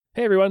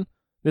Hey everyone,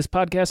 this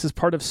podcast is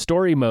part of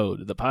Story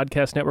Mode, the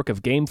podcast network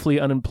of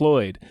Gamefully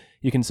Unemployed.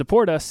 You can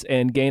support us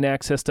and gain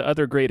access to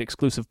other great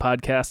exclusive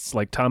podcasts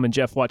like Tom and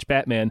Jeff Watch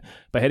Batman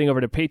by heading over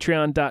to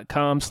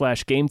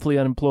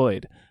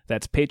patreon.com/gamefullyunemployed.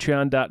 That's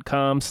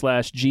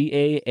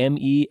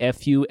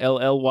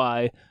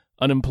patreon.com/GAMEFULLY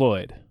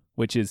unemployed,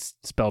 which is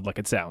spelled like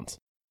it sounds.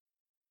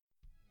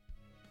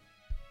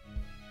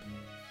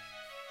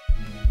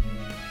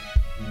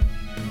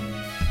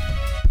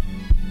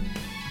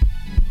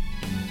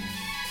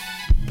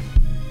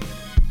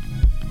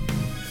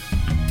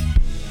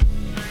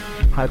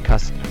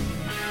 Halbkast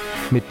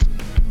mit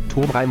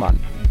Tom Reimann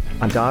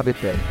und David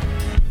Bell.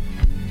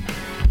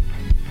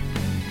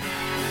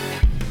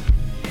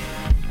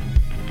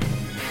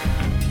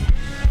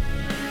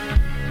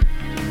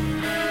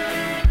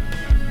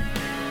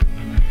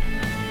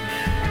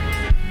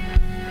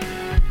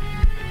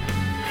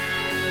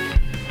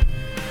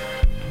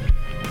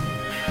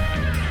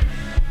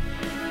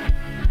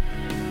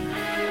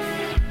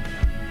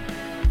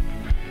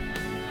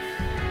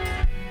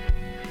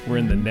 We're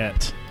in the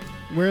net.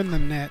 We're in the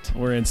net.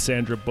 We're in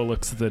Sandra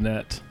Bullock's The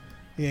Net.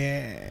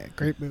 Yeah,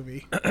 great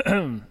movie.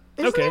 Isn't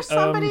there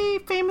somebody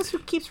famous who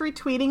keeps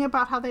retweeting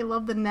about how they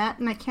love the net,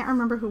 and I can't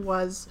remember who it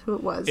was.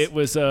 It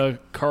was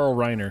Carl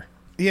Reiner.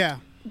 Yeah.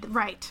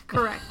 Right,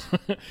 correct.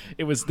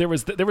 There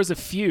was a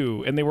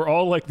few, and they were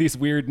all like these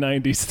weird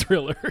 90s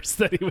thrillers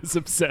that he was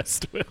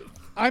obsessed with.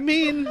 I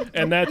mean,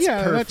 And that's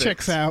perfect. that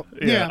checks out.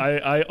 Yeah.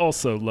 I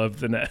also love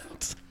The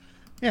Net.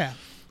 Yeah.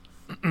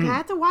 Yeah, I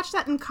had to watch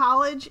that in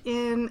college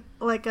in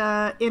like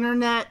a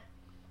internet,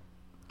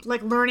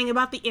 like learning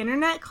about the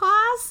internet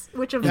class,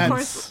 which of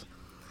course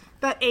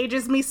that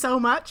ages me so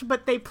much.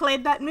 But they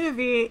played that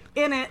movie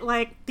in it,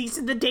 like these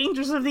are the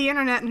dangers of the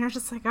internet, and you're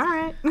just like, all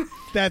right.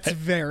 That's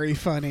very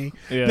funny.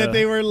 Yeah. That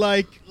they were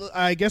like,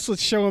 I guess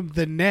let's show them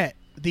The Net,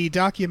 the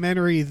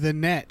documentary The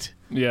Net.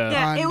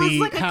 Yeah. On it was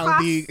like a how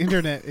class- the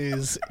internet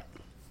is. It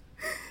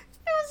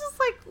was just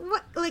like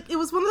what, like it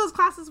was one of those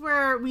classes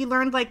where we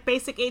learned like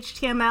basic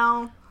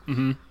HTML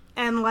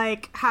and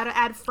like how to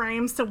add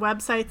frames to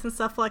websites and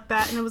stuff like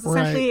that. And it was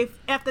essentially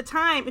at the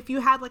time, if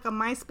you had like a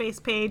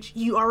MySpace page,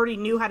 you already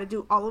knew how to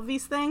do all of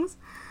these things.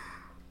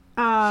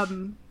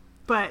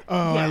 But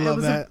I love it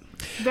was that.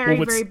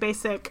 very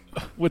basic.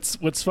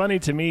 What's funny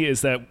to me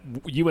is that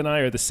you and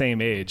I are the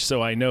same age,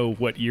 so I know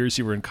what years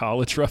you were in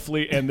college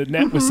roughly, and The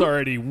Net was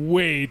already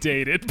way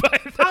dated by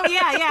then. Oh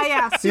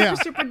yeah.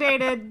 Super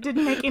dated.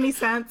 Didn't make any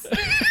sense.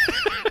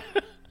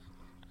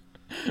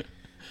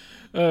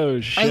 Oh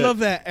shit! I love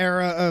that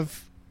era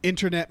of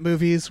internet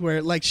movies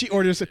where like she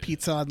orders a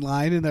pizza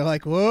online and they're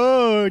like,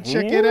 whoa,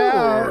 check it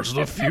out. It's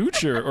the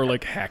future, or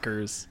like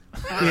Hackers.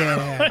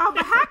 Yeah. Oh,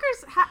 the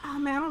Hackers. Oh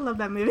man, I love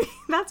that movie.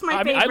 That's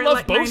my favorite. I love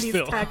like, both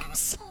 90s tech.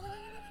 films.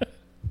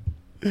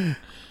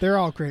 They're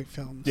all great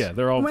films. Yeah,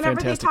 they're all Whenever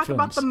fantastic they talk films.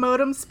 about the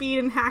modem speed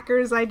and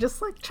Hackers, I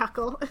just like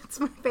chuckle. It's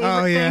my favorite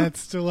Oh yeah, thing.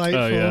 it's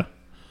delightful. Oh yeah.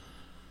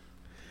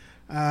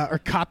 Or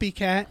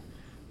Copycat,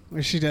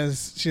 where she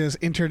does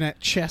internet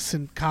chess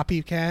and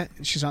Copycat,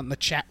 and she's on the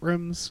chat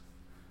rooms.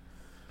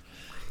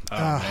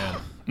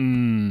 Oh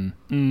man.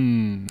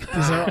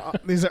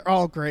 These are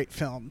all great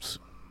films.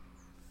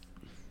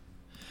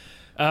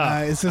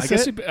 Is this I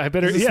guess it? I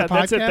better. Is this Yeah, the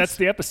that's it. podcast? That's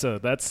the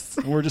episode.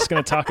 We're just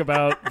going to talk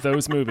about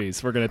those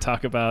movies. We're going to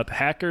talk about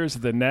Hackers,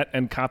 The Net,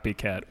 and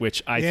Copycat,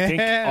 which I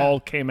think all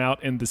came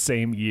out in the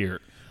same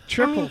year.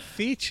 Triple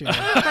feature.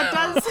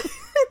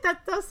 That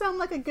does sound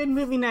like a good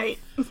movie night.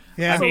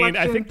 Yeah. I mean, I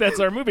Selection. think that's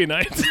our movie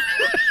night.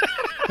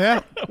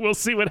 Yeah. We'll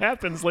see what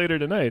happens later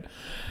tonight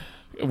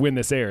when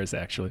this airs.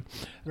 Actually,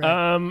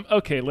 Right.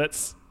 okay.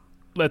 Let's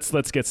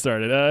get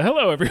started.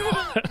 Hello, everyone.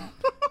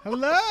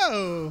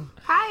 Hello.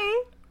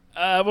 Hi.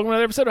 Welcome to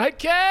another episode of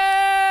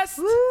Hypecast.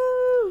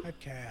 Woo.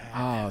 Okay.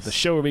 Oh, the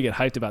show where we get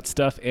hyped about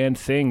stuff and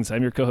things.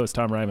 I'm your co-host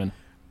Tom Ryman.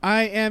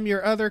 I am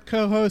your other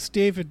co-host,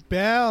 David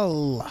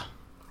Bell.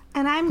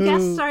 And I'm Who-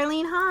 guest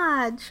Starlene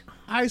Hodge.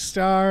 Hi,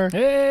 Star.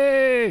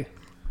 Hey.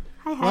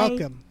 Hi.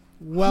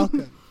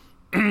 Welcome.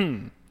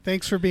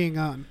 Thanks for being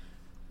on.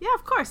 Yeah,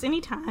 of course.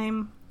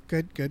 Anytime.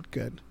 Good.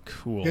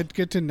 Cool.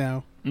 Good to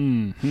know.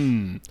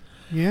 Hmm.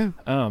 Yeah.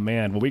 Oh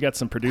man. Well, we got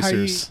some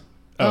producers.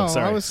 I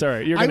Sorry. was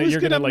You're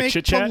gonna like make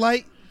chit chat.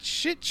 polite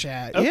chit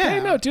chat. Okay.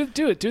 Yeah. No. Do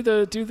it. Do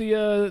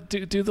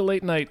the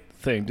late night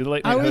thing. Do the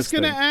late night. I was host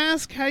gonna thing.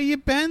 ask how you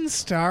been,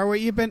 Star. What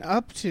you been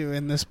up to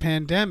in this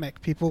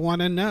pandemic? People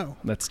want to know.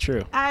 That's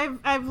true.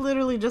 I've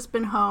literally just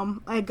been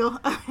home. I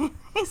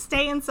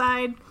stay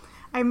inside.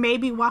 I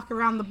maybe walk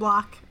around the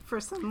block for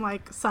some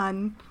like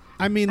sun.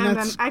 I mean, And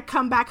that's then I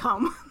come back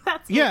home.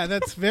 That's yeah, it.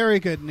 that's very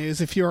good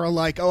news. If you're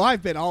like, oh,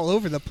 I've been all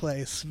over the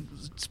place.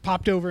 It's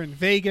popped over in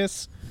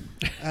Vegas.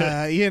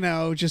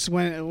 Just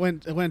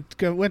went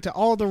to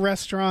all the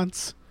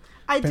restaurants.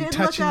 I Been did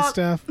touching look up.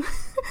 stuff.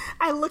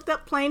 I looked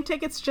up plane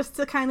tickets just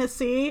to kind of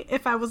see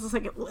if I was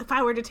like if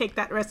I were to take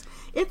that risk.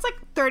 It's like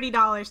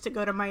 $30 to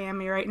go to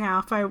Miami right now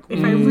if I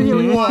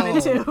really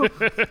wanted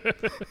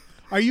to.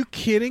 Are you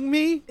kidding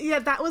me? Yeah,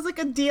 that was like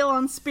a deal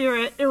on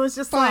Spirit. It was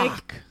just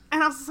Fuck.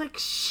 and I was just like,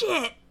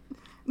 shit.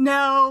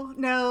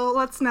 No,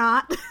 let's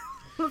not.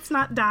 Let's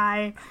not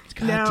die.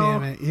 God no.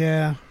 damn it.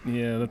 Yeah.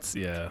 Yeah, that's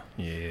yeah.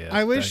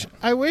 I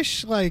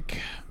wish like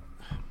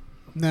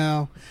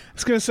no. I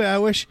was gonna say I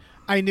wish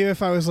I knew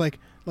if I was like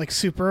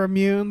super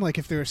immune, like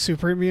if there were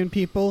super immune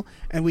people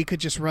and we could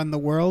just run the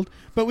world,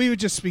 but we would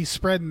just be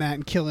spreading that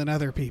and killing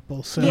other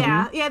people. So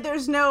Yeah.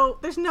 There's no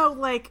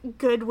like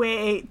good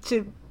way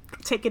to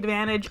take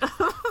advantage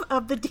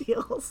of the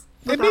deals.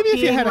 And maybe if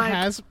you had like,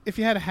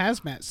 a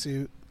hazmat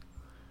suit,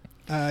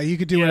 you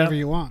could do whatever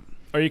you want.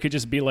 Or you could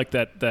just be like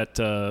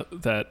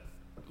that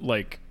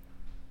like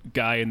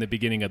guy in the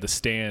beginning of The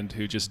Stand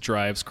who just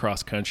drives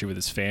cross country with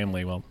his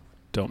family while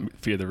Don't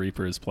Fear the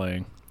Reaper is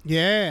playing.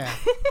 Yeah.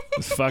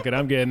 Just fuck it,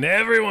 I'm getting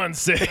everyone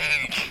sick.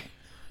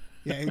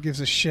 Yeah, who gives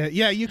a shit?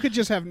 Yeah, you could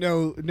just have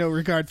no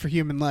regard for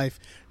human life.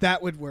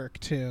 That would work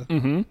too.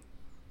 Mm-hmm.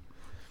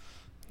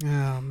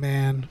 Oh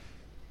man.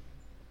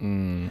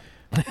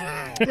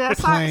 Yeah,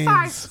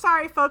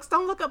 sorry, folks.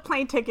 Don't look up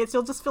plane tickets.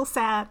 You'll just feel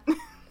sad.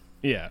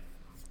 Yeah.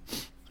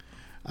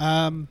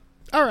 All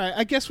right,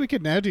 I guess we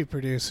could now do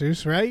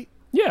producers, right?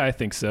 Yeah, I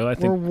think so.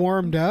 We're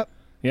warmed up.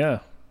 Yeah.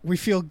 We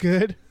feel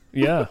good.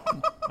 Yeah.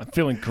 I'm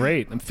feeling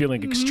great. I'm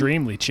feeling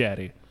extremely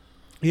chatty.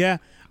 Yeah.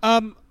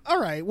 All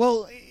right.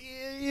 Well,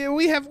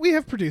 we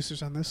have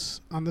producers on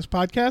this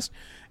podcast,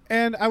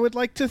 and I would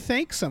like to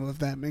thank some of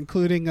them,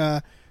 including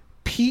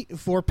Pete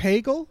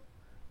Vorpagel.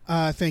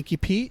 Thank you,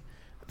 Pete.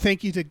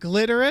 Thank you to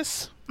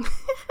Glitterous.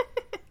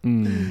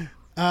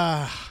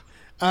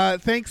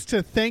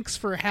 Thanks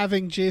for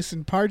having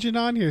Jason Pargin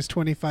on. Here's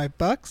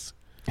 $25.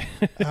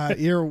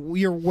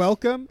 You're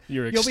welcome.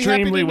 You're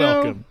extremely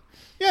welcome.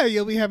 Yeah,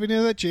 you'll be happy to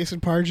know that Jason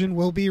Pargin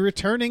will be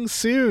returning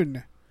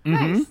soon.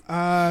 Nice.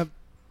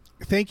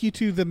 Thank you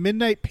to the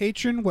Midnight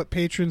Patron. What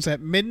patrons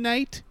at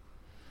midnight?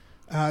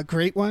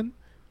 Great one.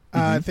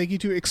 Thank you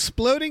to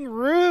Exploding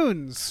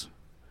Runes.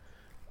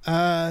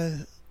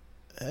 You're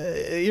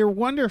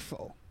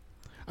wonderful.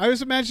 I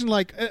was imagining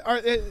like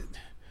okay,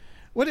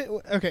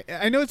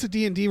 I know it's a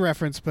D&D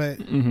reference, but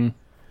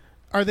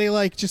are they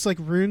like just like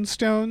rune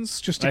stones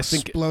just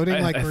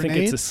exploding like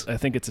grenades? I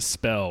think it's a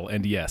spell,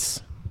 and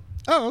yes.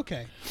 Oh,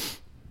 okay.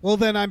 Well,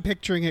 then I'm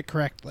picturing it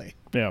correctly.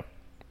 Yeah.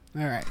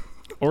 All right.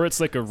 Or it's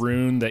like a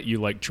rune that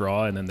you like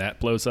draw and then that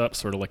blows up,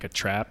 sort of like a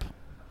trap.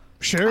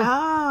 Sure. Oh,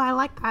 I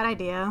like that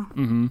idea.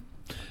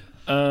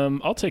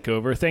 I'll take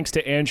over. Thanks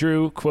to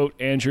Andrew, quote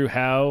Andrew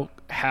How.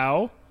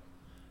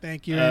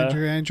 Thank you,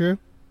 Andrew.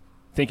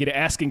 Thank you to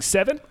Asking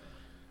Seven.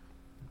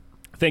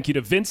 Thank you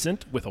to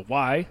Vincent with a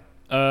Y.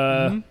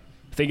 Thank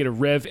you to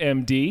Rev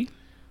MD.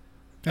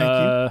 Thank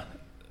you.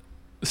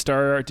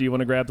 Star, do you want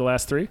to grab the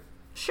last three?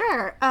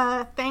 Sure.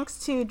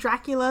 Thanks to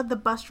Dracula the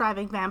bus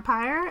driving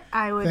vampire.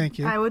 Thank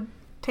you. I would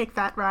take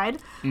that ride.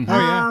 Oh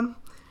yeah.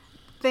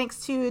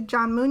 Thanks to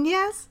John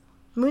Muñez.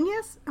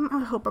 I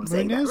hope I'm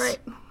saying that right.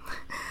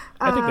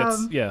 I think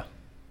that's yeah.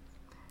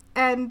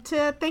 And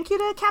thank you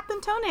to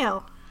Captain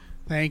Toenail.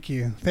 Thank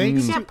you.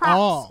 Thanks to props.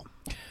 all.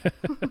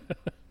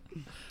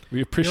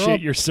 We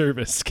appreciate your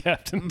service,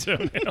 Captain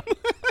Toenail.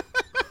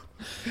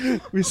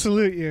 We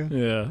salute you.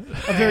 Yeah.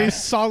 A very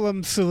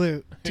solemn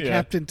salute to Yeah.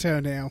 Captain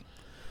Toenail.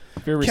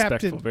 Very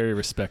respectful. Captain- Very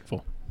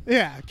respectful.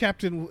 Yeah,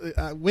 Captain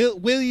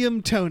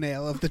William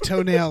Toenail of the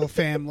Toenail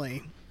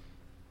family.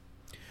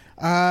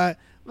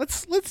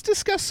 Let's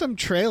discuss some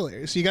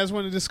trailers. You guys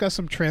want to discuss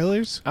some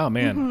trailers? Oh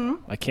man,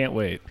 I can't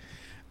wait.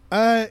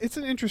 It's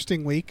an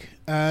interesting week.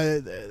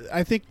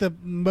 I think the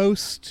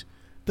most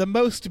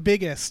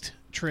biggest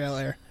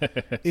trailer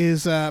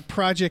is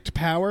Project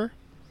Power,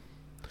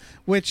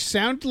 which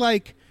sounded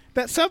like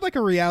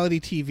a reality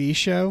TV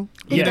show.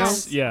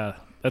 Yes, yeah.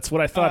 That's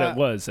what I thought it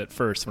was at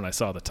first when I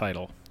saw the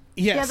title.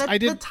 Yes, yeah, I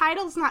did. The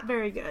title's not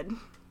very good.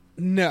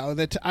 No,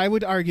 I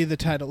would argue the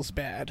title's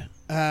bad.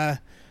 But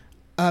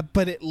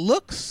it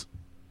looks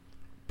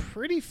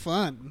pretty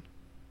fun.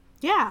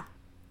 Yeah.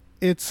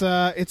 It's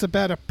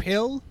about a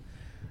pill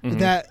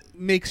that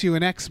makes you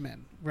an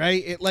X-Men,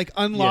 right? It like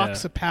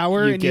unlocks a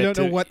power, and you don't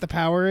know what the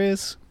power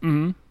is.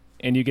 Mm-hmm.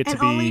 And you get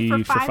to only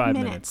be for 5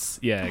 minutes.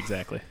 Yeah,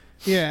 exactly.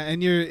 Yeah,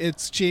 and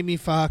it's Jamie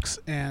Foxx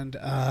and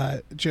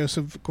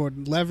Joseph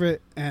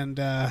Gordon-Levitt, and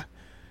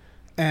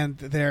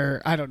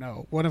they're, I don't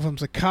know, one of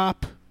them's a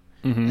cop,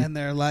 and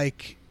they're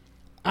like,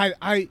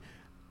 I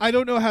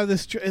don't know how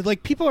this,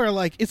 like, people are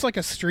like, it's like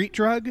a street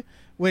drug,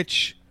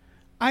 which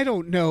I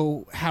don't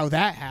know how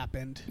that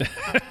happened.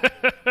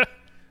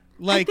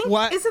 Like, I think,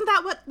 what? Isn't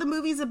that what the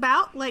movie's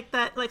about? Like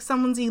that, like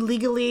someone's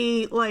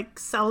illegally like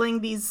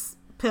selling these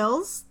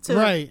pills to,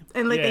 Right.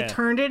 And like Yeah. they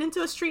turned it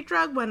into a street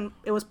drug when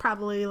it was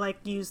probably like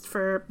used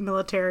for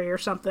military or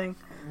something.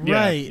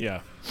 Right.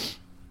 Yeah.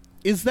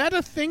 Is that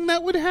a thing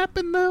that would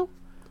happen, though?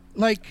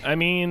 Like, I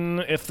mean,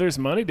 if there's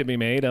money to be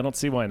made, I don't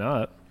see why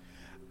not.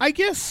 I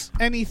guess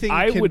anything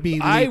I can would be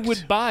leaked. I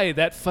would buy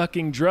that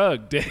fucking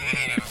drug, Dave.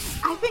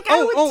 I think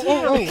I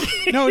would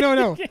too.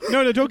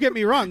 No, don't get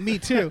me wrong. Me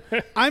too.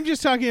 I'm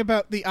just talking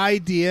about the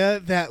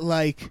idea that,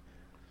 like,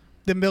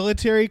 the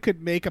military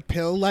could make a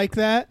pill like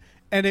that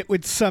and it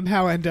would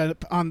somehow end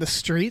up on the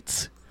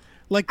streets.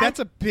 Like, that's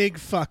a big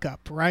fuck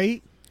up,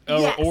 right?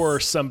 Yes. Or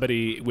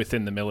somebody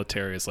within the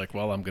military is like,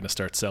 well, I'm going to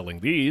start selling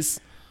these.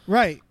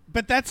 Right,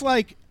 but that's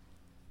like,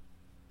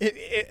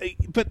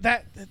 but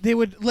that they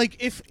would like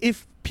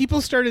if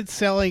people started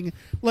selling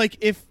like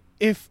if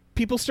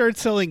people started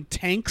selling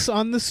tanks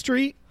on the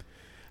street,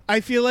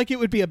 I feel like it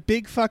would be a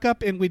big fuck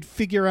up, and we'd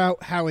figure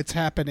out how it's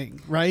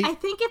happening. Right? I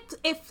think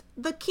if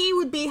the key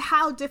would be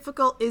how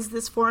difficult is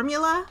this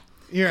formula?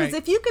 You're Because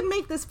right. if you could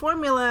make this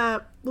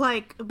formula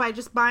like by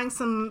just buying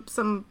some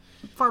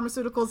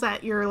pharmaceuticals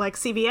at your like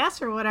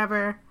CVS or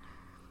whatever,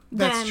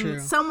 That's then true.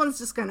 someone's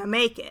just gonna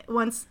make it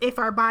if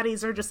our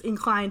bodies are just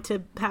inclined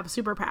to have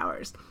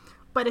superpowers.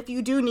 But if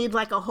you do need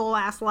like a whole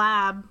ass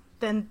lab,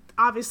 then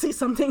obviously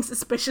something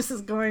suspicious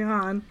is going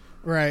on.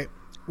 Right.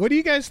 What do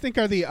you guys think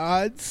are the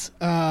odds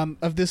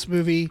of this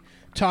movie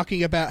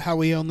talking about how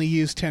we only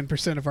use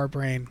 10% of our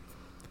brain?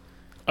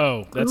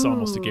 Oh, that's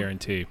almost a Ooh.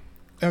 guarantee.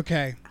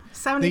 Okay.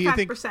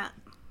 75%.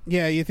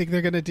 Yeah, you think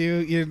they're gonna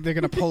they're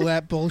gonna pull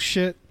that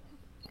bullshit?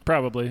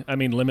 Probably. I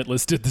mean,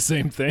 Limitless did the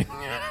same thing.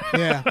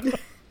 Yeah.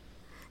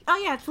 Oh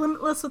yeah, it's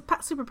Limitless with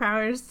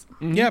superpowers.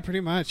 Yeah,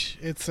 pretty much.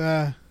 It's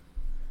I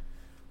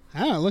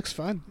don't know, it looks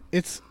fun.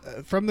 It's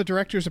from the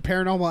directors of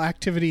Paranormal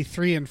Activity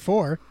 3 and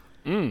 4.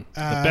 The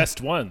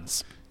best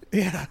ones.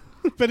 Yeah.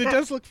 But it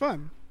does look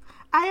fun.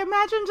 I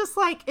imagine just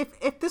like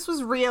if this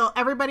was real,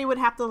 everybody would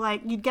have to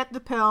like you'd get the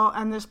pill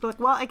and just be like,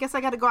 well, I guess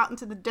I got to go out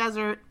into the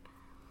desert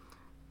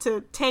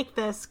to take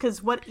this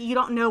because you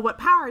don't know what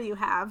power you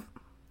have.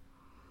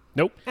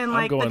 Nope. And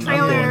like I'm the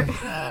trailer,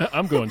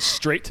 I'm going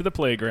straight to the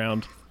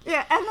playground.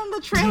 yeah, and then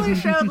the trailer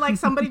showed like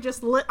somebody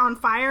just lit on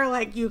fire,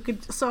 like you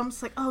could. So I'm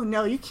just like, oh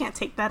no, you can't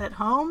take that at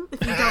home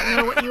if you don't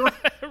know what you.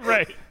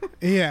 Right.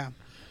 Yeah.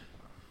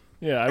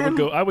 Yeah,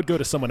 I would go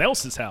to someone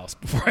else's house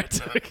before I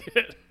took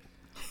it.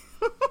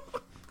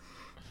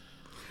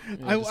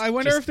 I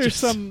wonder if there's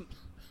some.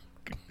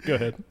 Go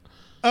ahead.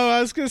 Oh,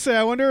 I was gonna say,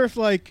 I wonder if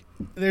like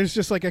there's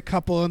just like a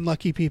couple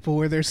unlucky people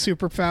where their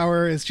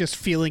superpower is just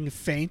feeling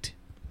faint.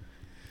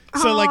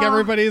 So like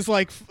everybody's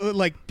like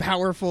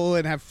powerful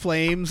and have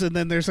flames, and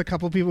then there's a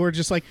couple people who are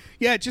just like,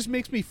 yeah, it just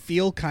makes me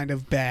feel kind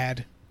of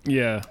bad.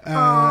 Yeah.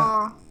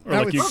 Aw. Or That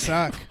like would you-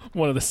 suck.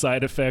 One of the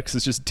side effects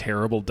is just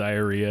terrible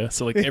diarrhea.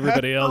 So like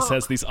everybody else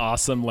has these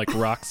awesome like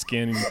rock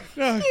skin You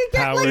get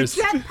powers.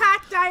 like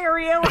jetpack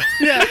diarrhea.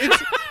 Yeah,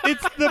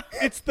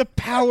 it's the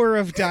power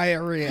of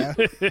diarrhea.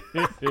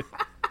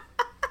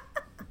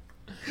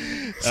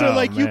 So Oh,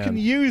 like you man. can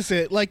use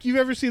it. Like you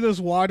ever see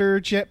those water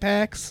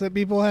jetpacks that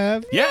people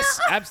have? Yes,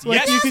 Like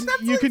absolutely. you can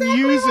that's you can exactly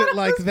use what it I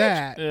like was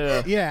that.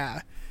 Yeah.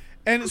 Yeah.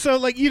 And so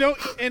like you don't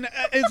and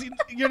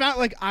you're not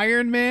like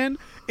Iron Man.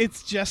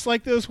 It's just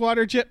like those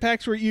water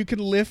jetpacks where you can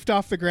lift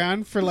off the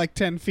ground for like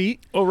 10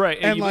 feet. Oh right,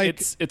 And,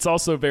 like- it's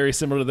also very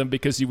similar to them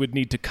because you would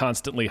need to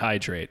constantly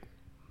hydrate.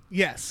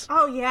 Yes.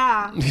 Oh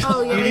yeah.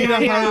 Oh yeah. You need yeah,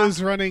 a yeah.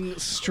 hose running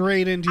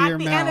straight into At your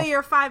the mouth. end of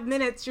your 5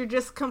 minutes, you're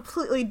just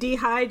completely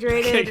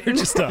dehydrated. You're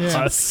just a Yeah.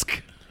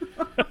 husk.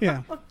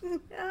 Yeah.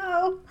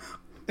 No.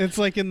 It's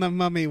like in The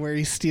Mummy where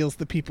he steals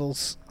the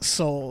people's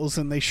souls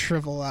and they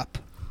shrivel up.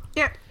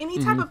 Yeah, any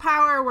type of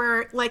power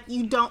where like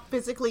you don't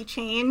physically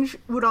change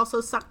would also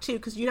suck too,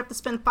 because you'd have to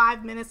spend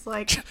 5 minutes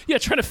like, Yeah,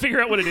 trying to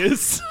figure out what it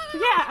is.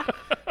 yeah,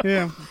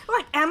 Yeah.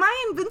 like, am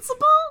I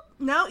invincible?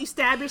 No, you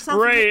stab yourself.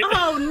 Right.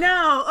 Oh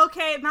no.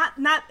 Okay,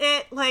 not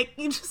it. Like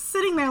you're just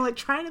sitting there like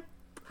trying to,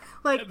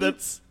 like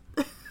That's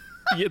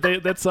yeah.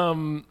 That's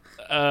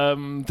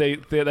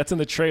in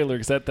the trailer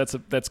because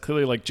that's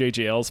clearly like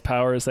JJL's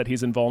powers that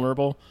he's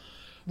invulnerable.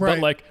 Right. But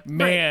like,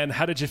 man,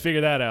 how did you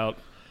figure that out?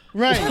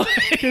 Right,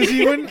 because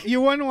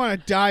you wouldn't want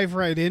to dive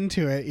right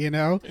into it, you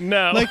know.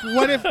 No. Like,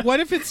 what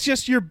if it's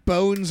just your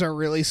bones are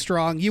really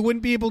strong? You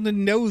wouldn't be able to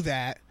know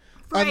that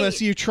unless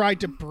Right. you tried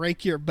to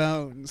break your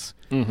bones.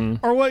 Mm-hmm.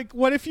 Or like,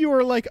 what if you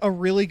were like a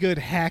really good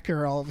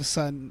hacker all of a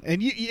sudden,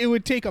 and it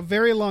would take a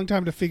very long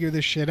time to figure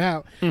this shit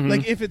out.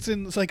 Like if it's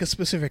in like a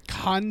specific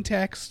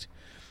context.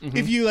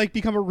 If you like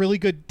become a really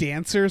good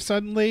dancer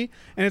suddenly,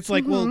 and it's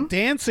like, well,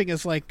 dancing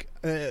is like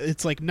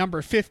it's like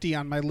number 50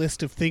 on my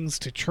list of things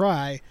to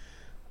try.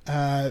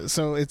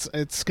 So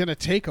it's gonna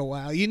take a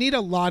while. You need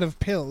a lot of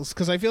pills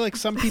because I feel like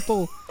some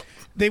people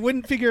they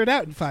wouldn't figure it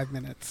out in 5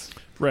 minutes.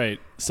 Right.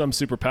 Some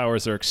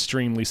superpowers are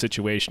extremely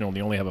situational, and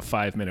you only have a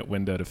 5-minute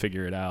window to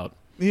figure it out.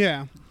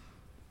 Yeah,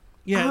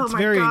 yeah, oh it's my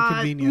very God.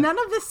 inconvenient. None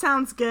of this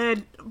sounds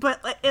good,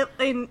 but like,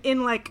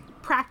 in like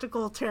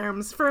practical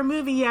terms for a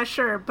movie, yeah,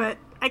 sure. But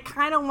I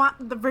kind of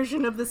want the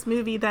version of this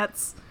movie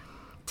that's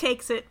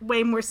takes it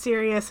way more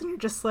serious, and you're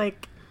just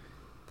like,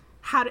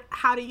 how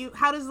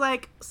does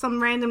like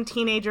some random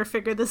teenager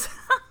figure this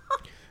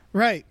out?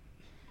 Right.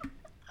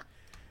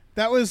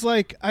 That was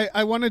like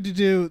I wanted to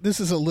do. This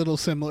is a little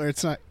similar.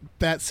 It's not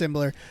that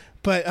similar,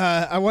 but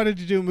I wanted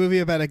to do a movie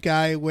about a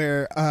guy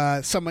where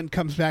someone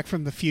comes back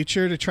from the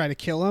future to try to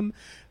kill him,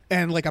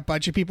 and like a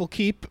bunch of people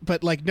keep,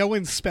 but like no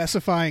one's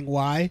specifying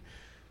why.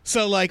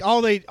 So like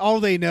all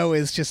they know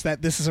is just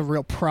that this is a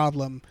real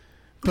problem,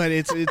 but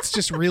it's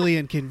just really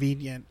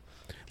inconvenient.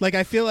 Like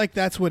I feel like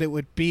that's what it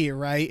would be,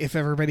 right? If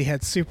everybody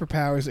had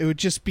superpowers, it would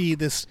just be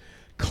this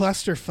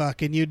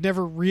clusterfuck, and you'd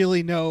never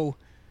really know.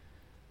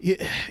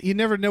 You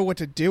never know what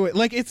to do.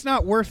 Like, it's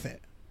not worth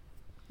it.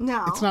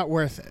 No, it's not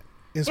worth it.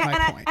 Is my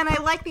point. And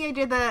I like the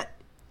idea that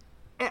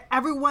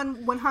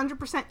everyone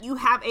 100% you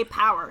have a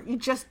power. You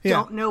just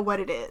don't know what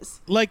it is.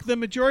 Like, the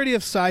majority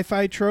of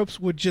sci-fi tropes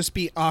would just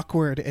be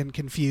awkward and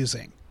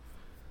confusing,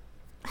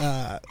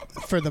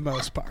 for the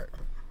most part,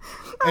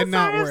 and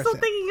not worth it. I'm still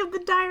thinking of the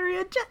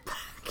diarrhea jetpack.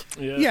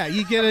 Yeah,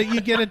 you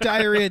get a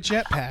diarrhea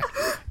jetpack,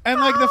 and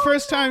like the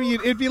first time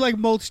it'd be like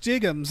Mulch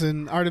Diggums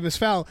and Artemis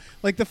Fowl.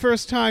 Like the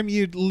first time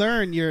you'd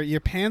learn, your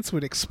pants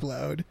would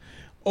explode,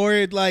 or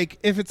it'd like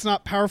if it's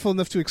not powerful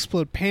enough to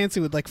explode pants, it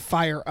would like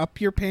fire up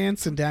your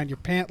pants and down your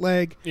pant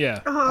leg.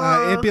 Yeah,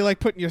 it'd be like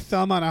putting your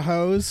thumb on a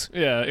hose.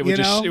 Yeah, it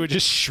would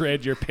just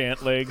shred your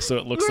pant leg, so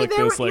it looks like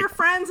those like your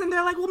friends, and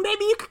they're like, well,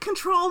 maybe you could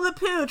control the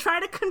poo. Try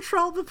to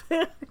control the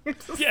poo.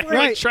 Yeah,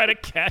 like try to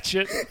catch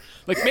it.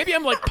 Like maybe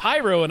I'm like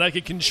Pyro and I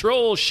can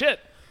control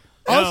shit.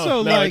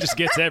 No, it just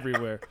gets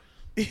everywhere.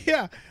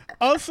 Yeah.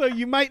 Also,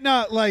 you might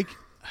not like.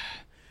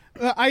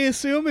 I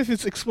assume if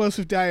it's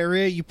explosive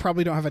diarrhea, you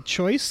probably don't have a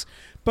choice.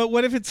 But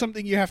what if it's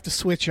something you have to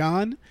switch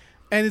on,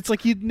 and it's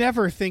like you'd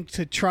never think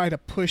to try to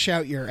push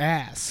out your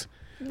ass.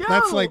 No.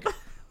 That's like,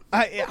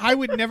 I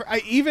would never.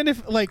 Even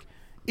if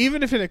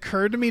it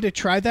occurred to me to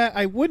try that,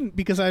 I wouldn't,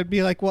 because I'd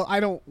be like, well, I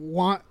don't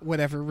want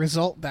whatever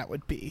result that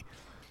would be.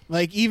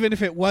 Like, even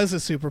if it was a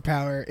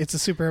superpower, it's a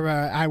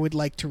superpower I would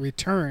like to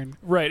return.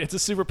 Right, it's a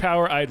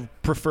superpower I'd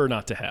prefer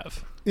not to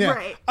have. Yeah.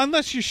 Right.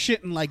 Unless you're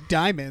shitting like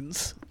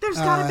diamonds. There's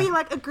got to be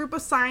like a group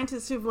of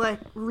scientists who've like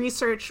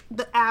researched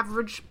the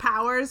average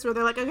powers, where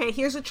they're like, okay,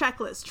 here's a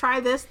checklist. Try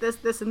this, this,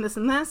 this, and this,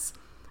 and this.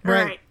 All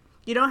right.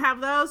 You don't have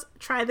those?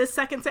 Try this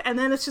second set. And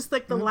then it's just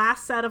like the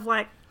last set of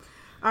like,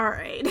 all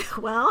right,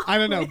 well. I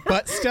don't know,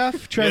 butt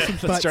stuff? Try some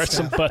butt stuff.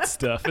 Some butt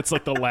stuff. It's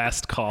like the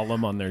last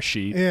column on their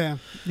sheet. Yeah.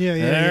 All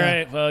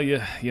right, well,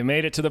 you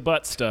made it to the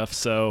butt stuff,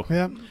 so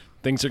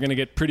things are going to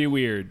get pretty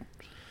weird.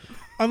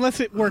 Unless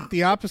it worked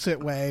the opposite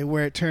way,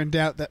 where it turned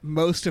out that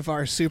most of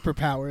our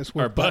superpowers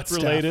were butt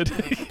related.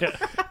 Yeah.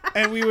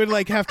 And we would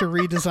like have to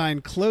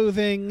redesign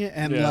clothing,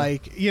 and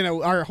like, you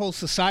know, our whole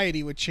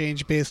society would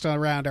change based on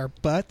around our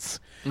butts.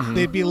 Mm-hmm.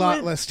 They'd be a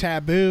lot less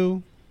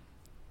taboo.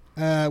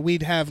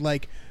 We'd have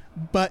like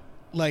butt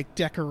like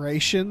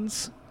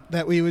decorations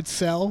that we would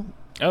sell.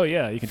 Oh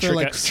yeah, you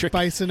can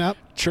spicing up.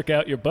 Trick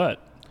out your butt.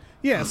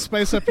 Yeah,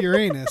 spice up your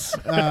anus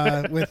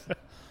with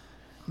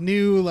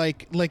new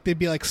like they'd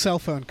be like cell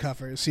phone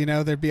covers. You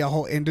know, there'd be a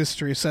whole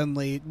industry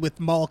suddenly with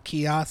mall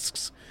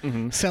kiosks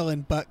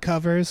selling butt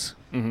covers.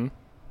 Mm-hmm.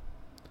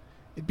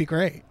 It'd be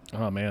great.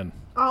 Oh man.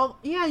 Oh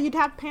yeah, you'd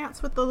have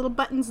pants with the little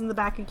buttons in the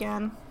back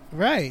again.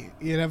 Right,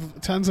 you'd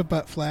have tons of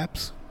butt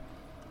flaps.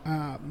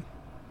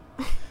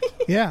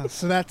 Yeah,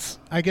 so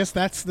I guess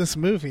that's this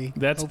movie.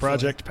 That's hopefully.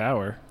 Project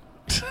Power.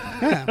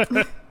 Yeah.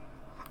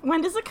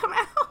 When does it come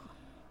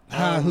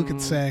out? Who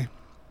could say?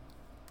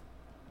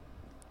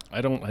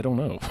 I don't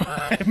know.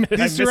 I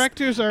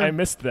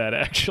missed that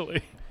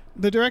actually.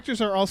 The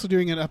directors are also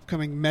doing an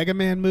upcoming Mega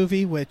Man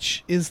movie,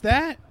 which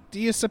do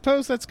you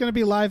suppose that's going to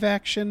be live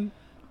action?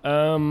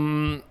 I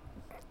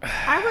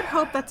would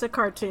hope that's a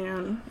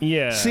cartoon.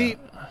 Yeah. See,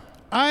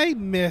 I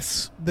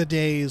miss the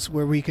days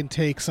where we can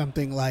take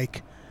something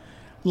like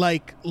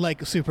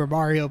Super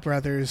Mario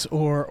Brothers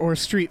or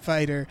Street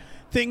Fighter,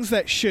 things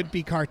that should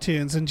be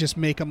cartoons, and just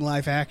make them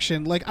live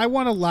action. Like, I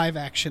want a live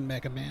action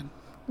Mega Man.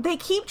 They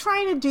keep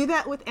trying to do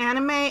that with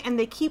anime, and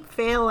they keep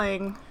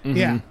failing. Mm-hmm.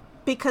 Yeah.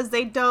 Because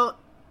they don't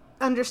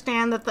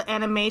understand that the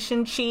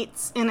animation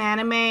cheats in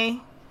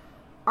anime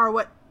are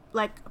what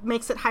like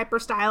makes it hyper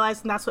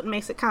stylized, and that's what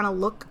makes it kind of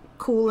look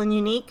cool and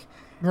unique.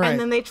 Right. And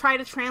then they try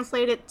to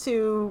translate it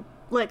to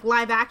like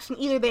live action.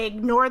 Either they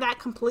ignore that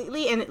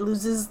completely and it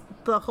loses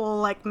the whole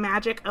like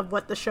magic of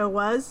what the show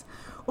was,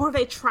 or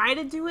they try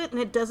to do it and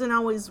it doesn't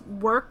always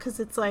work because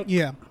it's like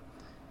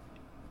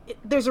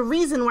there's a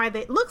reason why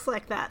it looks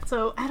like that.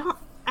 So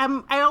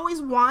I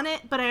always want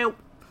it, but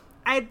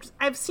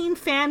I've seen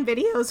fan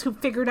videos who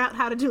figured out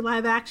how to do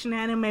live action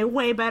anime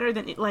way better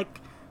than like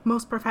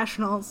most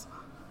professionals.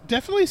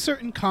 Definitely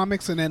certain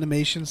comics and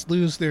animations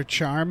lose their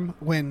charm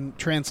when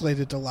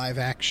translated to live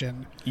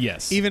action.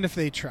 Yes. Even if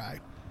they try.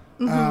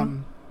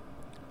 Mm-hmm.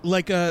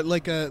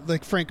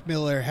 Like Frank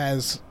Miller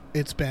has,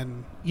 it's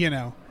been, you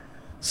know,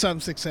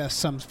 some success,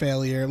 some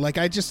failure. Like,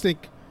 I just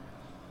think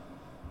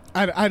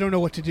I don't know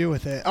what to do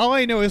with it. All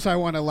I know is I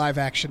want a live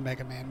action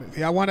Mega Man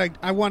movie. I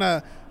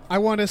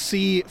want to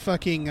see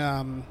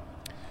fucking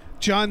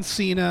John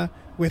Cena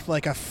with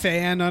like a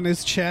fan on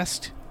his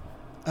chest.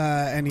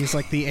 And he's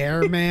like the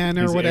Airman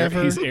or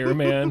whatever. He's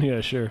Airman,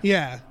 yeah, sure.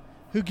 Yeah,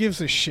 who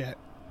gives a shit?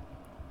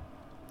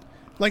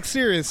 Like,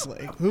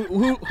 seriously,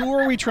 who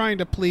are we trying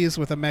to please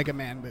with a Mega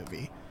Man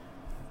movie?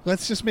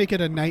 Let's just make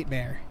it a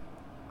nightmare.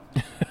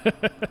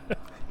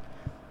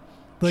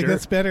 Like, sure.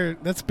 That's better.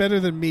 That's better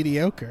than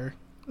mediocre.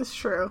 It's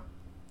true.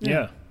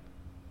 Yeah.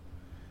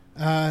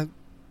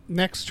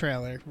 Next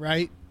trailer,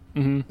 right?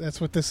 Mm-hmm.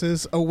 That's what this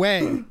is.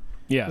 Away.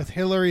 Yeah. With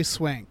Hilary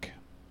Swank.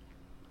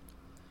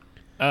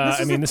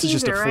 This is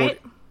just a right?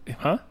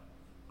 Huh?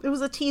 It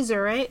was a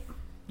teaser, right?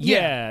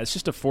 Yeah, it's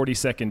just a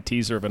 40-second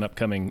teaser of an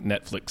upcoming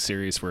Netflix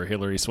series where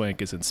Hilary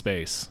Swank is in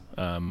space.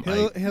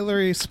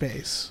 Hillary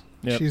space.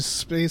 Yep. She's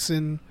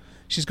spacing.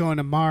 She's going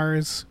to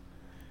Mars.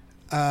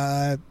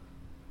 Yeah,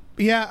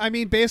 I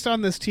mean, based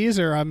on this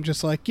teaser, I'm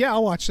just like, yeah,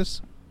 I'll watch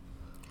this.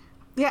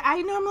 Yeah,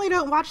 I normally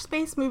don't watch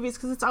space movies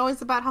because it's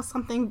always about how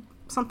something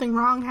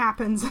wrong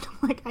happens. And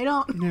I'm like, I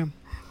don't. Yeah.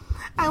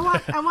 I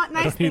want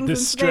nice things in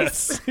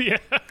space. Yeah.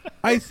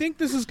 I think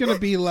this is going to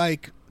be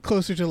like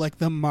closer to like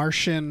The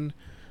Martian,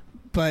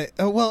 but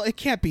well, it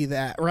can't be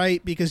that,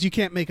 right? Because you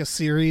can't make a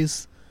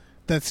series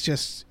that's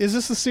just. Is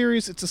this a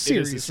series? It's a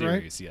series, it is a right?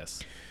 series,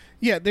 yes.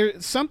 Yeah,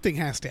 something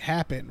has to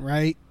happen,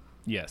 right?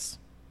 Yes.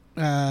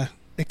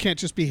 It can't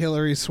just be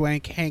Hilary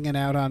Swank hanging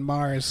out on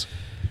Mars,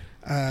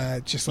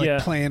 just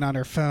like playing on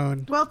her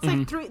phone. Well,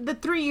 it's like the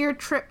 3-year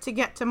trip to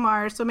get to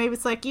Mars. So maybe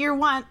it's like year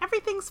 1,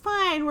 everything's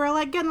fine. We're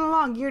like getting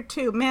along. Year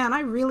 2, man,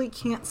 I really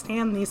can't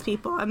stand these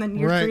people. And then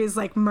year 3 is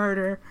like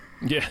murder.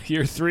 Yeah,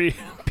 year 3,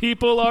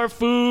 people are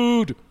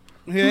food.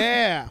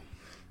 Yeah.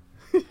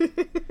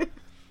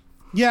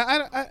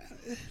 Yeah,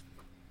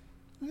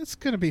 it's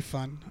going to be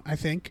fun, I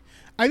think.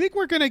 I think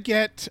we're going to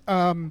get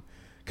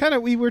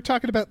we were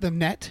talking about the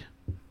net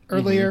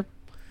earlier.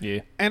 Mm-hmm. Yeah.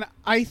 And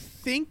I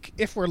think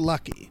if we're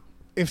lucky,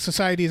 if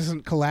society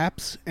doesn't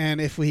collapse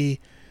and if we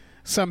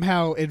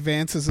somehow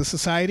advance as a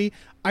society,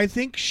 I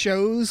think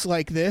shows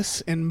like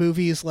this and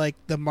movies like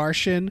The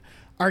Martian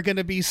are going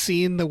to be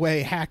seen the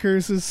way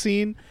Hackers is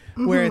seen,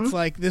 where it's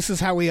like, this is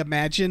how we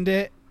imagined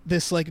it,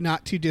 this like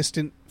not too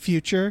distant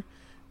future,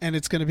 and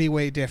it's going to be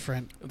way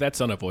different. That's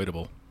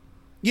unavoidable.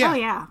 Yeah. Oh,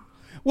 yeah.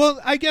 Well,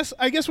 I guess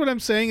what I'm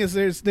saying is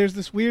there's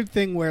this weird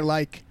thing where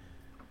like,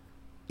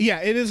 yeah,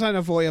 it is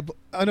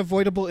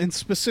unavoidable and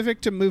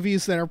specific to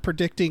movies that are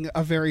predicting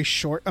a very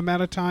short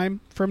amount of time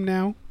from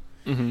now,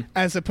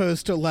 as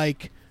opposed to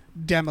like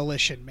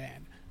Demolition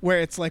Man, where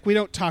it's like we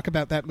don't talk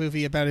about that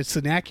movie about its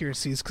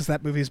inaccuracies because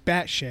that movie is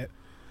batshit,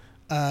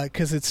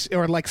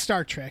 or like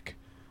Star Trek,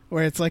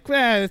 where it's like,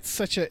 it's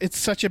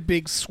such a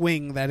big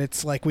swing that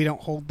it's like we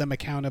don't hold them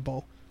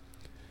accountable.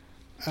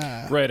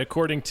 Right.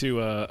 According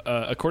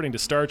to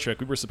Star Trek,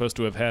 we were supposed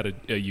to have had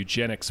a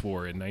eugenics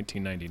war in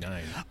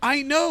 1999.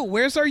 I know.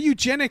 Where's our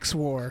eugenics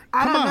war?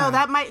 I Come don't know. on.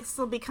 That might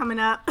still be coming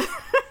up.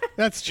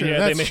 That's true.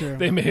 Yeah, That's true.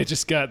 They may have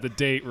just got the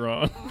date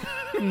wrong.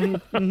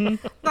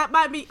 That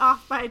might be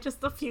off by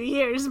just a few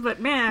years, but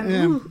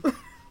man.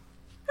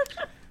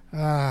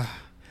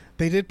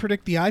 They did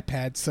predict the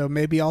iPad, so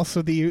maybe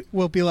also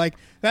we'll be like,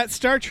 that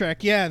Star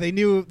Trek, yeah, they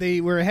knew they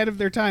were ahead of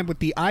their time with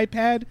the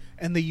iPad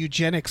and the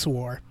eugenics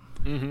war.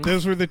 Mm-hmm.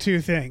 Those were the two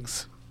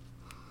things.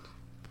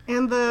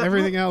 And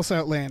everything else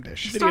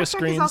outlandish. Star Trek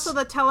screens. Is also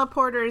the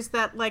teleporters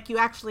that like you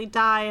actually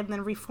die and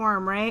then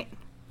reform, right?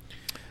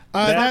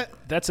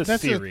 That's a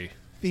theory.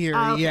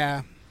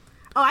 Yeah.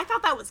 Oh, I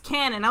thought that was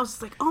canon. I was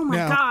just like, oh my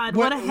god,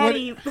 what a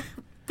heady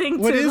thing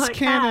to What is like,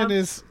 canon have.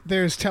 is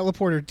there's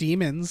teleporter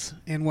demons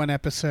in one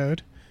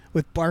episode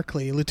with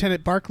Barclay.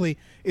 Lieutenant Barclay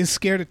is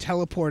scared of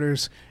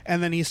teleporters,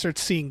 and then he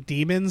starts seeing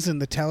demons in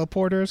the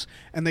teleporters,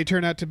 and they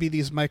turn out to be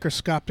these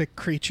microscopic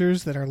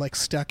creatures that are like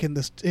stuck in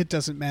this. It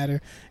doesn't matter.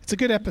 It's a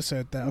good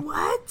episode, though.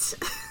 What?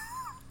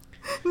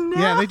 No.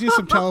 Yeah, they do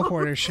some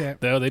teleporter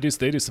shit. No, they do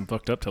some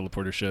fucked up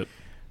teleporter shit.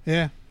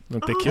 Yeah.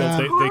 Like they kill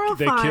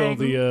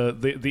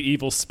the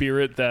evil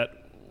spirit the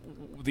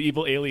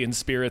evil alien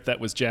spirit that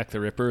was Jack the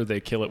Ripper.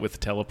 They kill it with a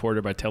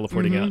teleporter by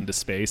teleporting out into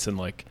space in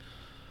like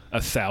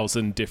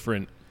 1,000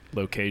 different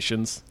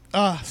locations.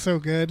 So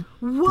good.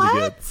 What?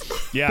 Good.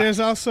 Yeah. There's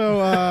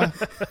also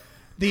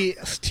the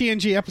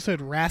TNG episode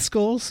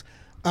Rascals.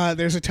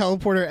 There's a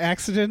teleporter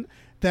accident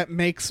that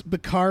makes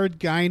Picard,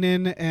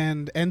 Guinan,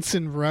 and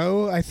Ensign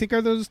Ro, I think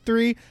are those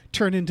 3,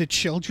 turn into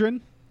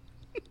children.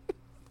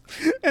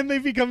 And they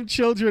become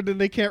children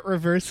and they can't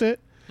reverse it.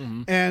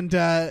 Mm-hmm. And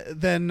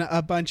then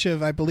a bunch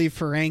of, I believe,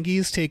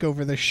 Ferengis take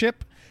over the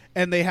ship,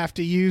 and they have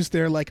to use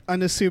their like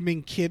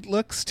unassuming kid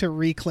looks to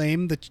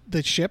reclaim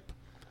the ship.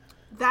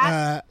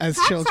 As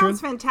that children. Sounds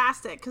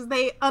fantastic because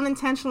they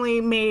unintentionally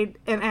made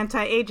an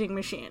anti-aging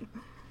machine.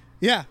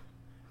 Yeah,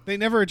 they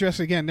never address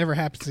it again. Never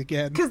happens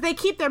again. Because they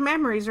keep their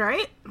memories,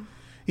 right?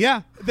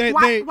 Yeah.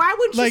 Why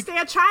wouldn't you stay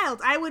a child?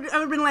 I would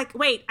have been like,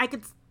 wait, I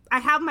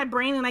have my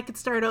brain and I could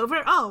start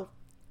over. Oh,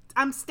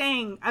 I'm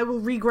staying. I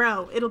will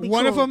regrow. It'll be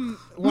one cool.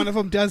 One of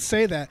them does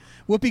say that.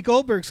 Whoopi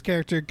Goldberg's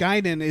character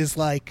Guinan is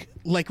like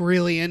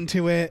really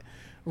into it.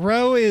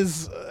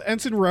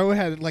 Ensign Ro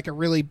had like a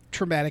really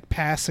traumatic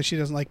past, so she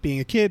doesn't like being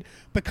a kid.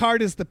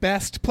 Picard is the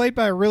best, played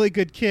by a really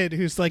good kid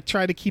who's like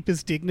trying to keep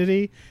his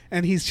dignity,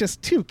 and he's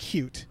just too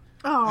cute.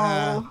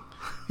 Oh,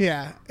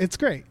 yeah, it's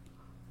great.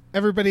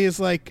 Everybody is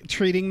like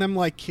treating them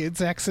like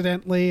kids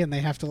accidentally, and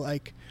they have to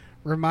like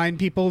remind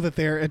people that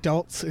they're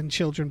adults in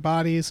children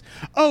bodies.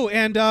 Oh,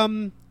 and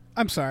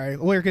I'm sorry,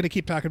 we're gonna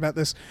keep talking about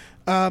this.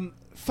 I'm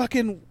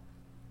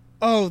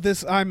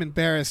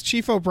embarrassed.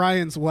 Chief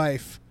O'Brien's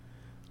wife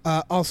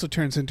also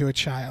turns into a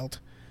child.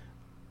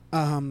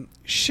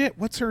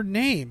 What's her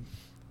name?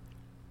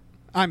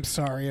 I'm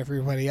sorry,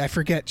 everybody. I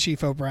forget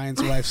Chief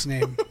O'Brien's wife's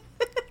name.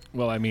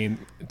 Well, I mean,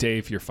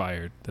 Dave, you're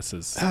fired. This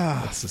is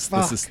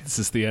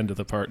the end of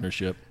the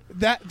partnership.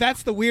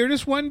 That's the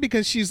weirdest one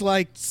because she's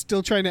like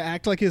still trying to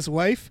act like his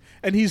wife,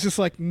 and he's just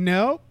like,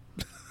 no.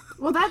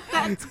 Well,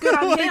 that's good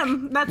on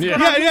him. That's Yeah.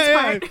 good on his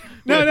part.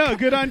 No,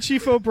 good on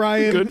Chief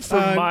O'Brien. Good for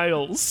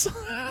Miles.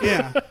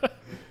 Yeah.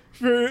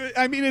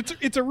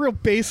 It's a real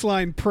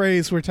baseline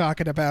praise we're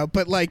talking about,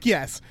 but like,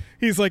 yes,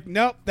 he's like,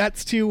 nope,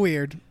 that's too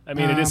weird. I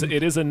mean,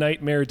 it is a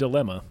nightmare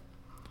dilemma.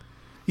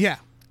 Yeah.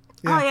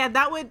 Oh yeah,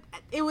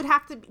 it would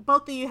have to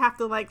both of you have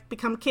to like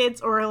become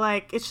kids, or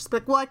like it's just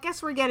like, well, I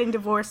guess we're getting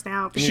divorced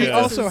now. She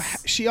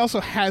Yeah.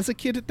 also has a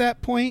kid at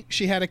that point.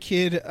 She had a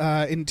kid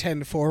in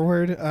 10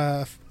 Forward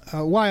a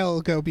while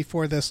ago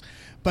before this,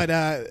 but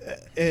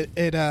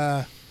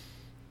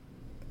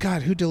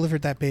God, who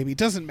delivered that baby?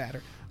 Doesn't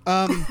matter.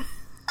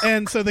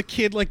 And so the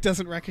kid like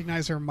doesn't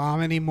recognize her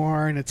mom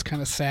anymore, and it's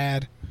kind of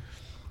sad.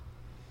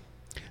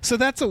 So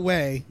that's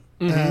Away.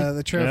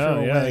 The trailer for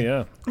Away.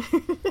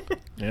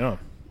 Yeah.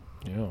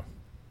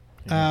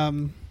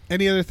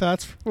 Any other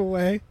thoughts for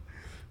Away?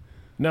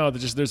 No,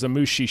 there's a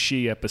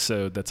Mushishi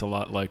episode that's a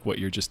lot like what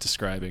you're just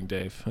describing,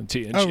 Dave. On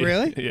TNG. Oh,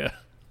 really? Yeah.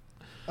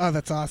 Oh,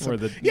 that's awesome. Or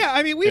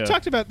We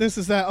talked about this,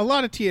 is that a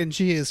lot of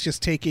TNG is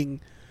just taking,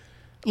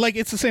 like,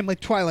 it's the same like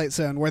Twilight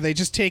Zone, where they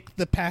just take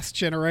the past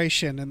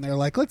generation and they're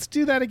like, let's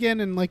do that again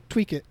and like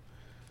tweak it.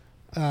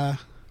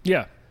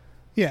 Yeah.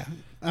 Yeah.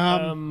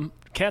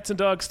 Cats and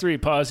Dogs 3,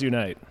 Paws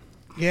Unite.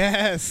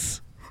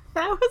 Yes.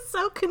 I was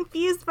so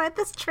confused by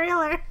this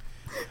trailer.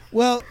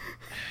 Well,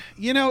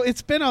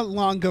 it's been a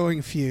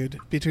long-going feud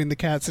between the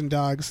cats and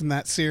dogs in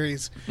that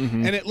series,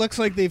 and it looks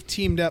like they've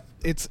teamed up.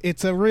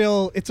 It's a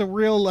real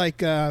like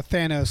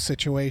Thanos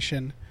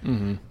situation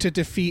to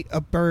defeat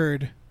a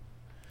bird.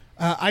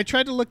 I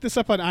tried to look this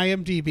up on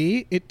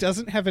IMDb. It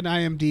doesn't have an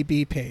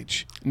IMDb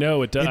page.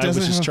 No, it doesn't. I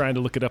was just trying to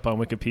look it up on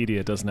Wikipedia.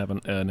 It doesn't have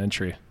an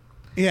entry.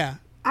 Yeah.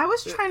 I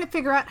was trying to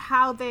figure out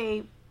how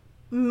they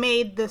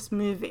made this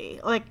movie,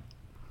 like,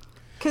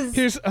 because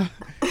here's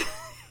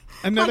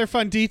another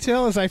fun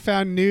detail is I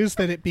found news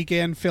that it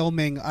began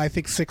filming, I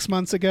think, 6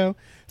 months ago.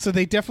 So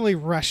they definitely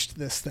rushed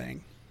this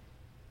thing.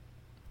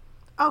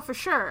 Oh, for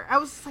sure. I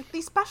was like,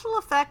 these special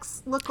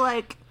effects look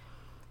like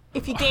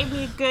if you gave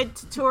me a good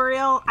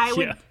tutorial, I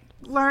would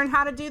learn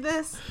how to do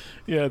this.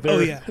 Yeah,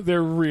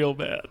 they're real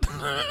bad.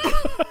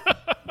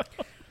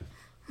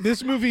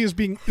 This movie is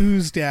being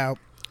oozed out.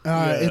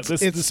 It's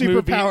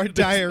superpowered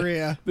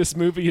diarrhea. This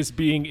movie is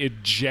being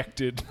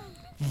ejected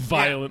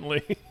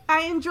violently.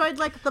 I enjoyed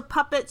like the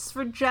puppets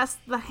for just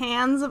the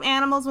hands of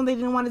animals when they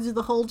didn't want to do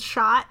the whole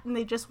shot and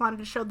they just wanted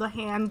to show the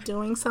hand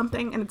doing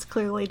something, and it's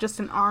clearly just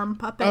an arm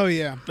puppet. Oh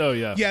yeah.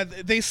 Yeah,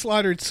 they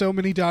slaughtered so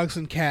many dogs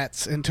and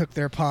cats and took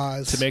their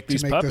paws to make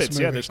these puppets.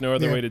 Yeah, there's no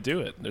other way to do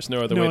it. There's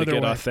no other way to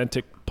get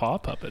authentic paw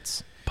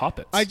puppets.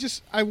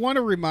 I want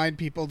to remind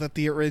people that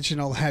the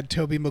original had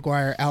Tobey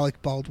Maguire, Alec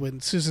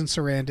Baldwin, Susan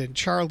Sarandon,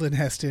 Charlton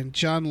Heston,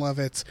 John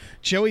Lovitz,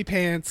 Joey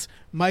Pants,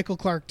 Michael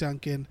Clark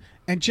Duncan,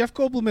 and Jeff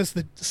Goldblum as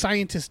the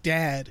scientist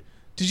dad.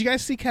 Did you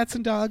guys see Cats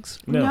and Dogs?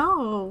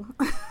 No.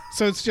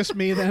 So it's just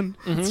me then?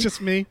 It's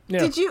just me? Yeah.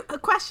 Did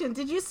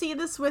you see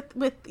this with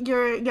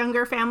your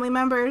younger family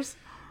members?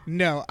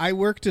 No, I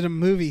worked at a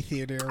movie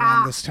theater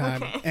around this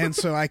time, and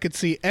so I could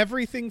see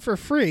everything for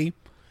free,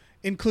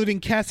 including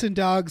Cats and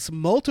Dogs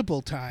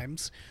multiple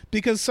times,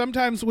 because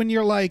sometimes when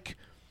you're like,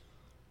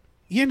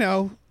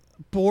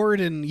 bored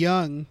and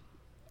young,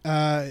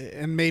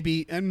 and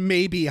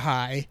maybe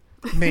high,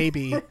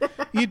 maybe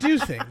you do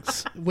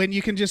things when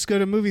you can just go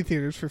to movie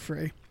theaters for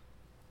free.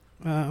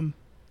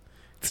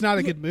 It's not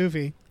a good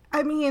movie.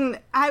 I mean,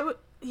 I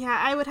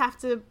would have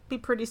to be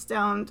pretty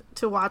stoned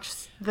to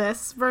watch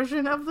this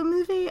version of the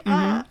movie.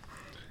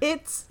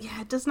 It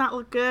does not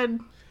look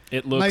good.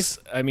 It looks,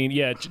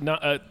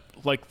 not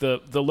like the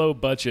low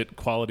budget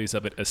qualities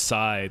of it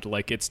aside,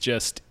 like it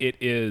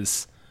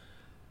is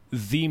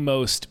the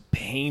most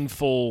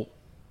painful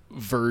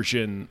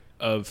version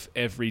of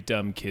every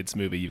dumb kids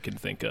movie you can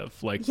think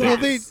of. Like,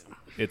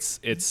 it's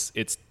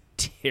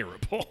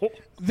terrible.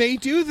 They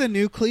do the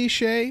new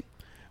cliche,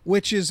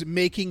 which is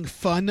making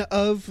fun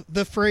of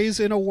the phrase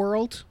 "in a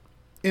world"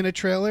 in a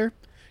trailer.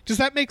 Does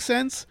that make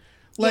sense?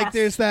 Like,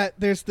 there's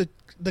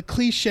the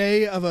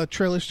cliche of a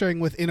trailer starting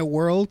with "in a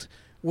world"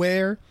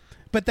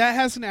 but that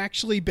hasn't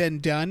actually been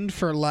done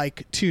for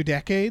like 2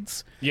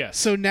 decades. Yes.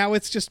 So now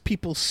it's just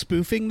people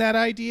spoofing that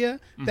idea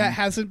that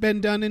hasn't been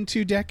done in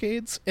 2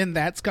 decades, and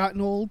that's gotten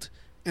old,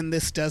 and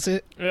this does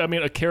it. I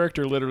mean, a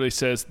character literally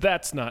says,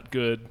 "That's not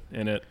good,"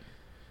 in it.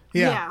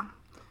 Yeah.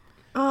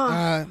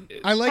 I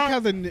like how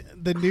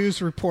the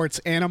news reports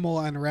animal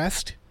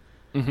unrest.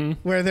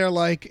 Where they're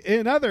like,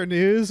 in other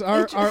news,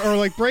 or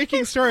like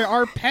breaking story,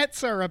 our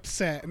pets are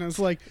upset, and I was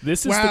like,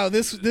 this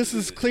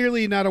is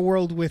clearly not a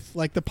world with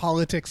like the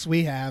politics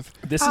we have.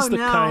 This is the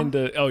kind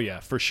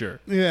of for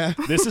sure. Yeah,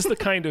 this is the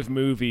kind of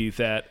movie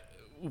that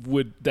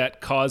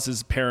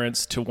causes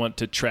parents to want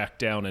to track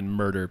down and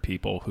murder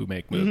people who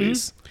make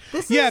movies.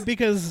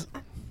 Because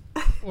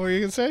what were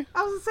you gonna say?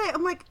 I was gonna say,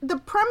 I'm like, the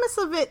premise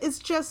of it is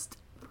just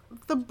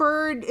the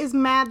bird is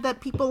mad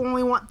that people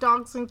only want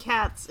dogs and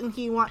cats, and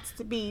he wants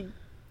to be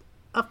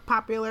a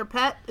popular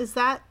pet. Is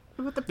that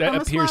what the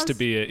premise That appears was? to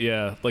be it,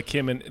 yeah. Like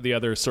him and the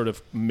other sort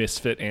of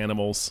misfit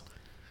animals.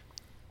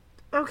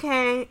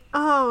 Okay.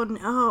 Oh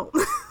no.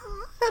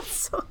 That's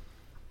so.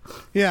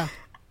 Yeah.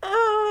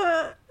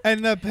 Uh,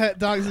 And the pet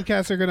dogs and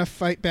cats are going to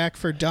fight back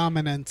for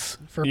dominance,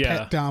 for Yeah.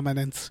 pet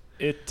dominance.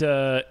 It's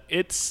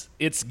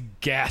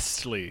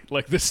ghastly.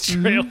 Like this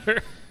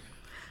trailer.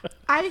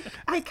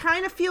 I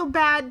kind of feel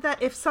bad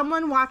that if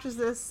someone watches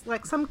this,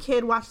 like some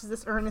kid watches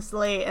this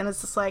earnestly, and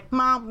it's just like,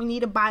 Mom, we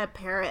need to buy a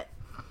parrot.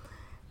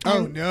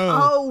 Oh And- no.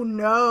 Oh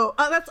no!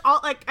 That's all.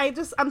 Like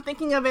I'm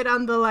thinking of it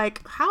on the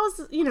like, how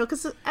is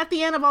because at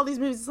the end of all these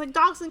movies, it's like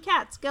dogs and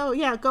cats. Go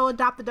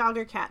adopt a dog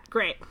or cat.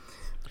 Great,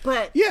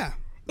 but Yeah.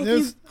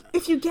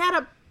 if you get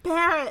a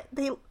parrot,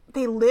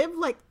 they live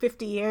like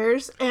 50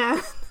 years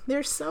and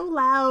they're so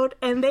loud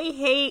and they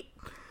hate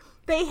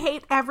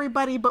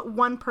everybody but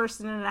one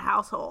person in a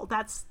household.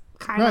 That's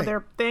kind Right. of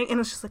their thing, and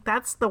it's just like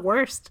that's the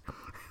worst.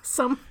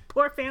 Some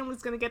poor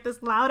family's gonna get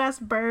this loud ass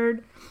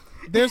bird.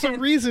 There's a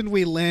reason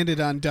we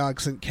landed on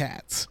dogs and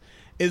cats.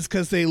 Is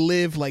because they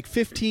live like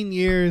 15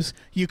 years.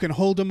 You can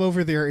hold them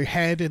over their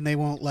head and they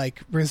won't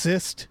like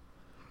resist.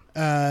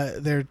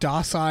 They're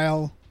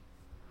docile.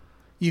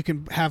 You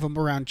can have them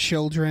around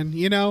children,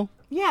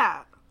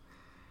 Yeah.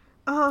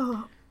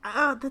 Oh,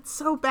 that's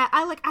so bad.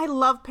 I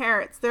love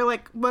parrots. They're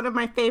like one of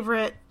my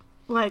favorite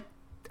like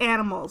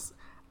animals.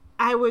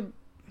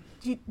 Don't.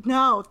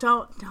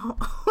 Oh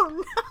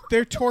no.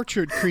 They're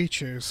tortured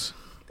creatures.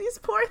 These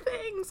poor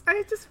things.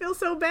 I just feel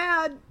so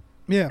bad.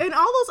 Yeah. And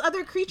all those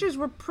other creatures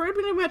were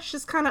pretty much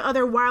just kind of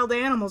other wild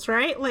animals,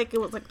 right? Like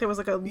it was like there was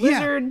like a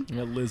lizard.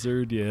 A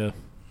lizard, yeah.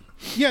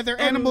 Yeah, they're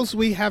animals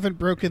we haven't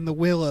broken the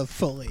will of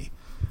fully.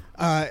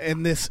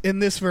 In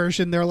this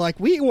version, they're like,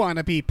 we want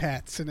to be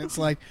pets, and it's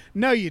like,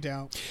 no, you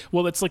don't.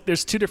 Well, it's like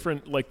there's two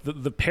different. Like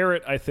the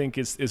parrot, I think,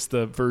 is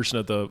the version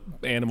of the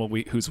animal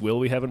whose will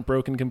we haven't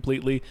broken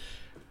completely,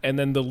 and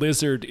then the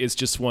lizard is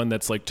just one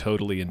that's like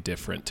totally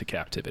indifferent to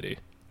captivity.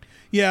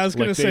 Yeah, I was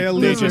Like gonna say a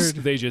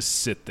lizard. They just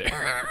sit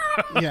there.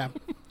 Yeah,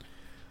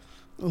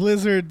 a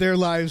lizard. Their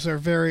lives are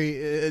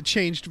very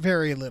changed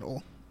very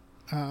little.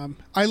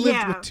 I lived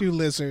Yeah. with 2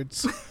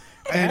 lizards,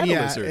 I and had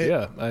yeah, a lizard.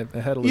 I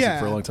had a lizard Yeah.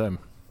 for a long time.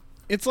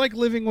 it's like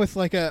living with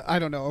like a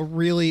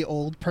really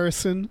old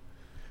person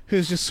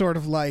who's just sort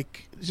of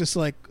like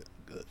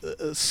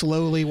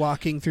slowly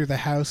walking through the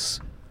house.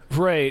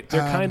 Right.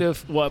 They're kind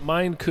of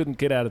mine couldn't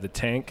get out of the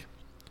tank.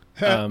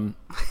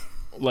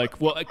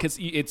 Because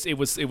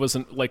it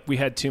wasn't like we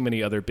had too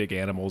many other big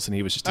animals, and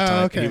he was just a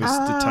tiny, okay. he was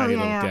the tiny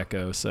little yeah.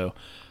 gecko. So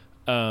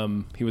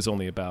he was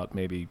only about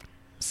maybe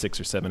 6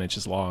 or 7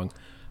 inches long.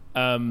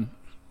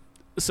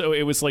 So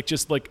it was like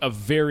just like a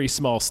very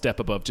small step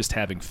above just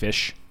having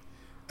fish.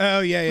 Oh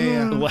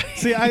yeah. Like-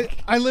 See,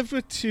 I lived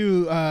with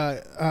 2.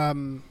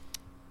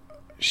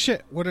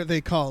 What are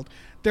they called?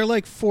 They're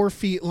like 4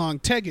 feet long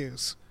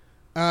tegus.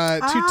 2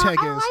 tegus.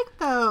 I like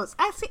those.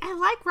 I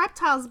like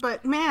reptiles,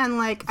 but man,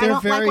 like I They're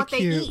don't like very what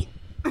cute.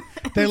 they eat.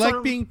 They like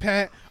So- being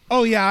pet.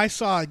 Oh yeah, I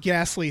saw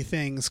ghastly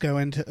things go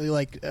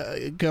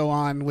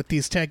on with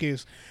these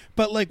tegus,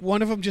 but like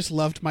one of them just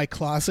loved my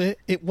closet.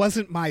 It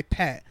wasn't my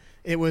pet.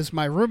 It was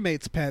my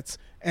roommate's pet's,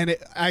 and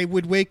I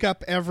would wake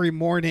up every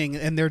morning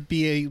and there'd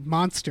be a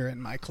monster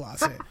in my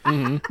closet.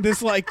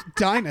 This like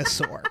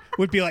dinosaur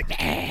would be like,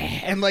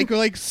 and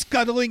like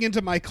scuttling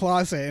into my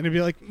closet, and it'd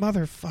be like,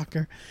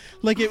 motherfucker.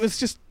 Like it was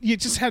just, you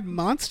just had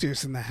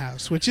monsters in the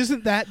house, which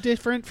isn't that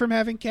different from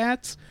having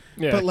cats.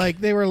 Yeah. But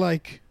like they were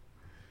like,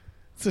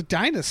 it's a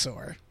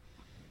dinosaur.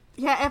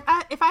 Yeah,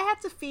 if I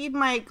had to feed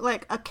my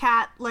like a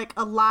cat like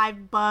a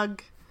live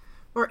bug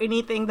or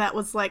anything that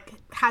was like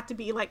had to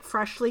be like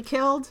freshly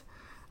killed,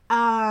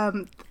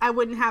 I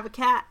wouldn't have a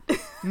cat.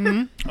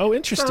 Oh,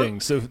 interesting.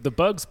 So the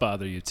bugs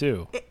bother you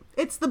too.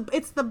 It's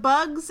the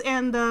bugs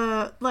and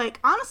the like.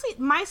 Honestly,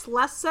 mice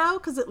less so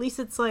because at least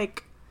it's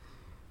like.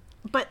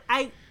 But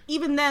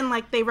even then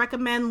like they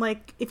recommend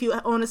like if you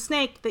own a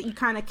snake that you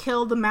kind of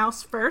kill the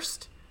mouse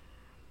first,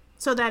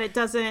 so that it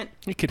doesn't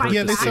It could bite hurt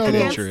Yeah, they back sell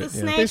against injure the it,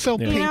 yeah. snake. They sell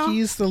you know?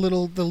 pinkies, the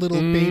little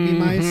baby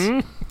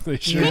mice. They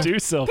sure Yeah. do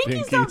sell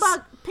Pinkies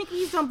pinkies.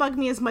 pinkies don't bug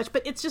me as much,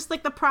 but it's just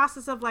like the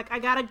process of like I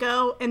gotta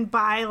go and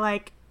buy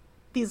like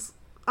these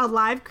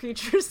alive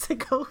creatures to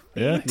go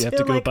feed Yeah, you have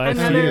to go like, buy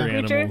another feeder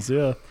creature. animals.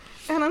 Yeah.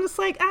 And I'm just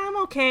like, I'm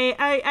okay.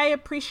 I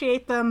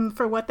appreciate them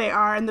for what they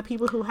are and the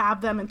people who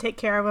have them and take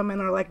care of them and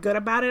are like good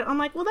about it. I'm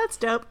like, well, that's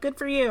dope. Good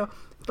for you.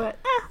 But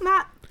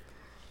not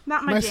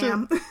my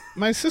jam.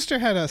 My sister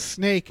had a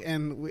snake,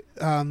 and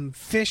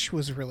fish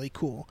was really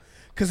cool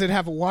because it'd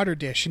have a water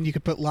dish, and you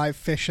could put live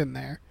fish in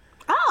there,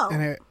 Oh.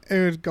 and it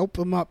would gulp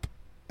them up.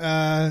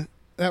 That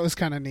was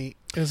kind of neat.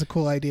 It was a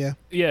cool idea.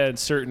 Yeah,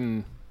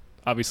 and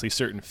obviously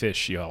certain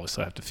fish you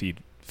also have to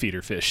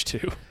feeder fish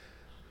too.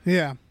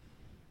 Yeah.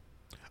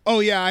 Oh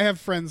yeah, I have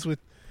friends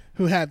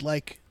who had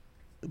like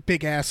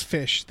big ass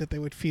fish that they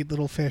would feed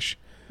little fish.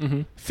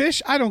 Mm-hmm.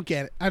 Fish, I don't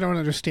get it. I don't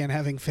understand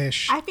having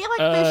fish. I feel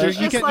like fish is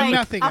you just get like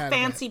nothing out a of it.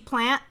 fancy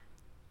plant.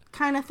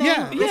 kind of thing.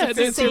 Yeah, It's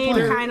the same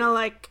kind of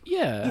like.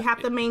 Yeah. You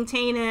have to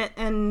maintain it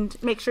and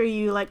make sure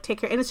you like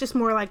take care. And it's just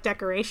more like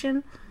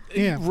decoration.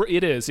 Yeah,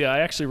 It is. Yeah, I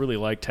actually really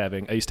liked I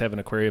used to have an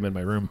aquarium in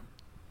my room,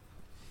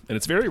 and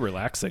it's very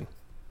relaxing.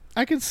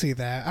 I can see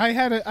that. I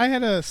had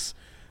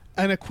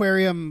an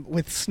aquarium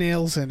with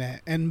snails in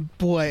it, and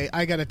boy,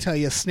 I got to tell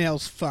you,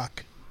 snails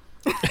fuck.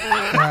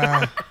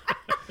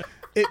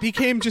 It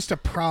became just a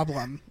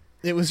problem.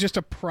 It was just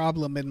a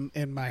problem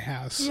in my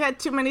house. You had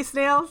too many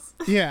snails.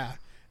 Yeah.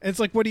 It's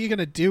like, what are you going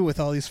to do with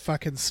all these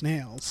fucking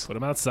snails? Put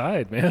them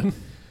outside, man.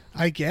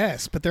 I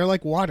guess, but they're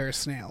like water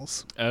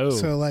snails. Oh.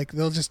 So, like,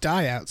 they'll just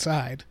die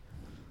outside.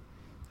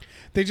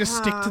 They just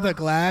stick to the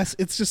glass.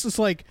 It's just this,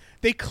 like,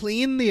 they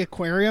clean the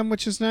aquarium,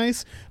 which is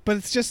nice, but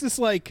it's just this,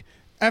 like,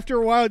 after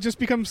a while, it just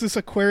becomes this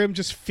aquarium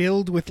just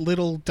filled with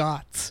little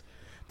dots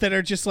that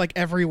are just, like,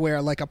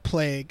 everywhere, like a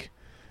plague.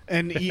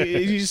 And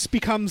it just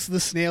becomes the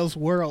snail's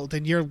world,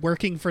 and you're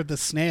working for the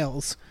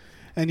snails.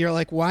 And you're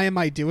like, why am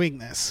I doing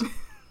this?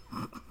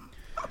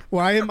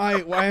 Why am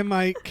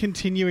I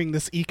continuing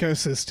this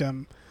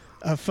ecosystem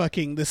of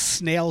fucking this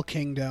snail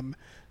kingdom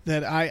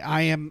that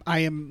I am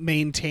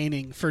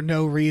maintaining for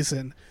no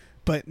reason,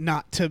 but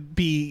not to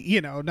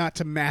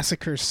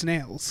massacre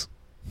snails.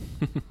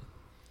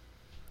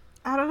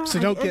 I don't know. So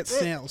don't get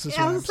snails. Is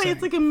I what was I'm saying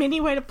it's like a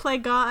mini way to play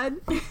God.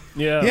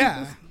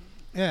 Yeah.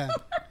 Yeah.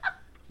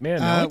 Man,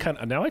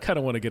 now I kind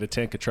of want to get a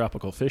tank of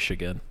tropical fish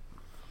again.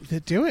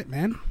 Do it,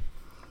 man.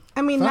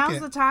 I mean, Fuck now's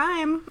it. the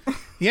time.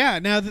 Yeah,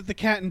 now that the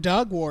cat and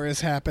dog war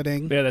is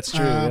happening. Yeah, that's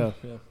true. Yeah.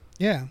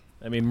 Yeah.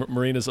 I mean,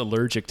 Marina's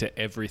allergic to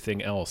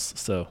everything else,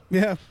 so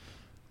Yeah.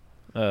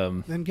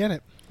 Then get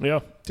it.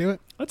 yeah. Do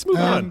it. Let's move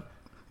on.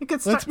 You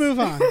could Let's move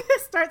on.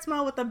 Start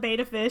small with the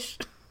beta fish.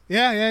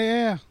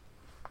 Yeah.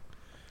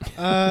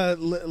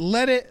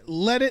 Let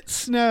it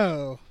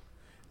snow.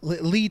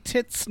 Lee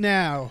Tits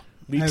Now.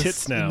 Lee as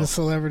Tits Now. in the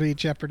Celebrity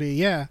Jeopardy.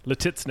 Yeah.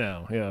 Letits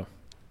now. Yeah.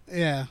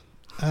 Yeah.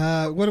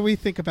 What do we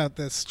think about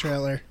this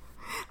trailer?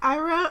 I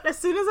wrote, as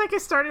soon as I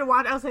started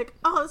watching, I was like,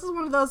 oh, this is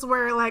one of those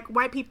where, like,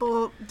 white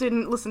people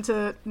didn't listen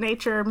to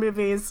nature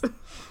movies.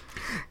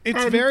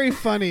 It's very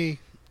funny.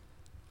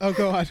 Oh,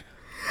 go on.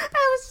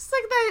 I was just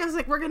like that. I was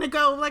like, we're going to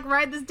go, like,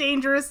 ride this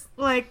dangerous,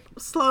 like,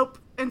 slope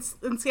and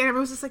Everyone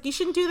was just like, you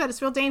shouldn't do that.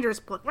 It's real dangerous.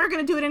 But like, we're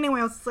going to do it anyway.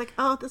 I was just like,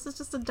 oh, this is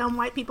just a dumb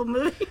white people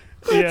movie.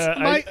 Yeah.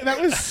 I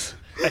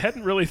I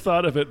hadn't really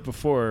thought of it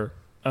before.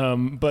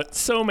 But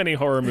so many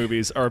horror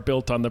movies are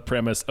built on the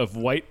premise of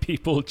white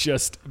people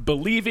just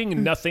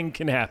believing nothing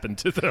can happen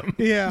to them.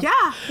 Yeah.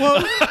 Yeah.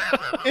 Well,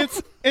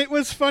 it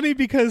was funny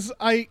because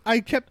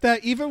I kept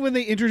that even when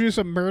they introduce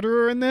a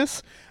murderer in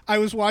this, I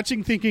was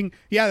watching thinking,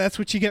 yeah, that's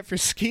what you get for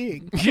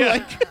skiing. Yeah.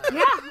 Like,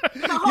 Yeah.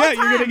 The whole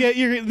yeah,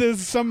 time.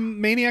 there's some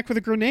maniac with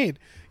a grenade.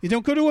 You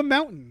don't go to a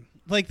mountain.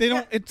 Like they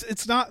don't.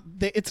 It's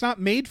not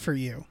made for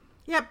you.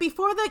 Yeah,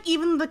 before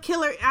even the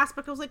killer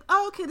aspect, I was like,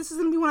 oh, okay, this is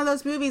gonna be one of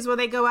those movies where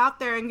they go out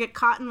there and get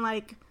caught in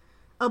like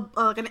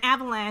like an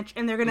avalanche,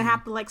 and they're gonna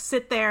have to like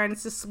sit there, and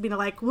it's just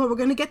like, well, we're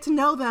gonna get to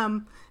know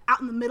them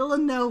out in the middle of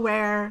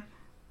nowhere,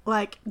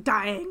 like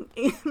dying.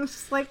 And it's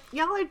just like,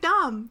 y'all are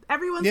dumb.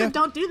 Everyone said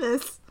don't do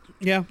this.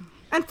 Yeah.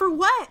 And for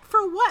what?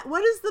 For what?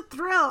 What is the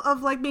thrill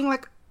of like being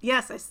like,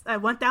 yes, I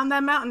went down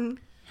that mountain.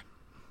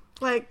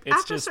 Like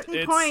after a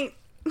certain point.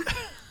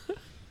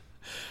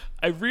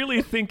 I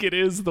really think it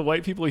is the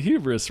white people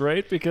hubris,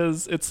 right?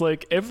 Because it's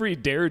like every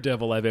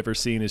daredevil I've ever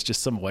seen is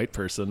just some white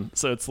person.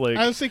 So it's like...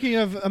 I was thinking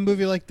of a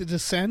movie like The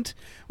Descent,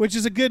 which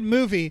is a good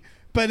movie,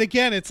 but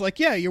again, it's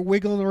like, yeah, you're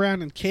wiggling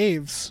around in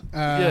caves.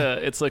 yeah,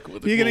 it's like... You're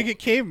going to get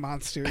cave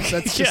monsters.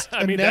 That's just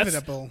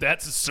inevitable.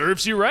 That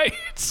serves you right.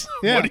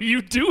 Yeah. What are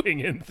you doing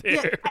in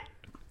there? Yeah.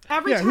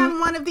 Every time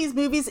one of these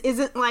movies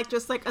isn't like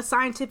just like a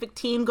scientific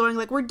team going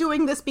like, we're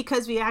doing this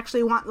because we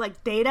actually want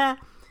like data,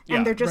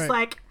 and they're just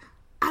like,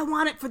 I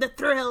want it for the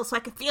thrill so I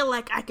could feel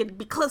like I could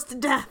be close to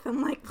death.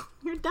 I'm like,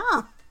 you're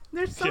dumb.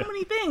 There's so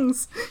many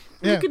things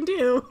you can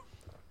do.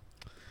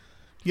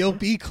 You'll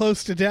be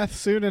close to death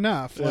soon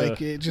enough. Like,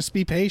 just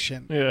be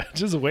patient. Yeah,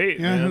 just wait,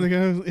 Yeah,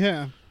 man.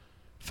 yeah.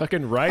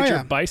 Fucking ride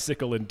your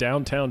bicycle in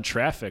downtown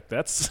traffic.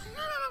 That's...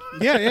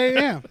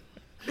 Yeah.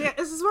 Yeah,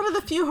 this is one of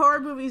the few horror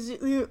movies,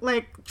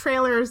 like,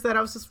 trailers that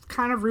I was just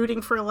kind of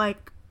rooting for,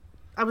 like,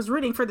 I was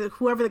rooting for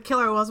whoever the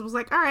killer was. It was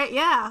like, all right,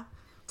 yeah.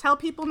 Tell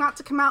people not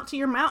to come out to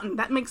your mountain.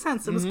 That makes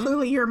sense. It was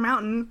clearly your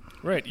mountain.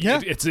 Right. Yeah.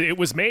 It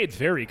was made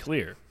very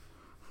clear.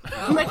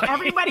 Like,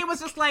 everybody was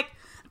just like,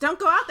 don't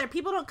go out there.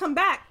 People don't come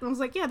back. And I was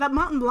like, yeah, that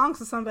mountain belongs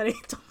to somebody.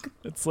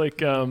 It's like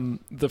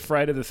the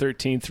Friday the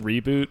 13th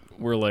reboot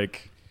where,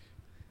 like,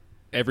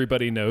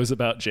 everybody knows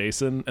about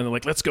Jason, and they're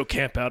like, let's go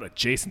camp out at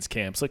Jason's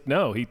camp. It's like,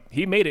 no,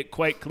 he made it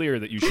quite clear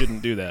that you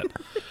shouldn't do that.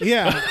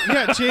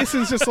 Yeah.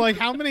 Jason's just like,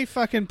 how many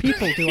fucking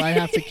people do I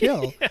have to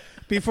kill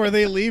before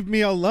they leave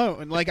me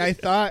alone? Like, I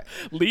thought...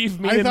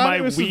 Leave me in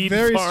my weed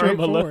farm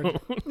alone.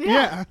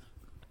 Yeah.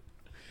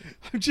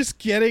 I'm just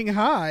getting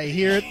high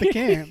here at the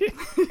camp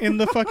in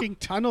the fucking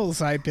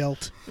tunnels I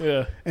built.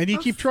 Yeah. And you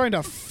keep trying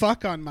to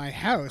fuck on my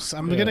house.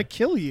 I'm going to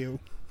kill you.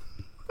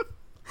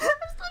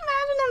 Just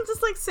imagine him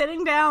just like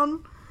sitting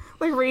down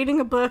like reading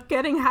a book,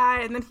 getting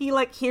high, and then he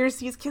like hears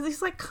these kids.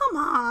 He's like, "Come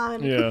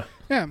on!" Yeah.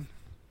 Yeah.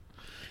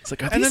 It's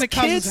like, are And these then it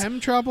kids causes him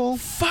trouble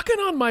fucking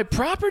on my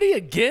property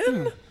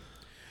again?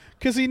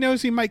 because he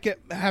knows he might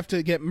have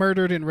to get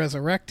murdered and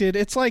resurrected.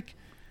 It's like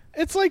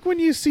when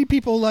you see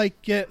people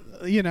like get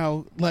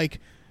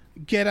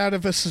out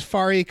of a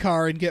safari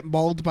car and get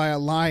mauled by a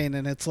lion,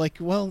 and it's like,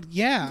 well,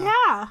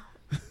 yeah.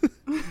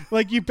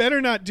 Like, you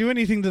better not do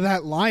anything to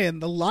that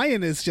lion. The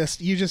lion is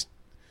you just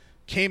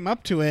came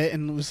up to it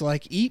and was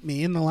like, eat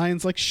me, and the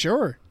lion's like,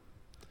 sure,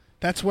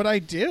 that's what I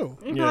do.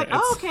 You'd be like,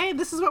 oh, okay,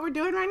 this is what we're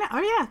doing right now.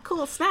 Oh yeah,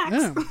 cool, snacks.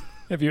 Yeah.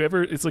 Have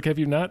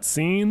you not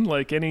seen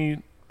like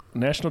any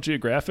National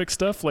Geographic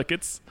stuff? Like,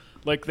 it's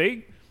like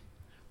they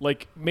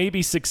like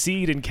maybe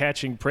succeed in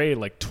catching prey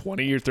like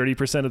 20 or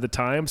 30% of the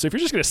time. So if you're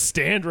just going to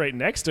stand right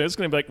next to it, it's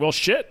going to be like, well,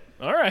 shit.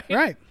 All right.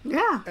 Right.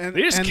 Yeah. And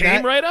They just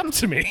came right up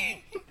to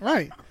me.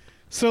 Right.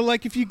 So,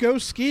 like, if you go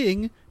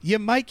skiing, you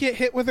might get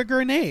hit with a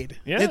grenade.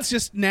 Yeah. It's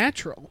just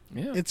natural.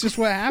 Yeah. It's just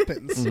what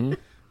happens in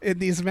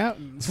these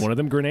mountains. One of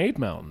them grenade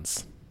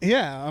mountains.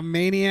 Yeah, a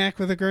maniac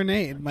with a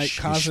grenade might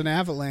cause an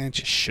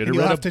avalanche. Should've And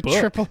you'll read have a to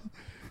book.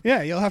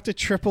 you'll have to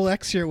triple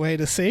X your way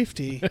to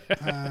safety.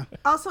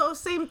 Also,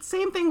 same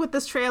thing with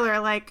this trailer.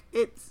 Like,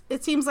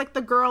 it seems like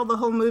the girl, the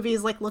whole movie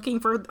is like looking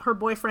for her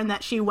boyfriend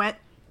that she went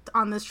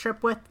on this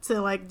trip with to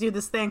like do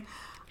this thing.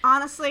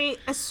 Honestly,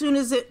 as soon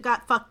as it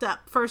got fucked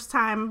up first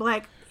time,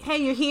 like, hey,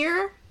 you're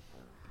here?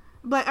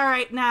 But all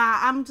right, nah,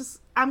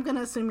 I'm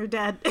gonna assume you're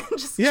dead and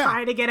just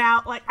try to get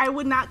out. Like, I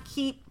would not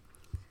keep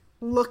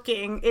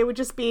looking. It would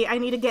just be, I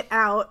need to get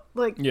out.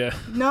 Like, no,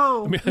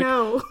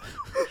 no.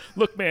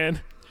 Look,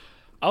 man,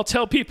 I'll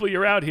tell people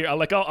you're out here.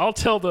 I'll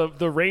tell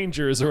the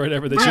Rangers or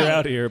whatever that you're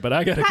out here, but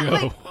I gotta go.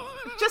 Like,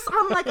 just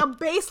on like a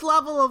base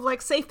level of like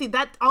safety,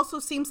 that also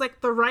seems like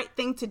the right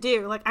thing to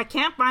do. Like, I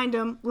can't find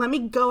him. Let me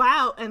go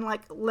out and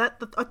like let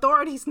the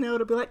authorities know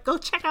to be like, go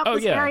check out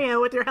this area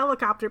with your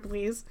helicopter,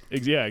 please.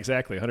 Yeah,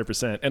 exactly,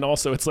 100%. And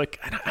also, it's like,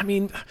 I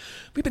mean,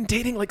 we've been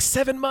dating like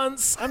 7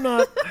 months. I'm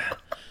not.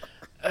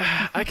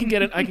 I can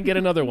get it. I can get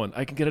another one.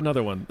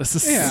 This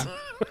is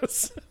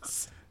This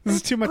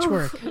is too much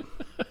work.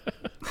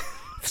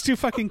 It's too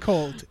fucking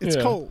cold. It's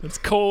cold. It's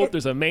cold.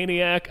 There's a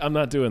maniac. I'm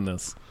not doing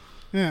this.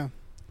 Yeah.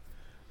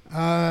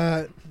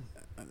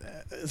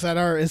 Is that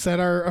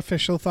our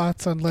official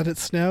thoughts on Let It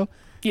Snow?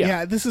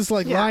 Yeah. This is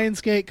like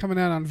Lionsgate coming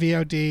out on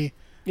VOD.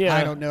 Yeah.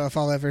 I don't know if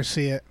I'll ever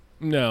see it.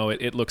 No,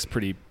 it looks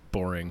pretty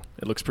boring.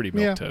 It looks pretty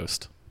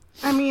milquetoast.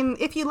 I mean,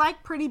 if you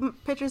like pretty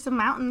pictures of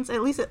mountains,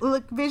 at least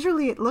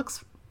visually it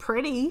looks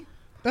pretty.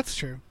 That's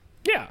true.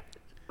 Yeah.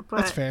 But,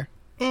 That's fair.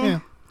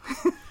 Yeah.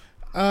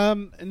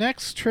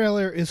 Next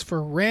trailer is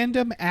for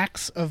Random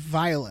Acts of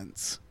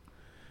Violence.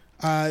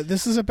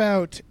 This is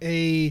about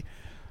a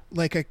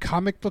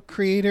comic book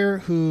creator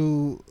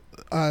who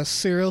a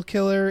serial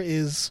killer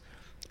is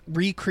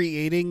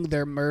recreating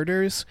their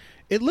murders.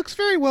 It looks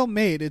very well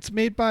made. It's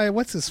made by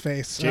what's his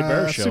face? Jay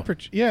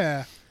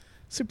Baruchel.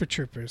 Super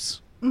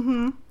Troopers.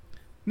 Mm-hmm.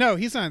 No,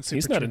 he's not in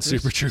Super Troopers. He's not in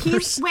Super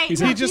Troopers.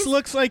 He just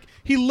looks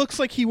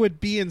like he would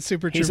be in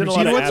Super Troopers. He's in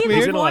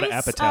a lot of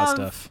Apatow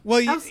stuff. Well,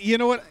 you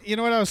know what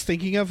I was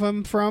thinking of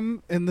him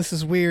from, and this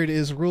is weird,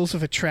 is Rules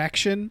of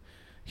Attraction.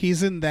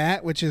 He's in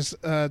that, which is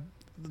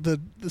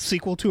the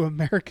sequel to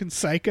American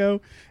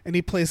Psycho, and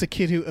he plays a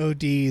kid who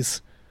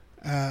ODs.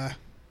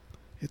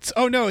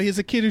 He's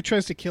a kid who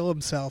tries to kill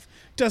himself.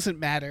 Doesn't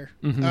matter.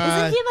 Mm-hmm.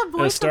 Isn't he the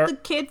voice of the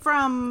kid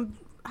from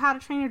How to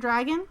Train Your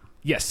Dragon?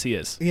 Yes, he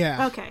is.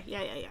 Yeah. Okay.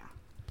 Yeah.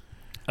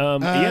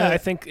 I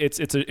think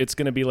it's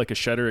going to be like a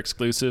Shudder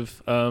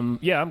exclusive. I'm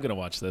going to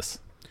watch this.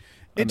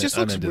 It just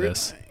looks weird.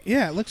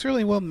 Yeah, it looks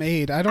really well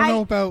made. I don't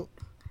know about.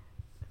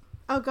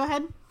 Oh, go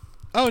ahead.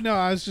 Oh no,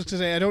 I was just gonna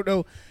say I don't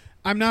know.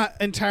 I'm not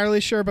entirely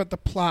sure about the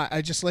plot.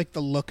 I just like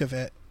the look of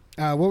it.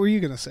 What were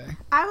you gonna say?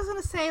 I was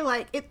gonna say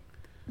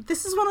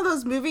this is one of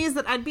those movies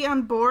that I'd be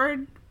on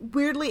board,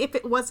 weirdly, if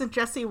it wasn't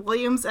Jesse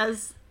Williams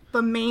as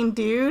the main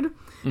dude.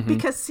 Mm-hmm.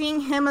 Because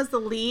seeing him as the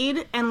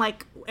lead and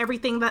like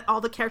everything that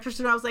all the characters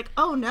do, I was like,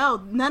 oh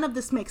no, none of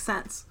this makes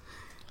sense.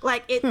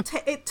 Like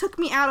it took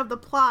me out of the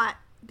plot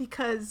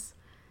because,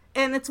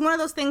 and it's one of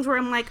those things where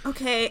I'm like,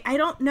 okay, I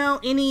don't know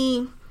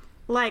any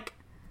like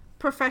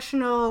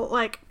professional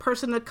like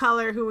person of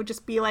color who would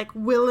just be like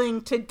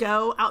willing to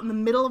go out in the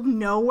middle of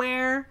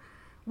nowhere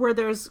where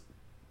there's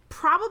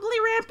probably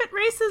rampant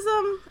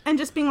racism and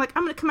just being like,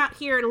 I'm gonna come out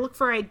here to look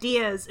for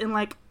ideas in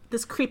like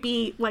this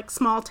creepy like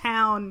small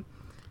town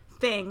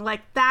thing.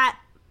 Like that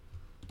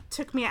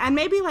took me, and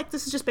maybe like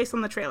this is just based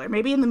on the trailer,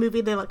 maybe in the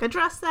movie they like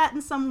address that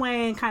in some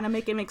way and kind of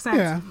make it make sense.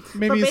 Yeah,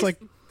 maybe it's like,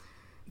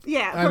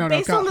 yeah, but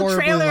based on the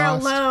trailer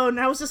alone,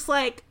 I was just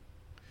like,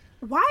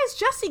 why is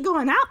Jesse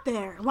going out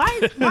there? Why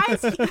is he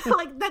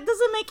like, that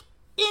doesn't make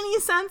any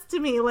sense to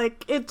me.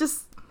 Like it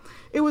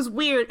was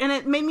weird, and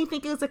it made me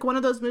think it was like one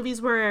of those movies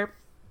where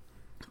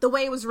the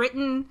way it was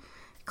written,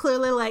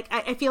 clearly like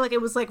I feel like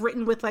it was like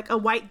written with like a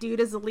white dude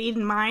as the lead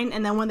in mind,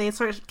 and then when they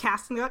started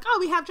casting, they're like, oh,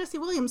 we have Jesse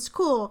Williams,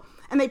 cool,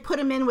 and they put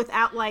him in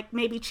without like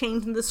maybe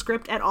changing the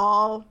script at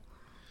all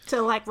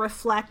to like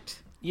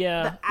reflect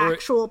Yeah, the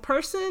actual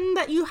person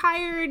that you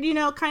hired, you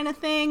know, kind of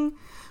thing,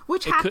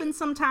 which happens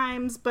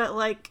sometimes, but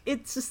like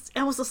it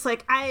was just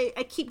like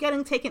I keep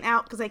getting taken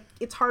out because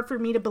it's hard for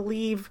me to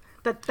believe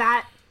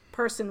that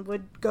person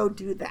would go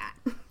do that.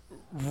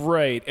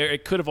 Right.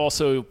 It could have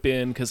also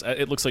been because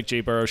it looks like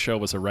Jay Baruchel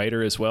was a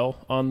writer as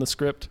well on the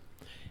script.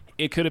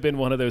 It could have been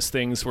one of those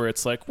things where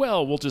it's like,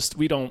 well, we'll just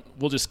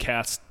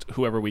cast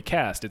whoever we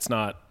cast. It's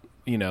not,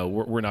 you know,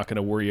 we're not going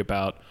to worry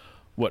about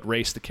what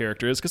race the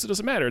character is because it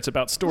doesn't matter. It's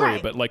about story.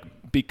 Right. But like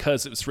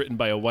because it was written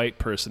by a white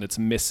person, it's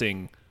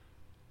missing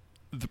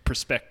the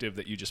perspective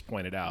that you just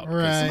pointed out.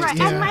 Right.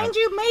 Yeah. And mind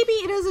you, maybe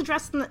it is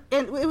addressed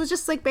it was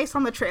just like based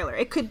on the trailer.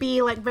 It could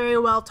be like very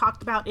well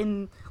talked about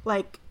in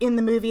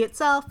the movie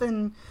itself,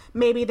 and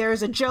maybe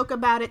there's a joke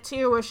about it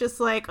too, where it's just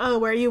like, oh,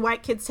 where are you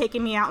white kids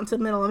taking me out into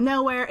the middle of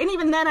nowhere? And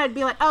even then I'd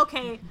be like,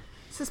 okay,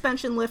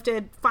 suspension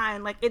lifted,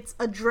 fine, like it's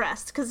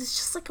addressed, because it's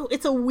just like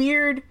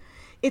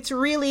it's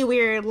really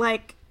weird.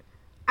 Like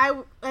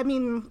I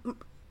mean,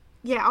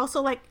 yeah,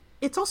 also like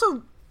it's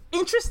also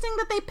interesting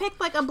that they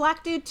picked like a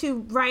black dude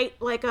to write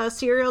like a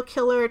serial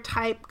killer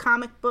type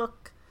comic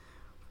book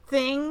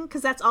thing,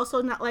 because that's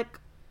also not like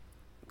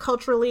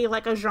culturally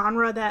like a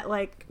genre that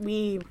like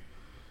we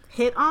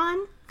hit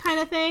on kind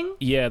of thing.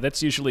 Yeah,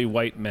 that's usually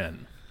white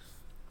men.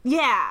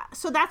 Yeah,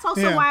 so that's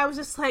also why I was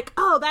just like,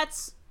 oh,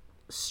 that's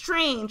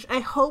strange. I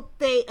hope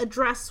they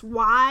address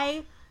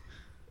why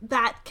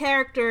that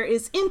character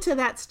is into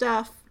that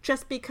stuff,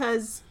 just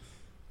because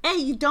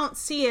you don't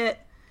see it,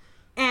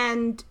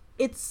 and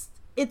it's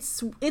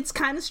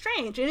kind of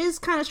strange. It is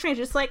kind of strange.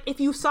 It's like if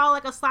you saw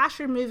like a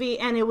slasher movie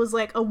and it was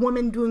like a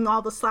woman doing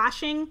all the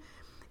slashing,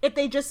 if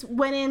they just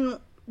went in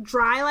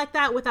dry like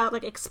that without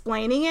like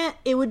explaining it,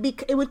 it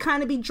would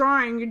kind of be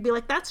jarring. You'd be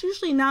like, that's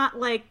usually not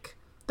like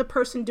the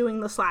person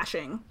doing the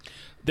slashing.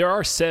 There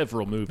are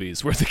several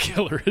movies where the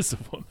killer is a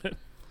woman.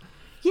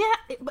 Yeah,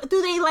 but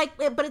do they like?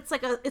 But it's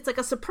like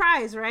a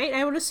surprise, right?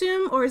 I would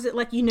assume, or is it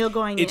like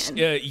going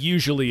in?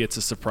 Usually it's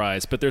a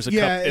surprise, but there's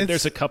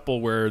a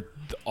couple where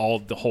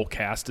the whole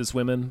cast is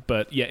women.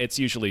 But yeah, it's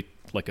usually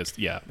like a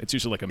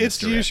misdirect.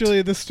 It's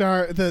usually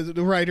the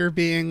writer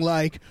being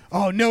like,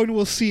 oh, no one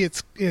will see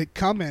it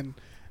coming,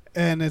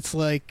 and it's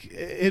like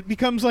it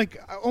becomes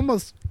like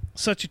almost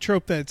such a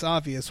trope that it's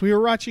obvious. We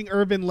were watching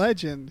Urban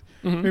Legend,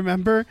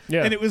 remember?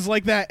 Yeah. And it was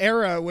like that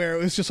era where it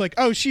was just like,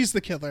 oh, she's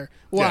the killer.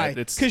 Why?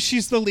 Because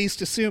she's the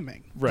least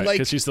assuming. Right,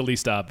 because she's the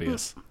least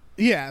obvious.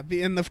 Yeah,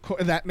 and of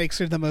course that makes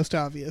her the most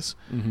obvious.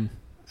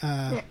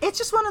 Mm-hmm. It's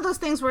just one of those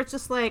things where it's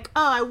just like,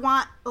 oh, I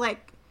want,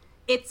 like,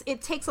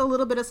 it takes a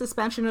little bit of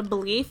suspension of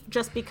belief,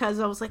 just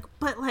because I was like,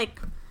 but like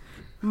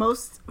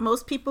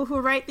most people who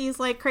write these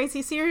like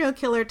crazy serial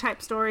killer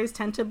type stories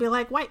tend to be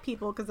like white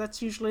people, because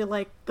that's usually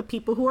like the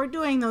people who are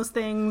doing those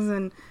things.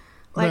 And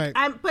like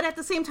but at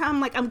the same time,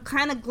 like I'm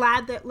kind of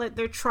glad that like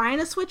they're trying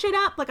to switch it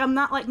up. Like I'm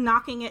not like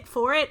knocking it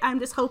for it. I'm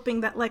just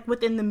hoping that like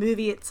within the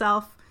movie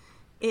itself,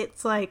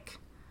 it's like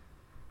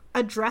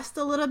addressed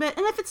a little bit.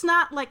 And if it's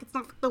not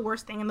the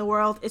worst thing in the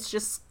world, it's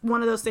just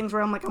one of those things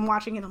where I'm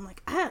watching it, I'm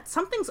like,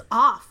 something's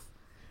off.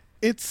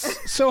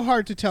 It's so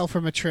hard to tell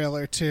from a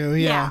trailer too.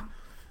 Yeah.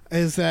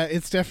 Is that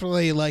it's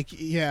definitely like,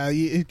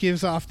 it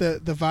gives off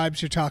the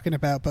vibes you're talking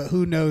about, but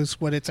who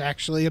knows what it's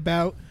actually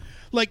about.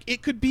 Like,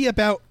 it could be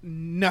about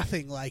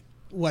nothing like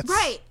what's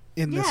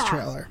in this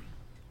trailer.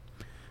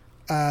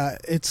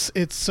 It's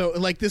so,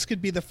 like, this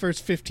could be the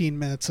first 15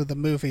 minutes of the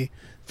movie,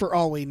 for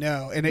all we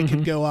know, and it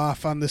could go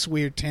off on this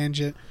weird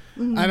tangent.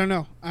 I don't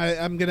know.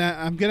 I'm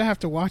gonna have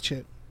to watch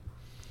it.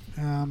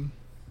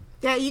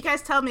 Yeah, you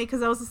guys tell me,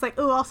 because I was just like,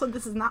 oh, also,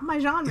 this is not my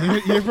genre.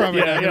 You're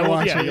probably not going to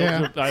watch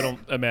it. I don't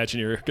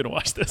imagine you're going to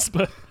watch this,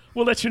 but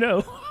we'll let you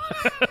know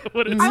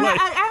what it's like.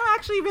 I'm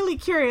actually really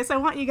curious. I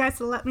want you guys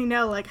to let me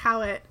know, like,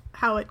 how it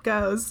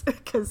goes,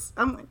 because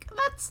I'm like,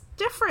 that's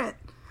different,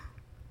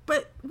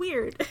 but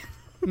weird.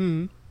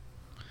 Well,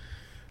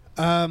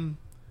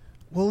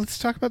 let's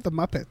talk about the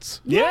Muppets.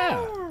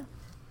 Yeah.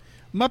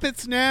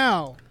 Muppets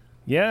Now.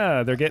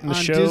 Yeah, they're getting a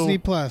show Disney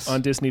Plus.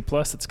 On Disney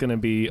Plus. It's going to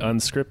be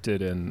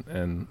unscripted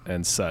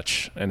and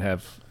such, and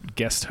have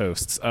guest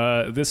hosts.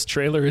 This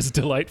trailer is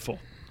delightful.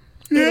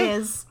 It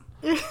is.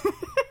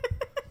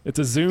 It's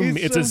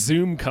a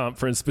Zoom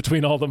conference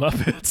between all the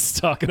Muppets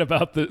talking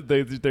about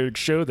their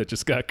show that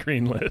just got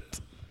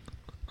greenlit.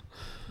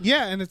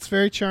 Yeah, and it's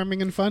very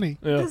charming and funny.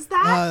 Yeah.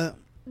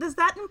 Does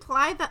that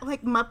imply that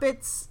like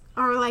Muppets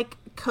are like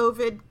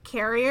COVID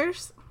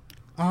carriers?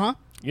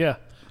 Yeah.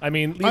 I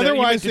mean,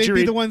 otherwise they'd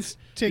be the ones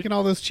taking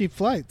all those cheap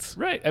flights.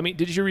 Right. I mean,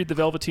 did you read The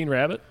Velveteen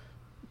Rabbit?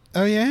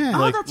 Oh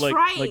yeah. That's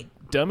right. Like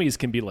dummies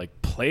can be like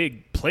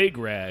plague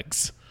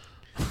rags.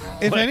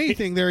 If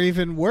anything, they're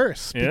even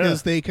worse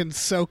because they can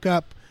soak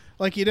up.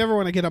 Like, you never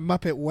want to get a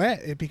Muppet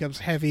wet; it becomes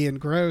heavy and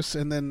gross,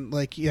 and then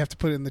like you have to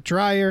put it in the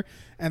dryer,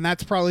 and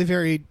that's probably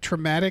very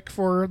traumatic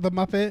for the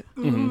Muppet.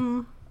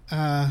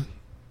 Mm-hmm.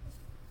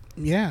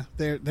 Yeah,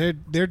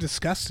 they're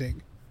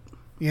disgusting.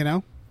 You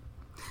know.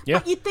 Yeah.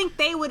 But you'd think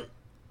they would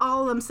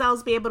all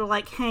themselves be able to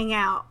like hang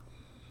out.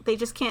 They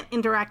just can't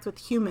interact with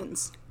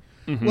humans.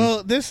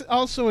 Well, this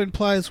also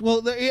implies.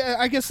 Well,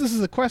 I guess this is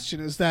the question: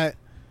 is that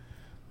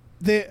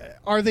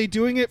are they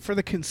doing it for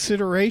the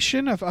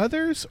consideration of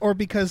others, or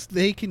because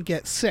they can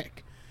get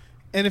sick?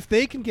 And if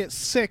they can get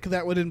sick,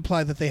 that would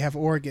imply that they have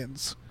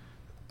organs.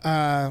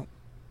 I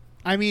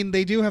mean,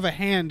 they do have a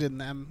hand in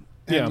them,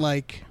 and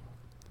like.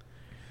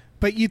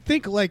 But you'd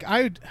think like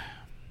I'd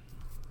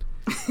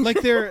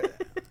like they're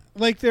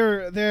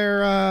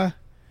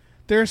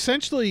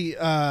essentially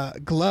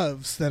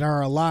gloves that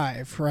are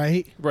alive,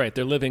 right? Right,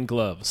 they're living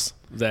gloves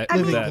that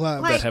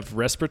have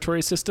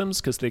respiratory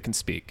systems because they can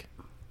speak.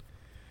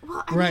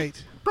 Well, I mean,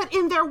 but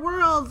in their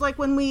world, like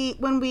when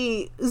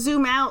we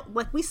zoom out,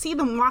 like we see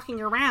them walking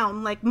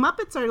around. Like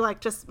Muppets are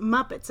like just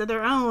Muppets. They're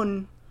their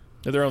own.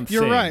 They're their own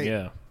You're thing. right.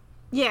 Yeah.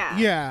 Yeah.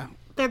 Yeah.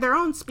 They're their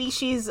own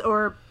species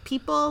or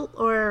people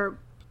or.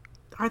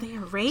 Are they a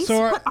race? So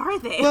what are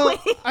they? Well,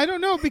 I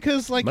don't know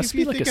because, like, Must if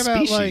you be like think a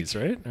about species,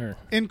 like right? Or...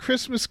 in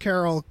Christmas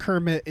Carol,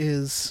 Kermit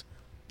is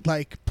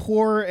like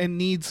poor and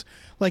needs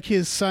like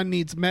his son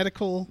needs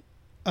medical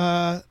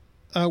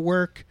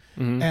work,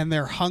 and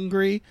they're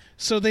hungry,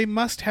 so they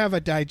must have a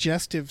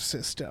digestive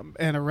system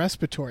and a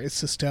respiratory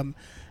system,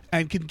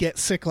 and can get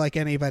sick like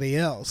anybody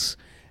else,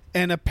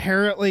 and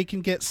apparently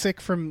can get sick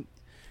from.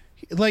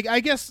 Like, I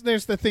guess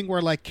there's the thing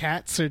where like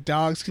cats or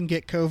dogs can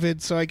get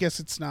COVID, so I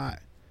guess it's not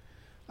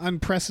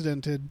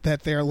unprecedented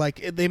that they're like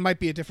they might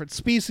be a different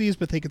species,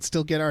 but they could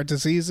still get our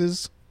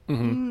diseases.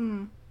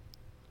 I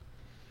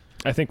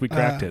think we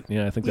cracked it.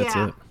 Yeah, I think that's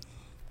it.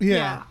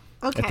 Yeah.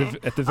 Okay.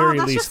 At the very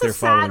least, they're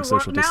following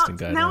social distancing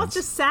guidelines. Now it's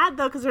just sad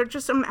though, because they're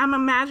just. I'm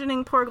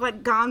imagining poor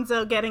like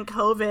Gonzo getting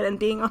COVID and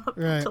being up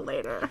till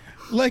later.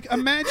 Like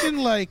imagine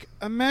a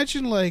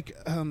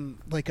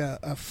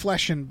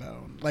flesh and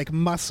bone, like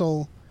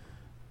muscle,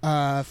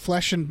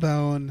 flesh and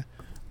bone.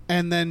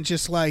 And then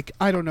just like,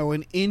 I don't know,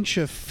 an inch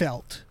of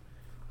felt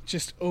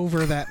just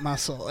over that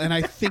muscle. And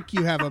I think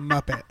you have a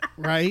Muppet,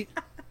 right?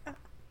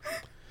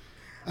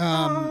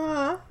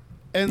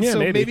 And so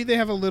maybe they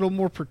have a little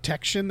more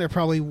protection. They're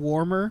probably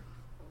warmer.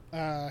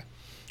 I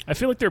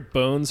feel like their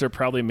bones are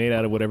probably made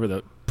out of whatever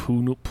the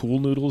pool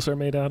noodles are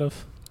made out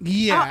of.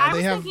 Yeah. I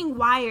was thinking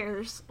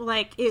wires.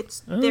 Like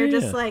they're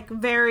just like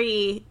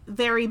very,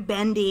 very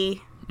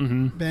bendy.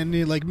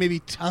 Bendy, like maybe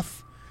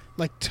tough.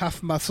 Like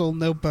tough muscle,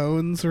 no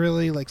bones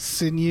really, like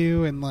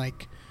sinew and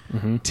like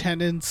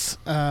tendons.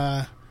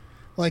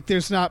 Like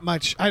there's not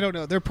much. I don't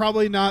know. They're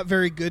probably not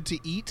very good to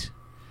eat.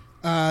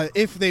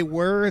 If they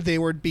were,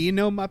 there would be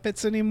no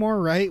Muppets anymore,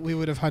 right? We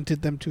would have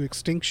hunted them to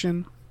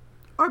extinction.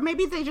 Or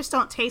maybe they just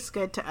don't taste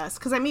good to us.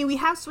 Because I mean, we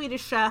have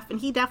Swedish Chef,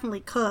 and he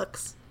definitely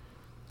cooks.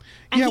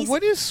 And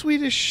what is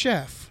Swedish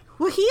Chef?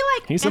 Well, he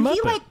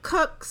Muppet.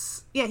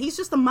 cooks. Yeah, he's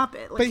just a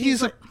Muppet. Like, but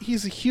he's a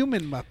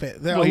human Muppet.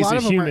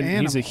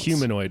 He's a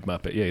humanoid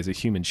Muppet. Yeah, he's a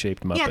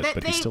human-shaped Muppet,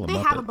 but he's still a Muppet.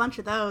 They have a bunch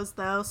of those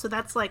though, so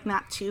that's like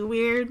not too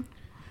weird.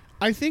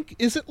 I think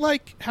is it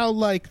like how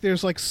like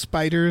there's like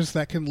spiders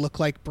that can look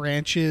like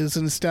branches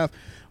and stuff,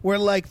 where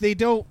like they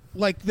don't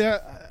like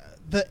the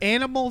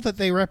animal that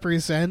they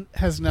represent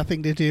has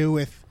nothing to do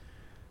with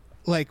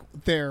like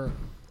their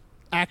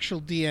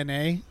actual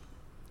DNA.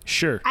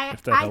 Sure,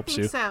 if that helps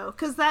you. I think so,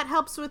 because that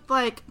helps with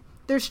like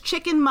there's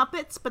chicken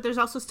Muppets, but there's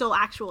also still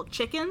actual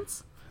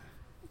chickens.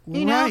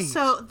 You know,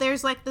 so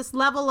there's like this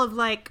level of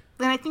like,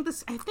 and I think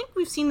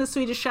we've seen the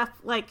Swedish Chef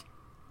like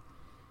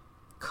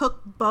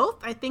cook both.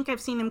 I think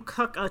I've seen him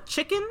cook a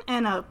chicken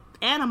and a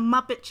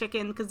Muppet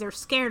chicken because they're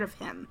scared of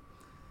him.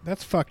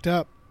 That's fucked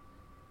up.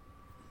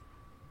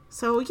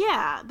 So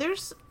yeah,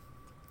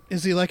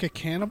 Is he like a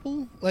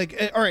cannibal?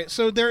 Like, all right,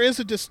 so there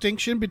is a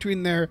distinction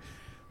between their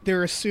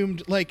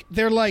assumed like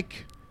they're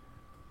like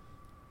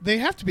they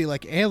have to be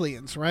like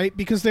aliens, right?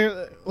 Because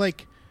they're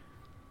like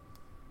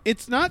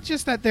it's not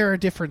just that they're a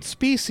different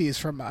species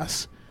from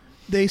us.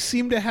 They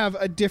seem to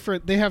have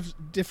different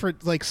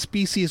like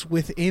species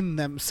within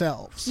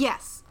themselves.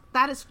 Yes.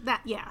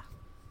 Yeah.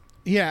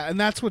 Yeah, and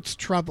that's what's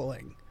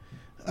troubling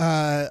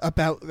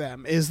about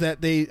them is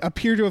that they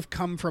appear to have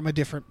come from a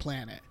different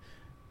planet.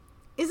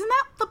 Isn't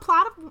that the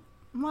plot of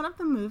one of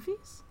the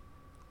movies?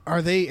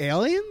 Are they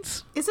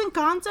aliens? Isn't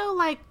Gonzo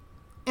like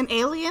an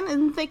alien?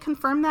 Didn't they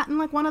confirm that in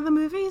like one of the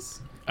movies?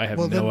 I have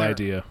no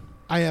idea.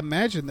 I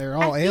imagine they're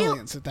all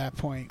aliens at that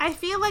point. I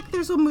feel like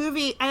there's a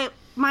movie,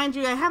 mind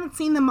you, I haven't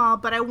seen them all,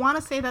 but I want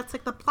to say that's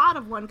like the plot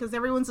of one because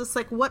everyone's just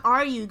like, what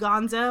are you,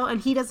 Gonzo?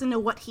 And he doesn't know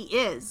what he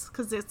is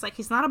because it's like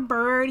he's not a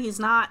bird, he's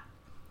not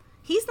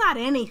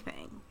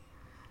anything.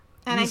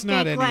 And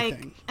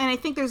I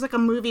think there's like a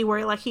movie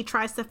where like he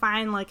tries to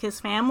find like his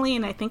family,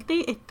 and I think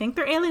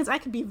they're aliens. I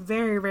could be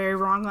very, very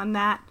wrong on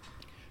that.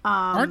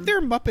 Aren't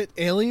there Muppet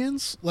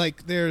aliens?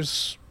 Like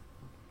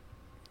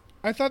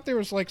I thought there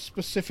was like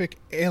specific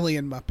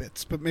alien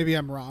Muppets, but maybe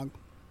I'm wrong.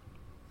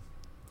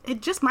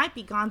 It just might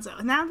be Gonzo.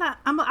 And now that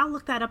I'll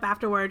look that up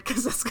afterward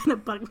because that's gonna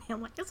bug me.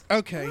 I'm like,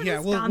 okay, yeah,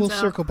 we'll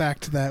circle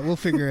back to that. We'll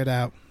figure it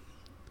out.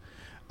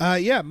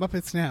 Yeah,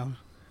 Muppets Now.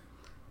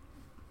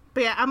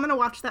 But yeah, I'm gonna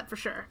watch that for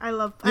sure. I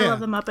love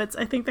the Muppets.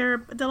 I think they're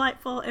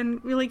delightful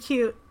and really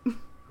cute.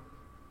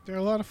 They're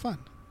a lot of fun.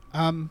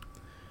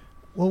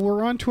 Well,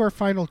 we're on to our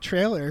final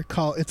trailer.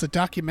 It's a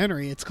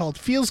documentary. It's called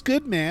Feels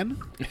Good,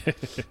 Man.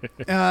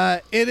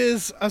 It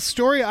is a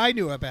story I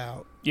knew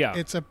about. Yeah.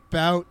 It's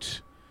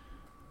about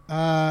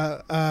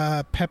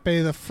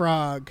Pepe the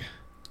Frog.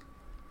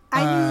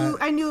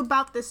 I knew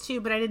about this too,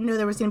 but I didn't know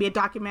there was going to be a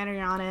documentary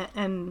on it.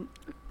 And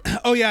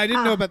oh yeah, I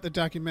didn't know about the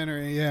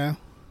documentary. Yeah,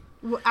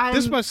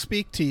 this must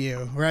speak to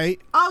you, right?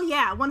 Oh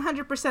yeah,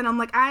 100%. I'm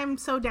like, I'm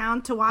so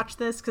down to watch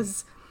this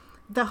because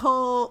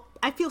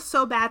I feel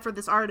so bad for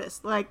this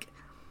artist. Like,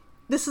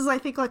 this is, I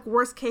think, like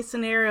worst case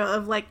scenario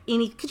of like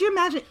could you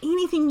imagine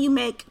anything you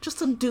make,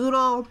 just a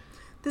doodle,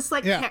 this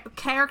like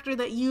character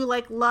that you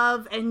like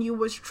love, and you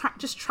was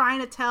just trying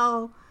to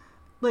tell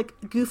like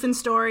goofing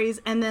stories,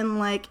 and then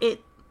like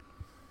it,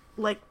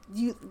 like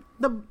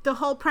the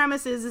whole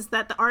premise is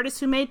that the artist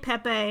who made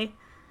Pepe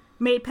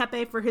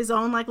for his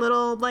own like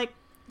little like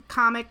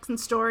comics and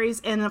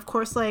stories, and of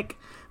course like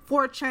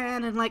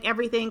 4chan and like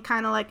everything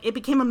kind of like it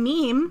became a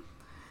meme.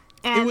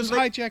 And it was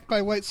like, hijacked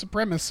by white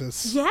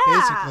supremacists. Yeah,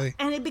 basically.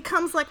 And it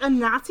becomes like a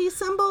Nazi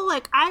symbol.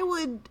 Like that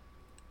would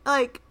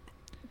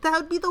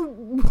be the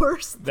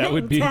worst that thing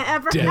would be to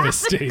ever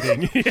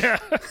devastating. Yeah.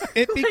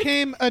 It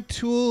became a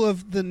tool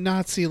of the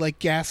Nazi like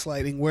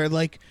gaslighting, where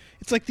like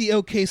it's like the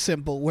OK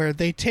symbol, where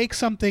they take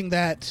something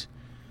that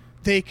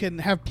they can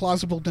have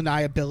plausible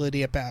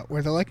deniability about,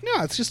 where they're like,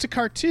 no, it's just a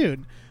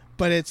cartoon,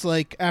 but it's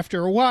like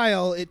after a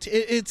while,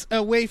 it's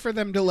a way for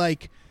them to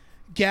like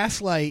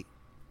gaslight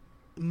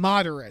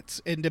moderates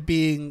into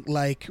being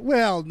like,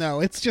 well, no,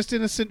 it's just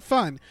innocent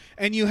fun,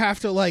 and you have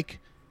to like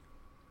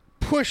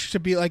push to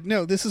be like,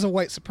 no, this is a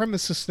white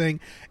supremacist thing,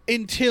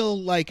 until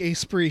like a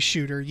spree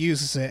shooter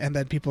uses it, and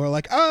then people are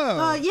like,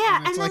 oh yeah,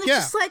 and then like, it's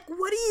just like,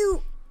 what do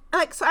you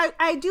like? So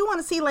I do want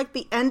to see like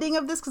the ending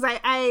of this, because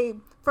I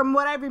from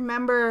what I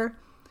remember,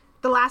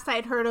 the last I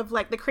had heard of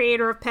like the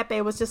creator of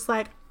Pepe was just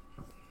like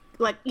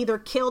either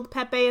killed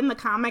Pepe in the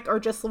comic or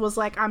just was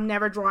like, I'm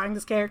never drawing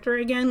this character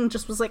again, and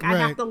just was like, I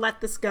have to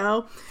let this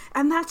go.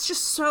 And that's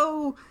just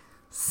so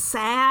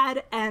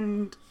sad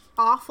and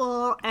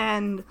awful,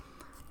 and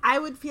I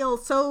would feel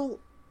so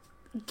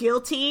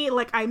guilty,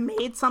 like I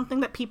made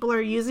something that people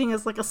are using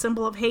as like a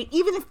symbol of hate,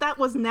 even if that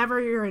was never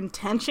your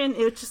intention.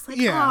 It was just like,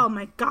 oh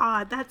my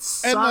god, that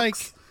sucks. And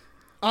like,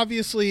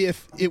 obviously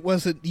if it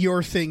wasn't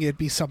your thing, it'd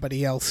be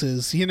somebody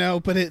else's, you know,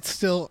 but it's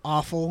still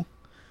awful.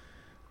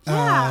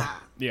 Yeah.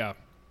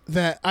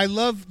 That I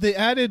love the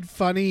added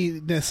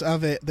funniness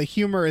of it. The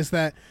humor is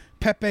that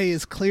Pepe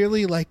is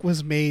clearly like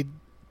was made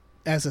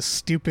as a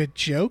stupid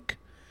joke.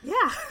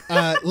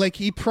 Yeah. Like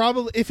he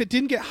probably, if it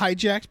didn't get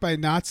hijacked by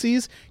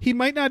Nazis, he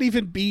might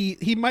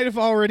have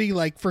already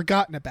like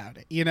forgotten about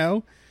it, you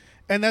know?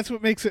 And that's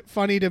what makes it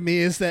funny to me,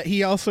 is that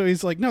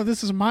he's like, no,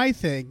 this is my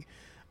thing.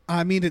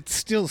 I mean, it's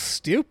still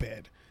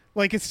stupid.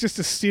 Like, it's just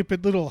a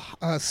stupid little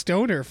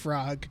stoner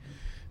frog.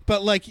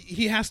 But like,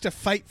 he has to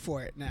fight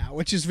for it now,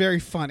 which is very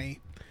funny,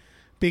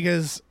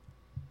 because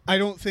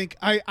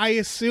I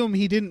assume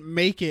he didn't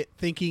make it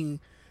thinking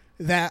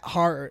that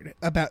hard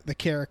about the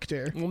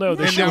character. Well, no,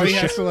 they show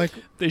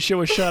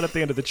a shot at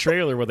the end of the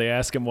trailer where they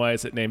ask him why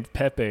is it named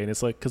Pepe, and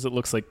it's like, because it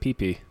looks like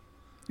pee-pee.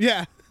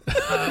 Yeah. He's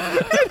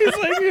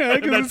like, yeah,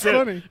 because it's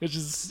funny.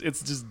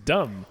 It's just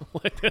dumb.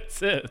 Like,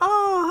 that's it.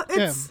 Oh,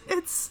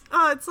 it's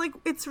like,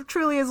 it's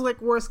truly is like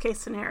worst case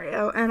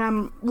scenario, and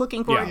I'm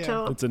looking forward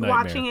to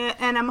watching it,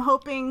 and I'm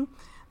hoping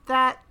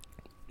that,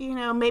 you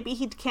know, maybe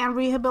he can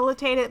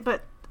rehabilitate it,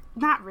 but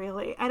not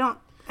really. I don't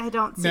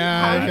see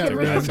how he can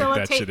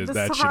rehabilitate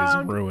that shit is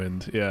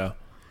ruined. Yeah.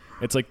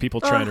 It's like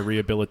people trying to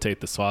rehabilitate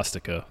the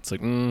swastika. It's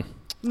like,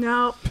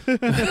 Nope.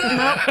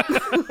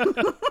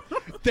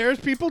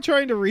 There's people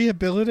trying to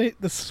rehabilitate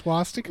the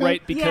swastika?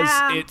 Right, because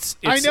it's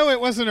I know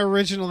it wasn't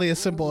originally a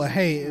symbol of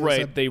hate.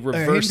 They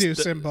reversed a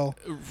Hindu symbol.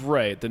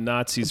 Right, the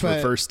Nazis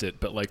reversed it,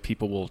 but like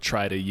people will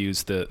try to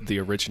use the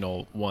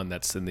original one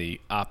that's in the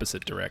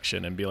opposite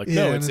direction and be like,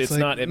 no, it's like,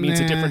 not. It means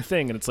a different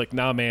thing, and it's like,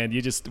 nah, man,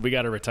 we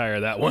got to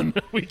retire that one.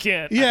 We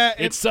can't. Yeah,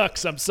 it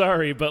sucks. I'm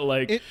sorry, but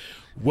like.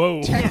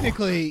 Whoa!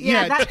 Technically,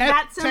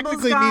 that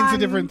technically means a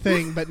different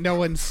thing, but no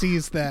one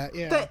sees that.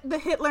 Yeah, the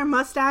Hitler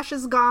mustache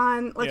is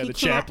gone. Like the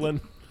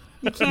chaplain.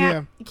 You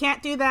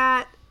can't do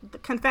that. The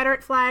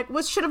Confederate flag,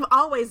 which should have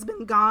always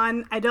been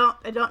gone. I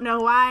don't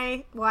know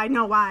why. Well, I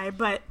know why,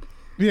 but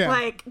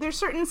like there's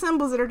certain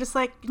symbols that are just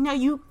like, no,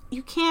 you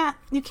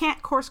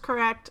can't course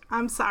correct.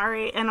 I'm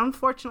sorry, and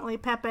unfortunately,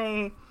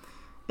 Pepe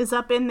is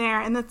up in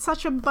there, and it's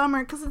such a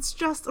bummer because it's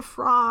just a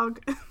frog.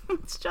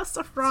 It's just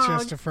a frog.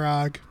 It's just a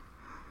frog.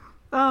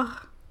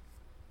 Ugh.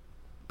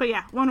 But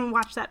yeah, want to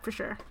watch that for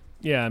sure.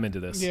 Yeah, I'm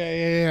into this.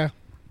 Yeah.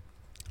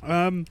 All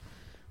right,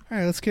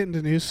 let's get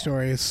into news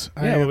stories.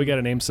 Yeah, we got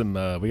to name some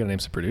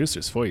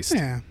producers. Voiced.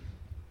 Yeah.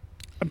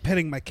 I'm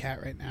petting my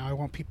cat right now. I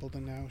want people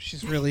to know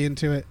she's really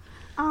into it.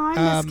 Oh,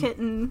 I miss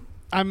Kitten.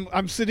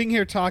 I'm sitting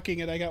here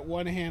talking, and I got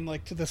one hand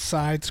like to the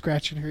side,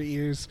 scratching her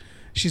ears.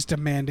 She's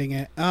demanding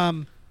it.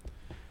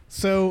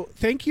 So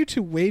thank you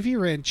to Wavy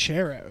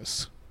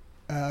Rancheros.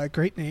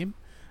 Great name.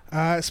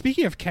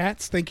 Speaking of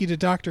cats, thank you to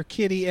Dr.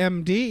 Kitty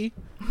MD,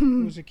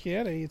 who's a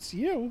kitty. It's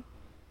you.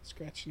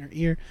 scratching her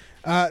ear.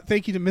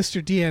 Thank you to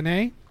Mr.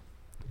 DNA.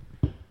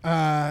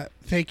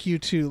 Thank you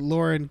to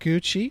Lauren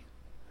Gucci.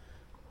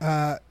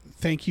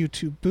 Thank you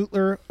to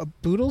Bootler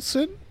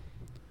Boodleson.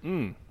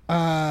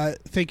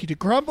 Thank you to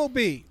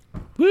Grumblebee.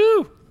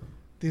 Woo!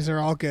 These are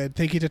all good.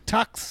 Thank you to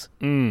Tux.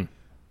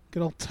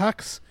 Good old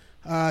Tux.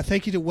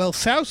 Thank you to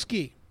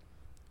Welsowski.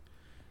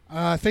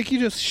 Thank you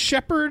to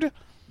Shepherd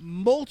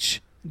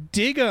Mulch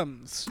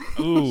Diggums.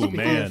 Ooh,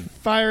 man.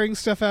 Firing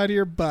stuff out of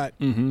your butt.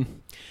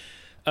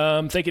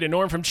 Thank you to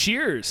Norm from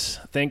Cheers.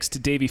 Thanks to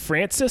Davey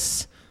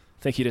Francis.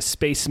 Thank you to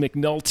Space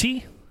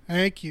McNulty.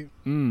 Thank you.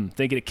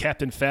 Thank you to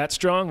Captain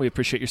Fatstrong. We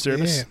appreciate your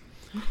service.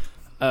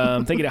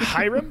 Thank you to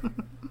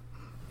Hiram.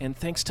 And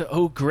thanks to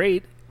Oh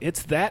Great,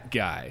 it's that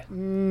guy.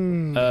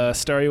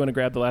 Star, you want to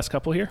grab the last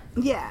couple here?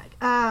 Yeah.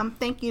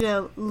 Thank you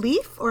to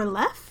Leaf or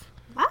Left?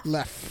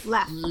 Left.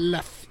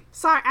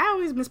 Sorry, I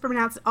always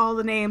mispronounce all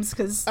the names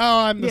because. Oh,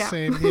 I'm the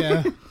same.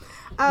 Yeah.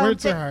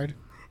 Words are hard.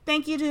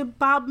 Thank you to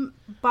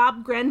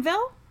Bob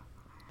Grenville.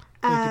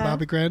 Thank you,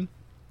 Bobby Gren.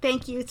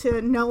 Thank you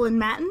to Nolan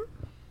Matten.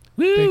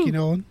 Woo! Thank you,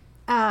 Nolan.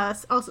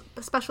 Also,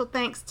 a special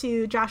thanks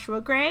to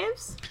Joshua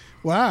Graves.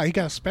 Wow, he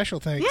got a special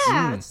thanks.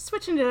 Yeah,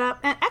 switching it up.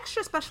 And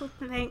extra special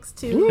thanks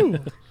to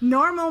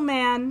Normal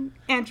Man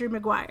Andrew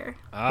McGuire.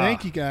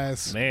 Thank you,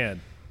 guys.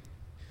 Man.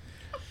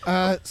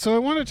 So I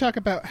want to talk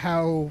about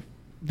how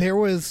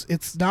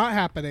it's not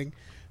happening,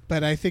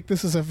 but I think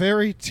this is a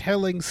very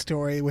telling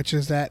story, which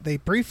is that they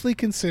briefly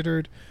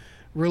considered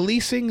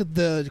releasing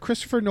the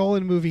Christopher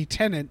Nolan movie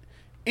Tenet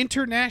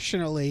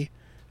internationally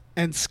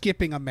and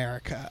skipping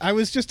America. I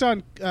was just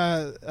on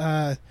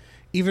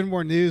Even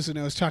More News, and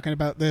I was talking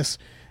about this.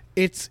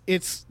 It's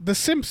The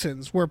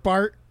Simpsons, where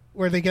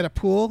they get a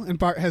pool and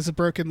Bart has a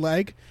broken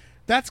leg.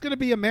 That's going to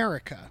be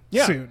America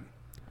soon.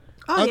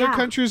 Other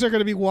countries are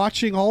going to be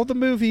watching all the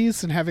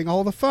movies and having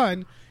all the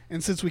fun,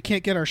 and since we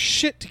can't get our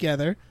shit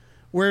together,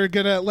 we're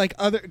gonna like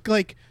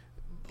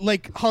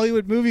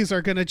Hollywood movies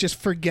are gonna just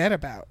forget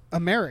about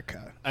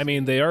America. I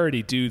mean, they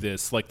already do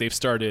this. Like, they've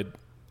started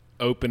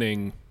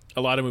opening.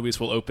 A lot of movies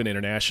will open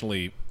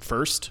internationally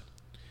first,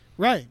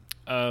 right?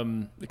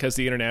 Because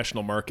the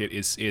international market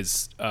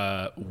is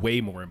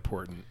way more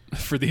important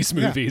for these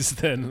movies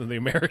than the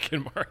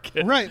American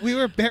market. Right.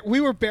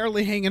 We were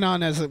barely hanging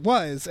on as it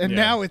was, and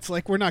now it's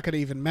like we're not going to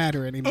even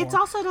matter anymore. It's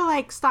also to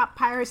like stop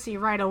piracy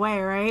right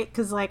away, right?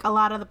 Because like a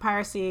lot of the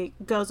piracy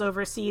goes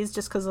overseas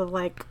just because of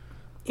like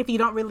if you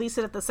don't release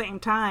it at the same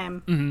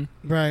time,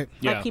 right?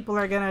 Like people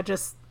are gonna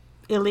just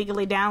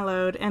illegally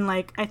download, and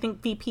like I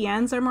think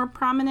VPNs are more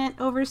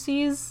prominent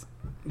overseas.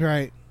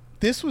 Right.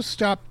 This was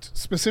stopped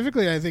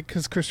specifically, I think,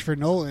 because Christopher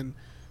Nolan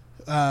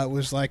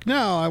was like,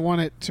 "No, I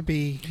want it to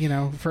be,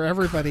 for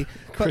everybody."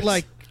 But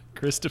like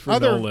Christopher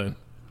Nolan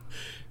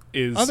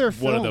is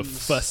one of the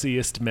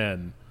fussiest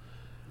men.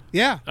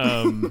 Yeah.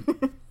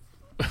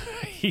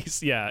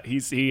 He's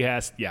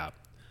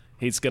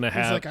gonna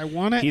have. He's like, I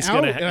want it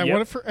out, and I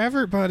want it for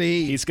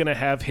everybody. He's gonna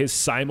have his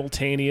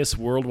simultaneous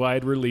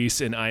worldwide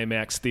release in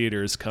IMAX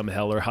theaters, come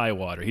hell or high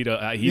water. He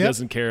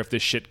doesn't care if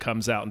this shit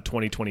comes out in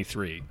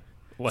 2023.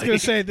 I was going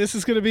to say, this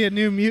is going to be a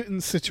New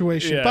Mutants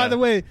situation. Yeah. By the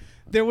way,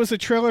 there was a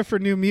trailer for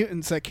New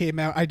Mutants that came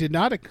out. I did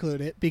not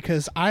include it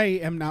because I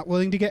am not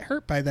willing to get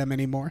hurt by them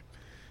anymore.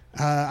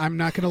 I'm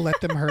not going to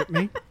let them hurt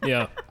me.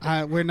 Yeah.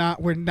 We're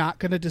not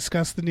going to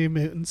discuss the New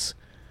Mutants.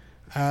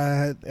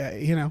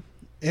 Maybe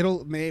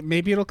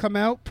it'll come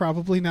out,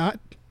 probably not.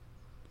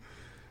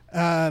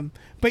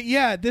 But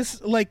yeah,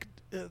 this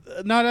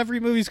not every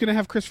movie's going to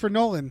have Christopher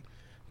Nolan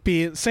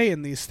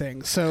saying these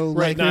things, so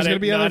there's going to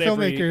be other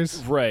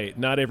filmmakers. Right,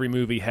 not every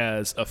movie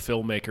has a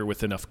filmmaker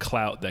with enough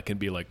clout that can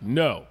be like,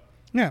 no.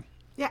 Yeah.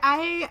 Yeah,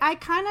 I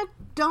kind of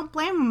don't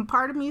blame him.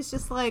 Part of me is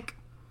just like,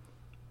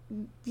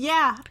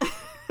 yeah,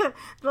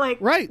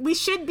 like we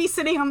should be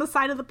sitting on the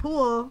side of the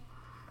pool,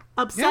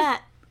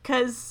 upset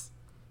because,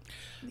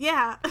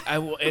 Why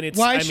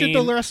should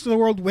the rest of the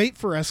world wait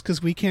for us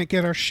because we can't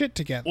get our shit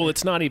together? Well,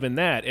 it's not even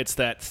that. It's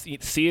that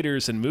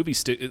theaters and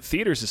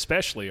theaters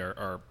especially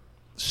are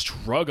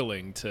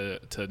struggling to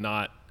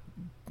not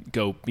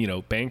go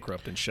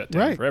bankrupt and shut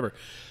down forever.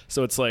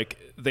 So it's like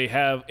they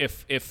have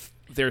if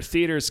their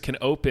theaters can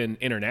open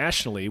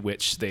internationally,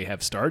 which they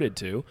have started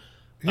to,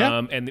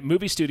 and the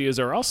movie studios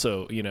are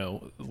also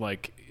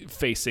like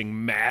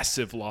facing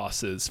massive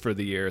losses for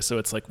the year. So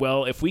it's like,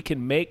 well, if we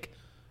can make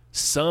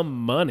some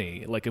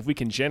money, like if we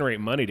can generate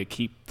money to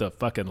keep the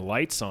fucking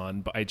lights on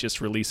by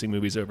just releasing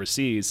movies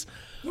overseas,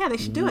 they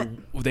should do it.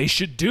 They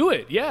should do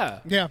it.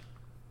 Yeah.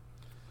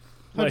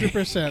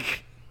 100%.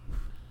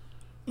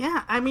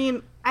 Yeah, I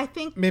mean, I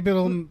think maybe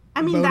it'll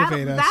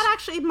motivate us. That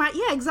actually might,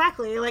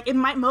 exactly. Like, it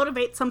might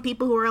motivate some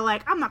people who are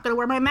like, I'm not going to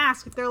wear my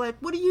mask. If they're like,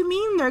 what do you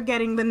mean they're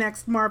getting the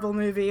next Marvel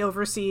movie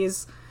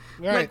overseas?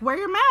 Right. Like, wear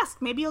your mask.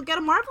 Maybe you'll get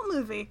a Marvel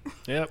movie.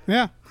 Yep.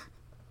 Yeah.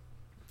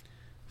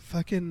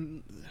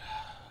 Fucking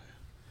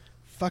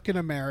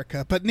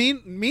America. But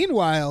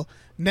meanwhile,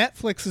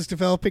 Netflix is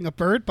developing a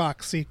Bird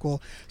Box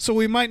sequel, so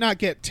we might not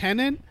get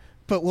Tenet,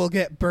 but we'll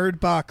get Bird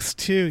Box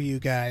 2, you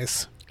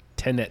guys.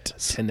 Tenet.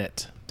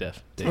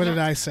 Dave. What did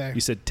I say?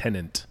 You said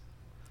tenant.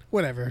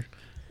 Whatever.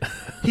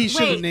 He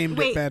should have named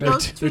it better.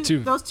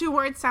 Those two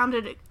words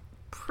sounded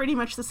pretty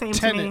much the same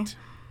to me.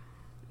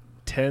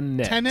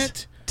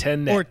 Tenet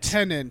Tenet. or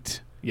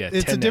tenant. Yeah,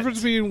 it's tenet. a difference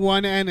between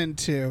one N and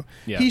two.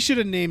 Yeah. He should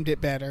have named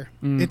it better.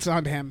 It's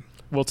on him.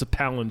 Well, it's a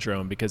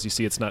palindrome because you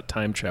see it's not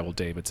time travel,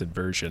 Dave. It's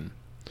inversion.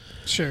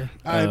 Sure.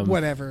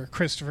 Whatever.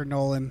 Christopher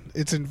Nolan.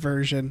 It's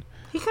inversion.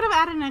 He could have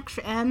added an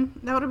extra N.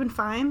 That would have been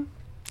fine.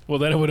 Well,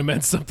 then it would have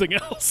meant something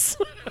else.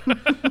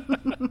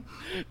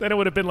 Then it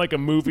would have been like a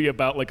movie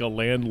about like a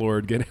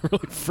landlord getting a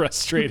really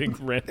frustrating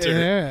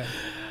renter.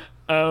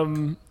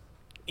 Yeah.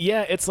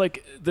 Yeah, it's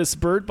like this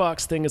Bird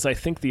Box thing is I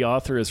think the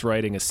author is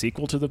writing a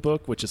sequel to the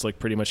book, which is like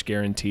pretty much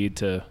guaranteed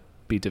to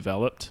be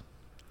developed.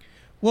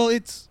 Well,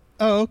 it's...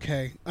 Oh,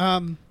 okay. All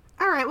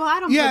right, well, I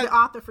don't blame the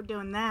author for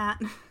doing that.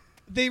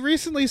 They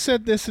recently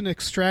said this in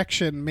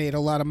Extraction made a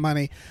lot of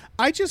money.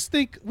 I just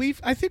think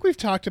I think we've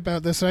talked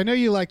about this. I know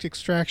you liked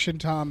Extraction,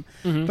 Tom,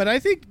 but I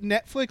think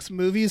Netflix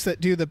movies that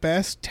do the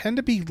best tend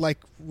to be like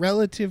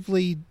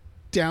relatively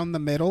down the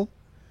middle.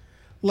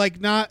 Like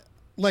not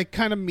like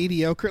kind of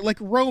mediocre. Like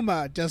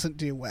Roma doesn't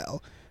do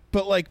well,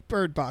 but like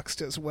Bird Box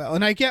does well.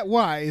 And I get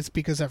why. It's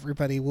because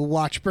everybody will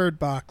watch Bird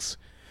Box.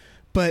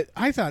 But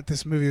I thought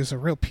this movie was a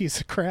real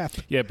piece of crap.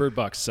 Yeah, Bird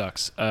Box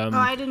sucks.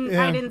 I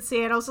didn't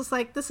see it. I was just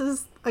like, this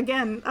is,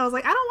 again, I was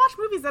like, I don't watch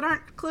movies that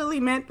aren't clearly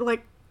meant,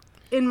 like,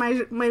 in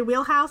my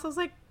wheelhouse. I was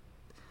like,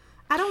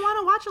 I don't want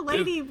to watch a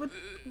lady with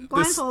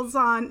blindfolds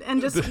on and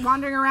just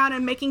wandering around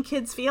and making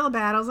kids feel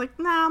bad. I was like,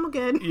 nah, I'm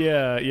good.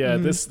 Yeah,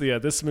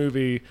 this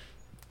movie,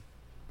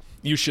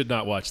 you should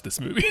not watch this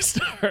movie,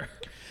 Star.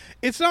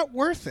 It's not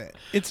worth it.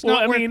 It's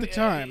not worth the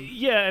time.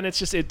 Yeah, and it's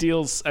just, it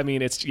deals, I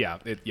mean, it's,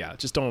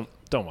 just don't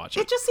watch it.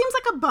 It just seems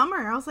like a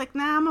bummer. I was like,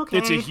 nah, I'm okay.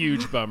 It's a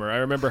huge bummer. I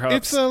remember how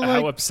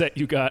upset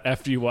you got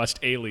after you watched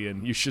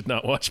Alien. You should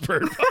not watch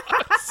Bird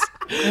Box.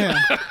 Yeah.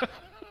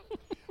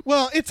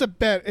 Well, it's a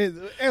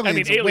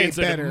Alien's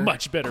like a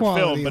much better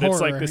film, but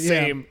it's like the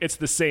same. It's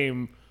the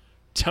same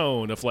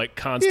tone of like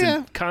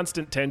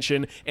constant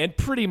tension, and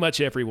pretty much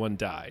everyone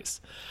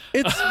dies.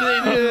 It's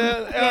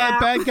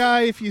bad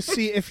guy. If you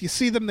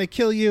see them, they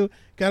kill you.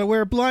 Got to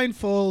wear a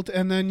blindfold,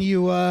 and then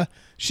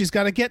she's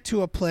got to get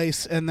to a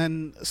place, and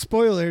then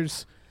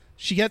spoilers,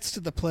 she gets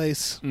to the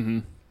place,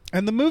 and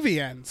the movie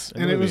ends.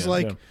 And it was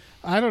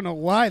I don't know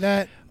why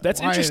that.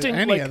 That's interesting.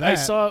 Like I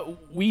saw,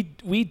 we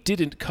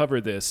didn't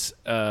cover this.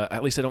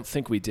 At least I don't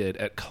think we did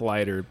at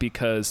Collider,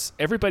 because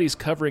everybody's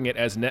covering it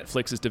as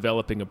Netflix is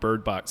developing a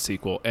Bird Box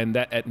sequel, and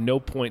that at no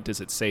point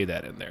does it say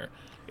that in there.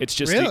 It's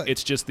just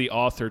it's just the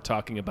author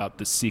talking about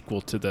the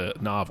sequel to the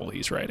novel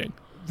he's writing.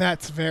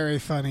 That's very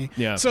funny.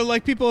 Yeah. So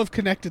like people have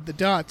connected the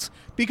dots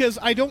because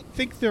I don't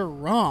think they're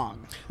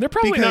wrong. They're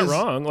probably not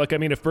wrong. Like, I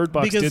mean, if Bird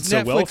Box did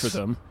so well for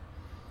them.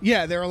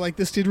 Yeah, they were like,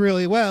 this did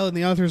really well, and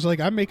the author's like,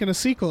 I'm making a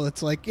sequel.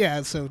 It's like,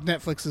 yeah, so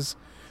Netflix is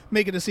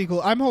making a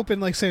sequel. I'm hoping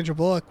like Sandra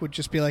Bullock would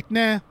just be like,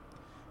 nah,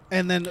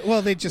 and then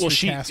they just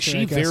recast her.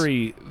 She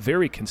very,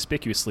 very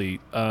conspicuously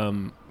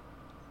doesn't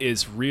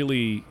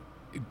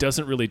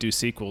really do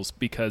sequels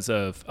because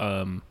of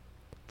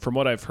from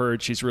what I've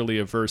heard, she's really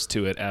averse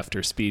to it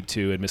after Speed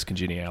 2 and Miss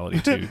Congeniality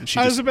 2.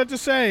 I was about to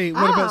say,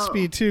 what about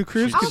Speed 2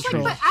 Cruise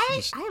Control? Like,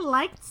 I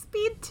liked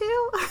Speed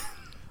 2.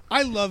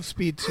 I love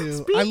Speed 2.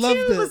 Speed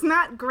 2 was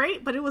not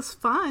great, but it was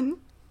fun.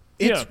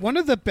 It's one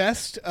of the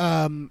best,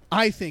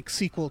 I think,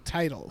 sequel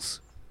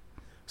titles.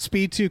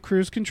 Speed 2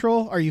 Cruise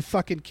Control? Are you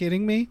fucking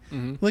kidding me?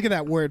 Mm-hmm. Look at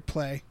that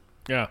wordplay.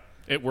 Yeah,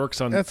 it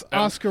works on... That's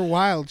Oscar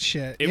Wilde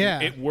shit.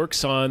 It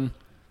works on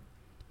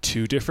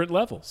 2 different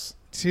levels.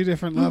 2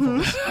 different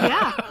levels.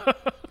 Yeah.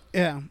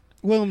 Yeah.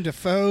 Willem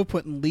Dafoe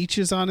putting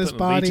leeches on his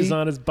body. Leeches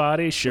on his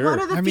body, sure. One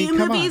of the few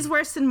movies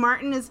where St.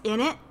 Martin is in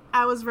it,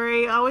 I was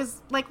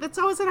always like, that's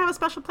always going to have a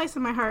special place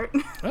in my heart.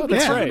 Oh,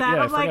 that's right.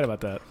 Yeah, I forgot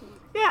about that.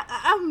 Yeah,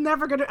 I'm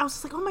never going to... I was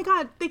just like, oh my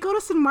God, they go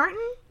to St. Martin?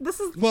 This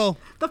is the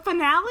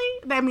finale?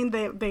 I mean,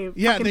 they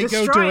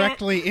go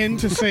directly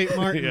into St.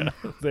 Martin.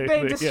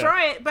 They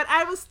destroy it, but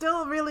I was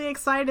still really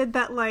excited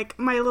that, like,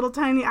 My Little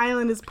Tiny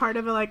Island is part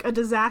of, a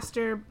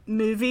disaster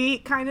movie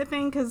kind of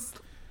thing, because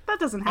that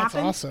doesn't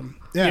happen. That's awesome.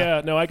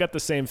 Yeah, no, I got the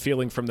same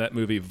feeling from that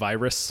movie,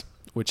 Virus,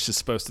 which is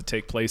supposed to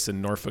take place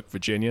in Norfolk,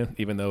 Virginia,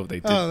 even though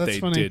they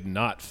did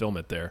not film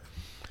it there.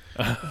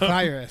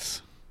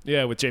 Virus.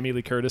 Yeah, with Jamie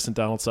Lee Curtis and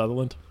Donald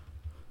Sutherland.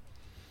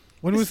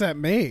 When was that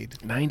made?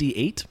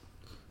 98.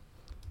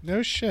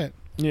 No shit.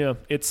 Yeah,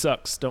 it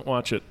sucks. Don't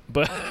watch it.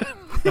 But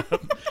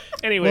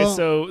anyway,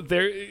 so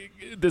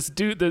this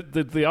dude,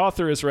 the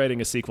author is writing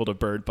a sequel to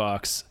Bird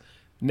Box.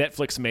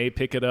 Netflix may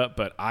pick it up,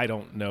 but I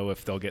don't know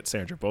if they'll get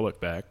Sandra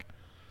Bullock back.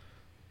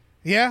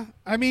 Yeah,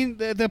 I mean,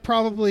 they have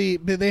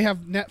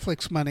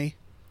Netflix money.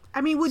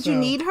 I mean, would you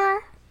need her?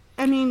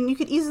 I mean, you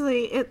could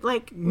easily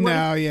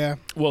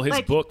Well,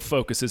 his book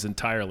focuses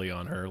entirely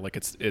on her. Like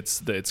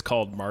it's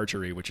called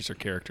Marjorie, which is her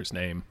character's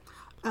name.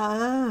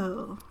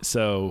 Oh.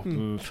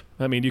 So,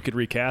 I mean, you could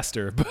recast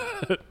her,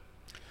 but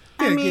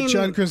get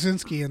John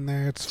Krasinski in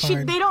there. It's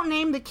fine. They don't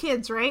name the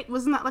kids, right?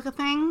 Wasn't that like a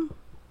thing?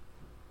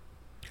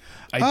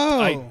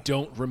 I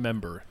don't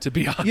remember, to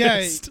be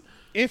honest. Yeah,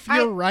 if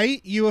you're right,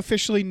 you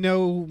officially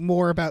know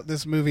more about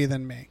this movie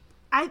than me.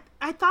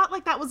 I thought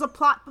like that was a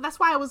plot, but that's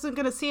why I wasn't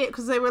gonna see it,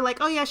 because they were like,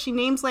 oh yeah, she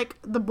names like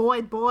the boy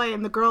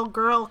and the girl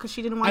because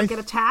she didn't want to get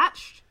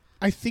attached.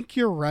 I think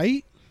you're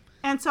right.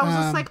 And so I was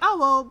just like,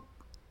 oh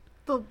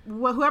well,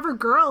 whoever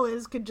girl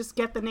is could just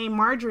get the name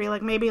Marjorie.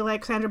 Like maybe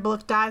like Sandra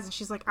Bullock dies and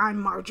she's like,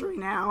 I'm Marjorie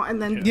now, and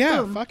then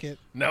boom. Fuck it.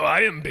 Now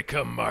I am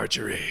become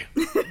Marjorie.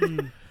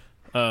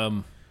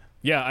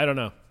 Yeah, I don't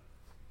know.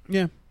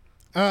 Yeah.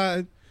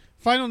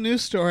 Final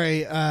news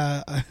story.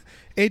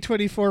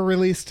 A24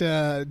 released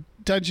a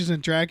Dungeons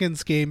and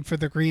Dragons game for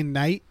the Green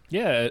Knight.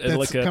 Yeah,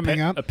 that's like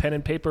coming up. A pen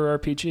and paper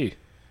RPG.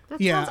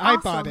 That Yeah, sounds I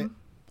awesome. bought it.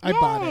 I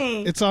bought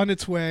Yay. it. It's on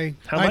its way.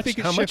 How I much- think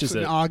it how much ships is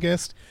in it?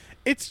 August.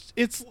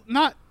 It's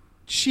not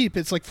cheap.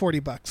 It's like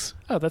 $40.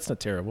 Oh, that's not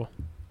terrible.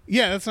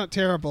 Yeah, that's not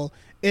terrible.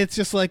 It's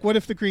just like, what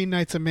if the Green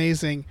Knight's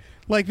amazing?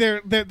 Like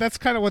they're that's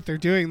kind of what they're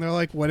doing. They're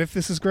like, what if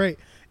this is great?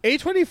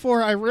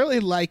 A24, I really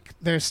like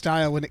their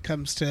style when it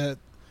comes to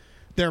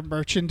their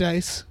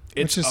merchandise,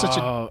 which is such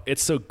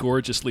it's so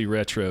gorgeously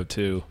retro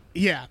too.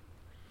 yeah.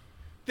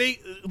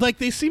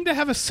 They seem to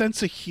have a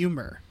sense of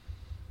humor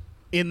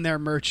in their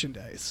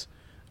merchandise.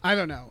 I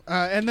don't know.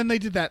 And then they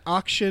did that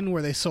auction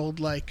where they sold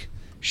like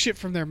shit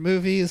from their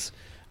movies.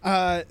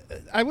 I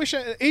wish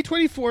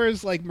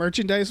A24's like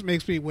merchandise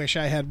makes me wish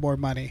I had more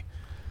money.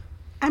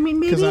 I mean,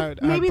 maybe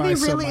I'd maybe buy they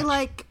so really much.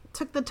 like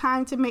took the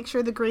time to make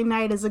sure the Green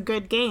Knight is a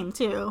good game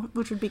too,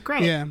 which would be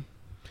great. Yeah.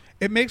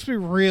 It makes me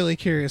really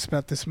curious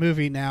about this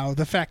movie now.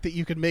 The fact that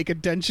you can make a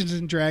Dungeons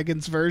and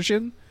Dragons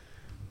version.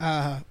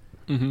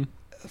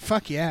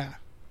 Fuck yeah.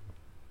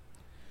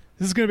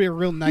 This is going to be a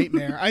real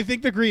nightmare. I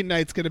think the Green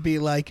Knight's going to be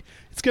like,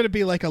 it's going to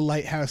be like a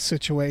Lighthouse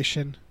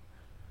situation.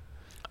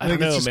 I don't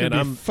think it's know, just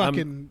man.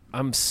 gonna be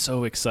I'm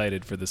so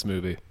excited for this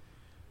movie.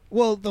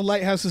 Well, the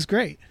Lighthouse is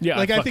great. Yeah,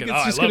 like I think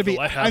it's just going to be.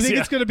 I think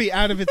it's going to be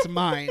out of its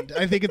mind.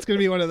 I think it's going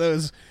to be one of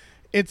those.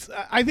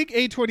 I think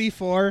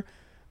A24.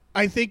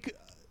 I think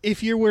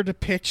if you were to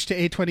pitch to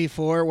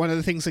A24, one of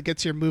the things that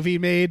gets your movie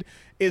made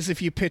is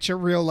if you pitch a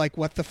real like,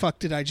 what the fuck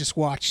did I just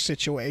watch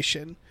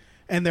situation,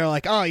 and they're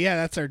like, oh yeah,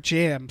 that's our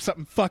jam.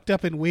 Something fucked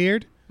up and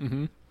weird.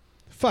 Mm-hmm.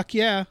 Fuck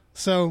yeah.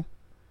 So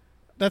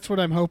that's what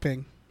I'm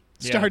hoping.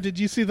 Star, Yeah. did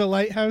you see The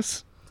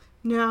Lighthouse?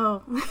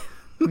 No.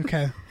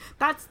 Okay.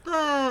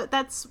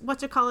 That's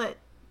what you call it,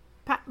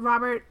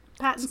 Robert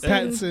Pattinson.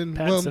 Pattinson,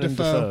 Willem Pattinson and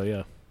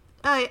Dafoe.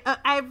 yeah.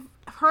 I've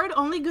heard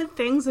only good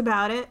things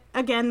about it.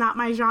 Again, not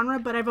my genre,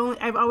 but I've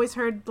always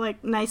heard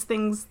like nice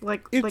things.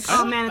 Like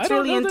oh man, it's I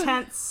don't really know that-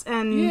 intense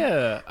and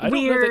Yeah, I don't know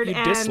weird that you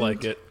and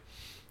dislike it.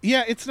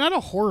 Yeah, it's not a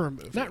horror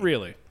movie. Not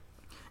really.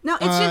 No,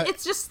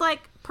 it's just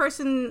like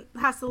person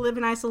has to live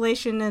in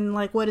isolation and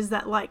like what is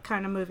that like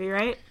kind of movie,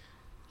 right?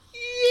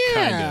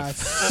 Yeah,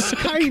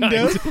 kind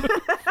of.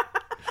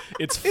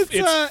 It's It's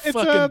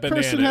fucking a bananas.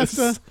 person has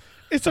to.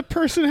 It's a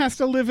person has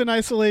to live in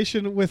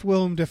isolation with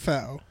Willem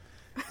Dafoe,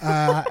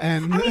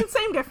 and I mean,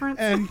 same difference.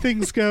 and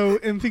things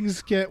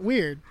get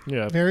weird.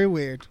 Yeah. Very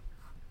weird.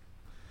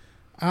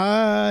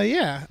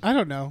 Yeah, I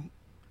don't know.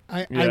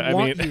 I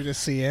want you to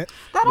see it.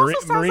 that also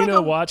sounds Marina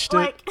like watched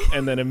like, it,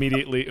 and then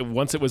immediately,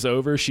 once it was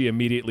over, she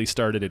immediately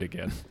started it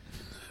again.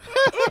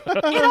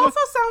 It also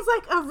sounds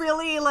like a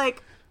really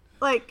like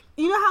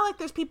you know how like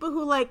there's people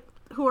who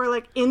are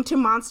like into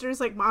monsters,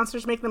 like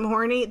monsters make them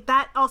horny.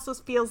 That also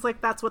feels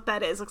like that's what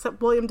that is.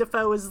 Except William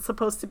Dafoe is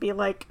supposed to be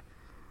like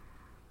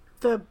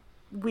the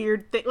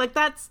weird thing. Like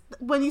that's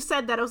when you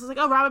said that, I was just like,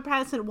 oh, Robert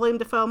Pattinson, William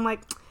Dafoe. I'm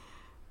like,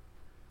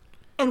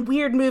 and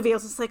weird movie. I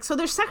was just like, so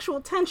there's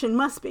sexual tension,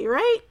 must be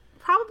right?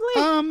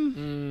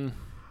 Probably.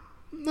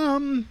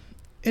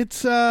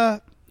 It's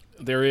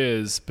There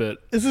is,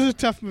 but this is a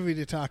tough movie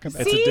to talk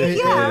about. It's a See,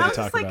 difficult yeah, movie I to was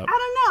talk just like, about. I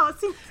don't know. It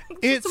seems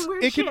like just some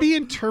weird It shit. could be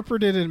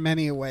interpreted in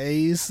many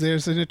ways.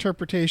 There's an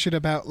interpretation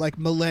about like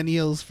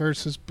millennials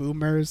versus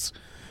boomers.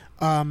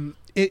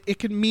 It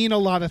can mean a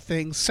lot of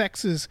things.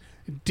 Sex is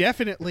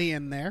definitely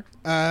in there.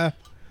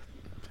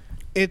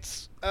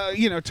 It's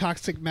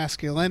toxic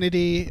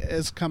masculinity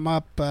has come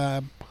up.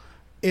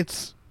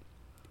 It's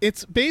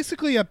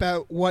basically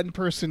about one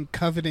person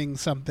coveting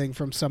something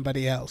from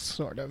somebody else,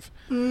 sort of.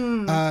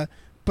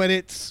 But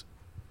it's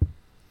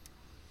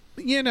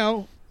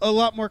a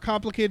lot more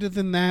complicated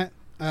than that.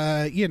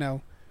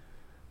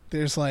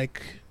 There's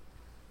like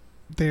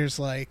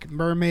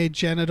mermaid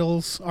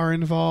genitals are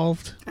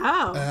involved.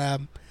 Oh.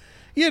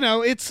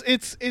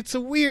 It's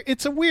a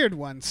weird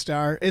one,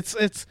 Star. It's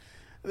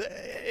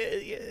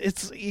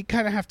you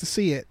kind of have to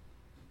see it.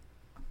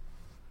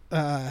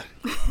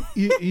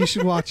 You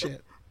should watch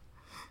it.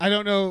 I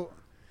don't know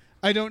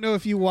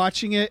if you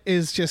watching it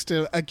is just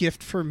a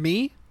gift for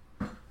me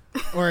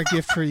or a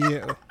gift for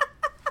you.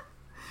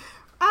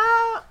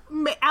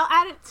 I'll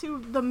add it to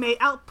the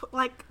I'll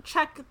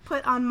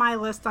put on my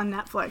list on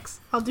Netflix.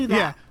 I'll do that.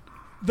 Yeah.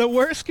 The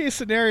worst case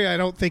scenario I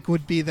don't think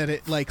would be that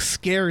it like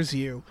scares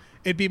you.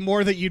 It'd be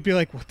more that you'd be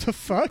like, what the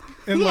fuck?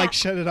 And Yeah. like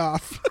shut it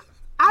off.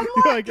 I'm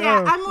more, Like, yeah,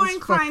 oh, I'm more this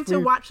inclined fuck's to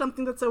weird. watch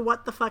something that's a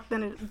what the fuck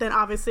than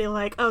obviously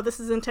like, oh, this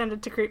is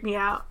intended to creep me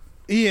out.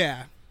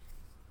 Yeah.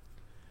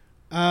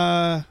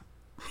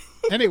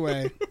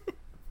 Anyway,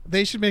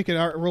 they should make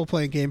a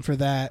role-playing game for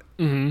that.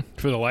 Mm-hmm.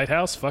 For the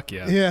lighthouse? Fuck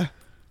yeah. Yeah.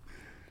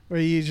 Where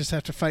you just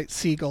have to fight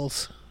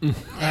seagulls. You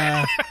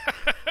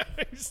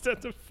just have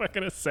to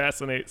fucking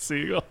assassinate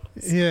seagulls.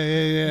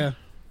 Yeah.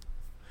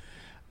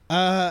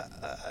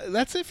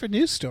 That's it for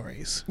news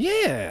stories.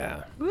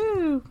 Yeah.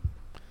 Woo.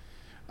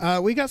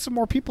 We got some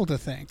more people to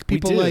thank. We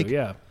People do, like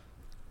yeah.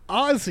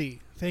 Ozzy.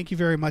 Thank you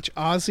very much,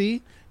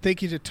 Ozzy.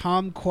 Thank you to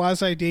Tom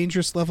Quasi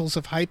Dangerous Levels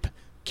of Hype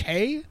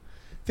K.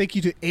 Thank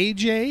you to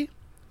AJ.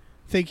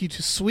 Thank you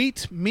to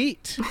Sweet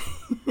Meat.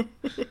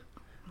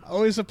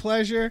 Always a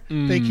pleasure.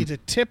 Thank you to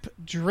Tip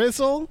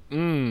Drizzle.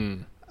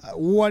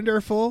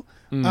 Wonderful.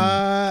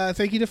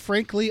 Thank you to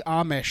Frankly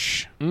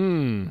Amish.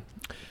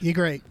 You're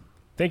great.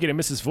 Thank you to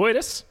Mrs.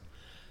 Voidus.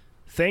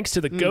 Thanks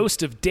to the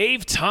ghost of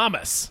Dave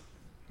Thomas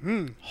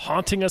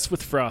haunting us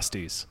with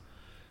Frosties.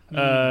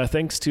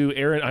 Thanks to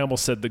Aaron. I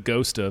almost said the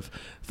ghost of.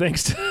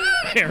 Thanks to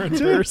Aaron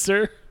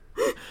Mercer.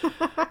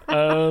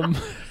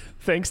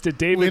 Thanks to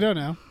David. We don't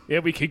know.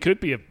 Yeah, he could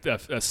be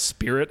a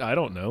spirit. I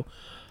don't know.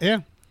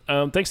 Yeah.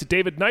 Thanks to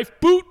David Knife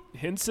Boot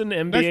Hinson,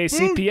 MBA,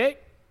 CPA.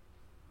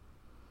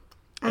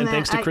 And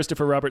thanks to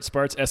Christopher Robert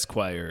Sparts,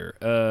 Esquire.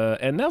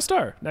 And now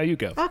Star. Now you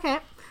go. Okay.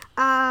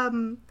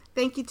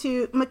 Thank you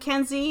to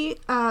Mackenzie,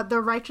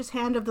 the righteous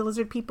hand of the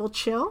lizard people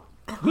chill.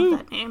 I love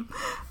that name.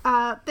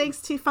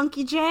 Thanks to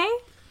Funky J.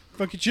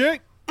 Funky J.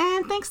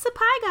 And thanks to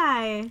Pie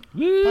Guy.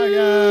 Pie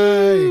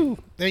Guy.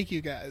 Thank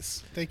you,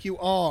 guys. Thank you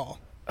all.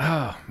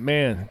 Oh,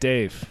 man.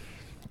 Dave.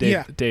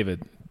 Yeah.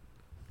 David.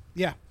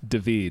 Yeah.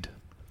 David.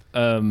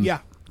 Yeah.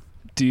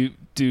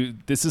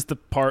 This is the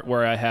part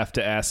where I have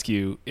to ask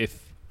you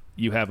if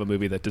you have a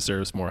movie that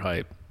deserves more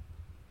hype.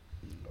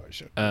 I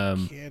should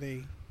be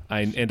kidding.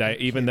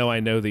 Even though I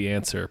know the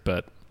answer,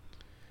 but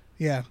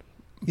yeah,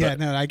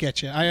 no, I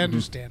get you. I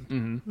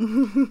understand.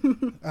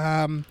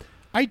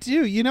 I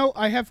do. You know,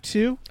 I have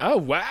two. Oh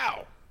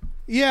wow.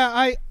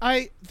 Yeah,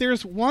 I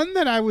there's one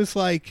that I was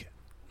like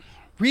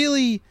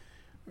really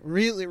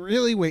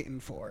waiting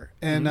for,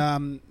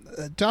 and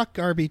Doc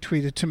Garby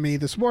tweeted to me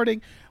this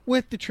morning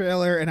with the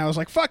trailer, and I was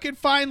like, fucking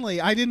finally.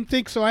 I didn't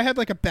think so. I had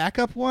like a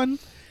backup one,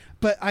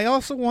 but I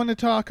also want to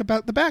talk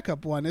about the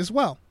backup one as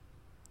well.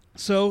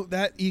 So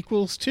that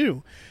equals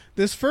two.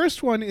 This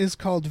first one is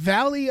called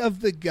Valley of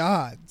the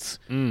Gods.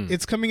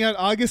 It's coming out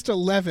August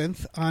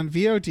 11th on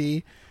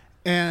VOD,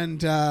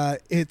 and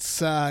it's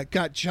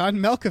got John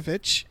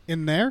Malkovich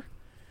in there.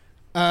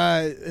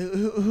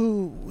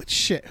 Who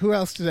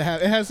else did it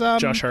have? It has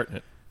Josh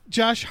Hartnett.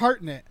 Josh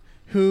Hartnett,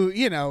 who,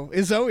 you know,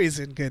 is always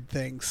in good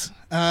things.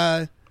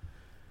 And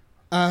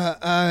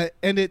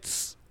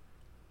it's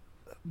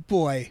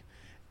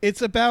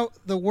about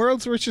the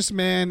world's richest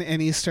man,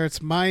 and he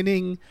starts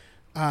mining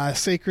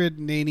sacred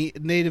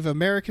Native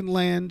American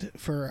land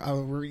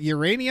for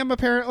uranium,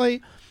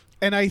 apparently.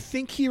 And I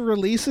think he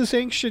releases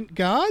Ancient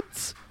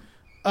Gods.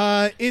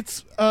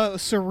 It's a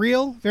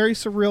very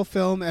surreal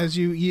film. As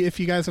if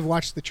you guys have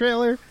watched the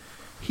trailer,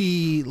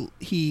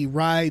 he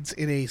rides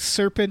in a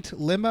serpent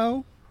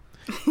limo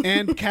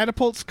and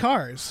catapults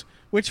cars,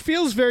 which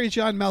feels very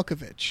John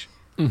Malkovich.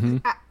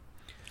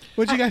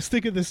 What do you guys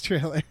think of this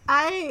trailer?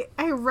 I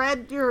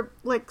read your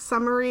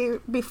summary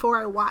before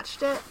I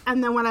watched it,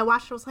 and then when I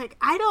watched it, I was like,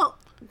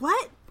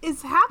 what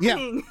is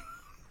happening?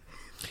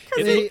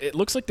 Yeah. It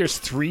looks like there's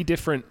 3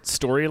 different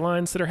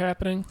storylines that are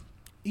happening.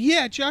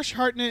 Yeah, Josh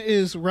Hartnett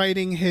is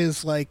writing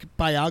his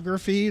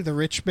biography, The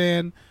Rich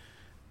Man,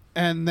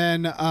 and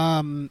then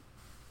I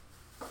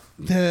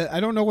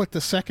don't know what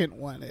the second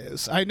one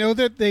is. I know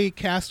that they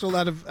cast a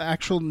lot of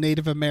actual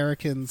Native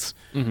Americans.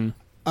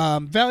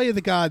 Valley of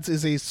the Gods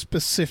is a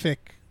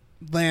specific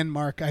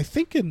landmark, I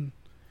think I'm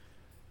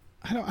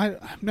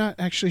not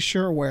actually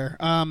sure where.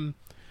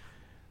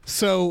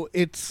 So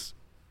it's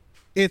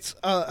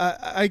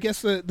I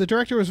guess the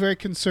director was very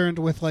concerned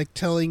with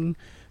telling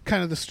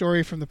kind of the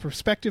story from the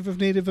perspective of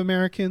Native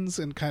Americans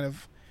and kind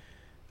of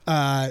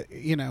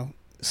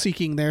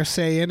seeking their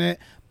say in it.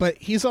 But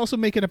he's also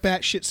making a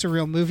batshit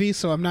surreal movie,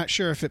 so I'm not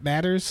sure if it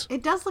matters.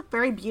 It does look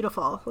very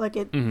beautiful.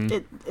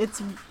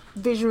 It's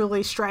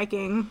visually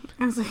striking.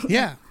 I was like,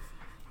 yeah.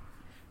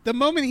 The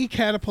moment he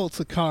catapults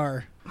a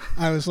car,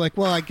 I was like,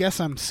 well, I guess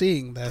I'm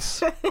seeing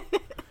this.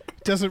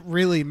 It doesn't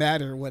really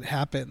matter what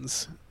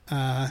happens.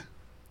 Yeah,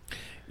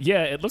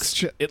 it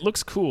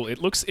looks cool. It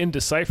looks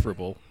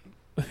indecipherable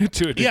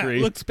to a degree. Yeah,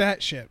 it looks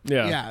batshit.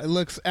 Yeah, it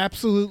looks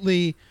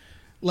absolutely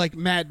like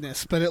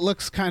madness, but it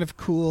looks kind of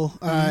cool.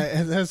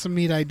 It has some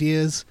neat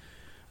ideas.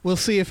 We'll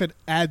see if it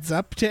adds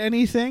up to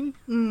anything.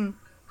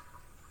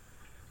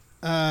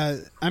 I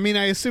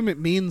assume it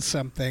means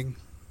something.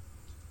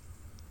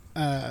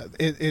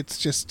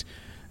 It's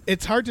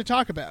hard to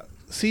talk about.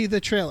 See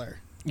the trailer.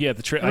 Yeah,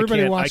 the trailer.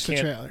 Everybody watch the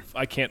trailer.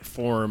 I can't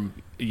form,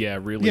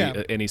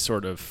 any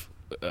sort of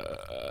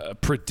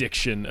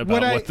prediction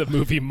about what the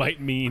movie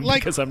might mean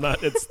because I'm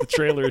not. It's the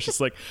trailer. It's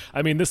just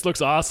this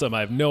looks awesome.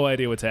 I have no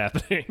idea what's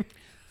happening.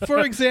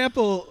 For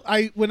example,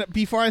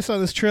 before I saw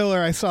this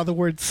trailer, I saw the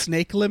word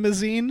snake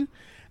limousine,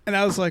 And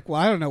I was like,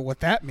 well, I don't know what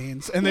that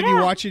means. And then you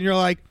watch it and you're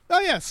like, oh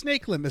yeah,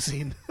 snake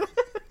limousine.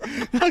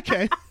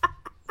 Okay.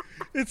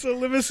 It's a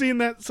limousine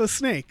that's a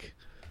snake.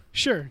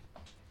 Sure.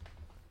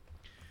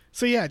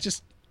 So yeah,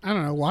 just, I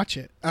don't know, watch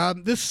it.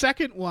 This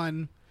second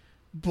one,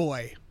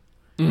 boy,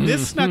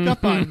 this snuck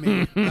up on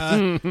me.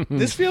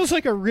 This feels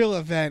like a real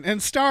event.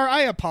 And Star,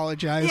 I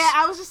apologize. Yeah,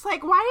 I was just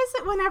like, why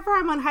is it whenever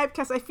I'm on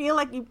Hypecast, I feel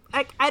like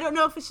I don't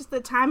know if it's just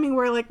the timing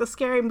where like the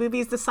scary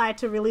movies decide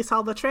to release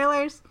all the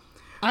trailers.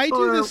 I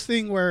do this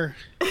thing where...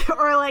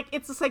 Or like,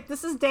 it's just like,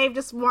 this is Dave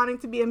just wanting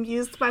to be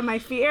amused by my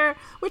fear,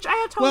 which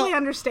I totally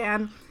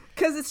understand,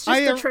 because it's just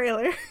a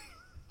trailer.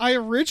 I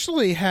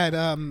originally had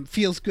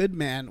Feels Good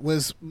Man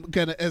was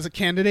gonna as a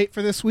candidate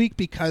for this week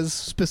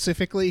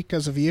specifically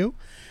because of you.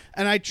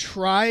 And I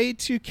try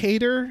to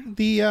cater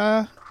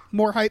the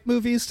more hype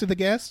movies to the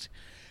guest,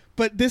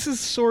 but this is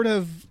sort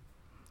of...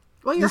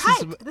 Well, you're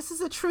hyped. This is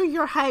a true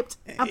you're hyped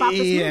about this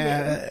movie.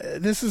 Yeah,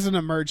 this is an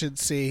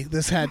emergency.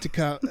 This had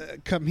to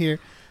come here.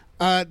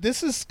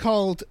 This is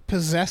called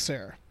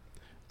Possessor.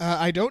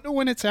 I don't know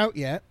when it's out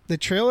yet. The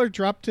trailer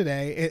dropped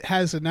today. It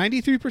has a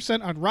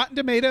 93% on Rotten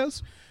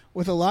Tomatoes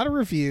with a lot of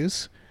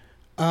reviews.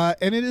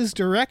 And it is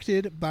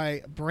directed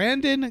by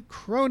Brandon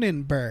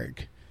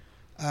Cronenberg.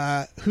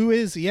 Who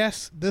is,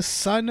 yes, the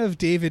son of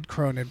David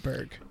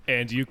Cronenberg.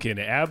 And you can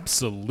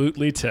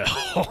absolutely tell.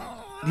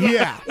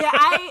 Yeah. Yeah,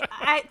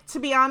 I to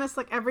be honest,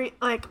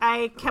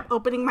 I kept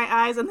opening my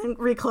eyes and then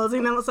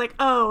reclosing them. I was like,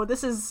 oh,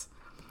 this is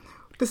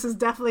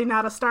definitely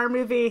not a Star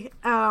movie.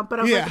 But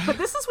I was like, but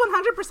this is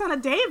 100% a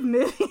Dave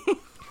movie.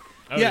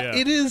 Yeah,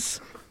 it is.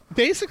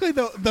 Basically,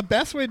 the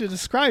best way to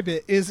describe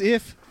it is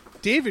if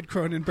David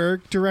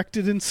Cronenberg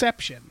directed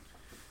Inception.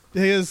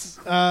 Because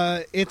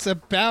it's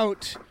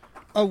about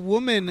a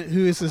woman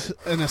who is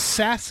an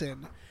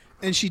assassin,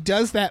 and she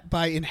does that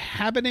by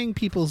inhabiting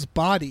people's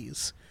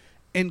bodies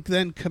and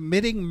then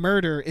committing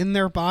murder in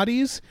their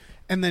bodies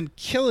and then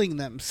killing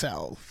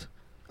herself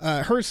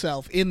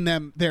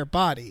in their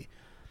body.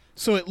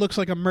 So it looks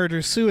like a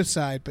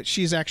murder-suicide, but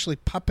she's actually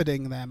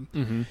puppeting them.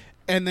 Mm-hmm.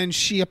 And then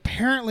she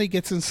apparently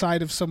gets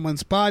inside of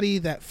someone's body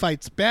that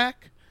fights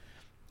back,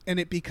 and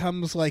it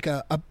becomes like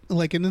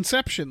like an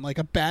Inception, like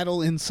a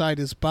battle inside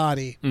his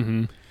body.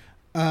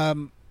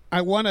 Mm-hmm.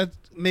 I want to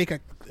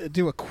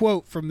do a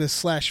quote from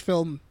this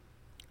 /film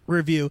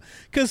review,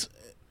 because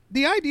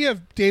the idea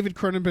of David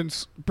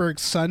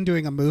Cronenberg's son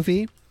doing a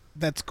movie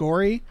that's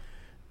gory,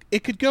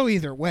 it could go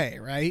either way,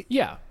 right?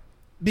 Yeah.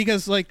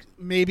 Because, like,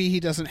 maybe he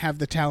doesn't have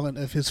the talent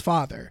of his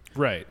father.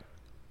 Right.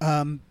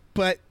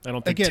 But I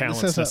don't think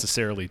talent's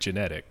necessarily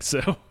genetic,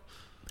 so...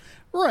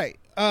 Right.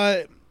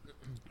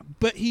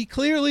 But he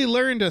clearly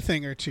learned a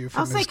thing or two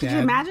from his dad. I was like, could you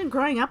imagine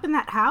growing up in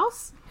that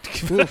house?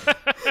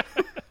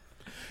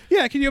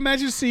 Yeah, can you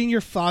imagine seeing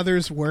your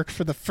father's work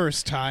for the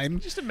first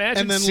time? Just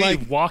imagine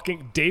seeing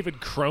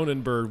David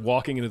Cronenberg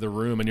walking into the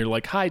room and you're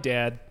like, hi,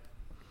 Dad.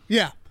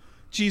 Yeah.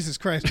 Jesus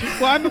Christ.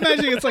 Well, I'm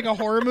imagining it's like a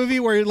horror movie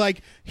where like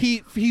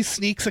he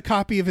sneaks a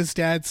copy of his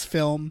dad's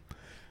film.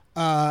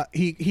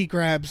 He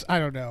grabs, I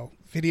don't know,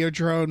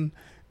 Videodrome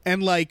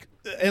and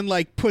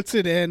puts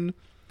it in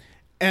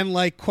and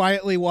like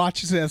quietly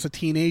watches it as a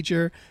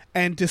teenager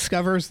and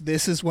discovers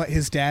this is what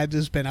his dad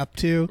has been up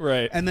to.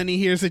 Right. And then he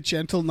hears a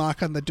gentle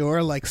knock on the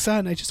door like,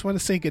 son, I just want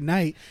to say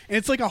goodnight. And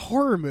it's like a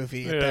horror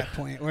movie at that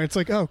point where it's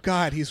like, oh,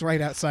 God, he's right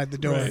outside the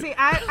door. Right. See,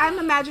 I'm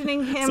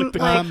imagining him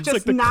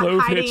just the not Clove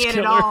hiding Hitch it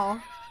killer. at all.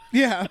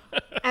 Yeah.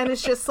 And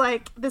it's just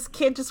like this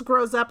kid just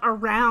grows up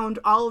around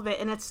all of it.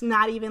 And it's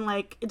not even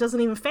like, it doesn't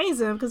even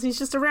faze him because he's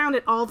just around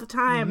it all the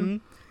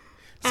time.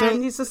 Mm-hmm.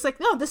 And he's just like,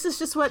 no, this is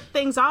just what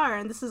things are.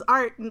 And this is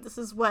art. And this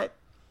is what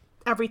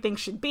everything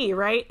should be.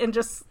 Right. And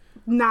just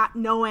not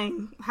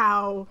knowing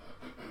how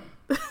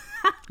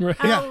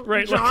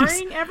right,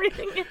 jarring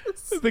everything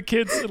is. The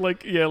kids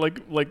like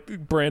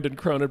Brandon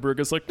Cronenberg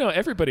is like, no,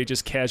 everybody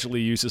just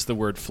casually uses the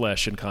word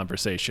flesh in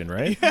conversation,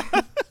 right?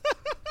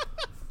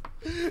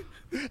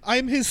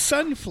 I'm his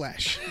son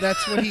flesh.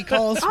 That's what he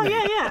calls me. Oh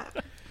yeah.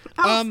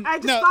 I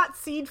just thought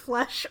seed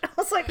flesh. I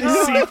was like,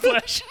 seed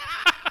flesh.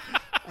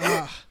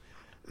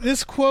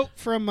 This quote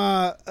from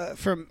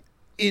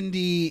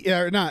indie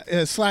or not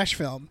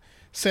 /film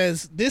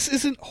says, "This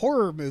isn't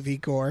horror movie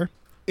gore.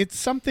 It's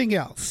something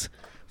else.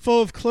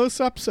 Full of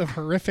close-ups of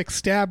horrific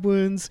stab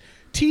wounds,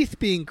 teeth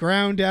being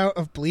ground out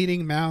of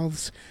bleeding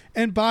mouths,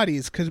 and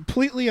bodies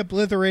completely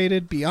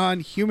obliterated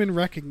beyond human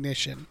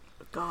recognition."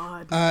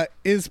 God.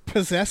 Is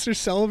Possessor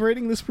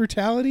celebrating this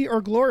brutality or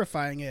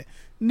glorifying it?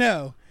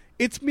 No.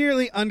 It's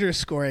merely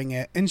underscoring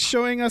it and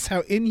showing us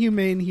how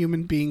inhumane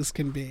human beings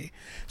can be.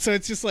 So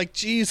it's just like,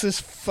 Jesus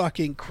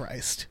fucking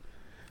Christ.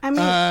 I mean,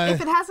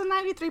 if it has a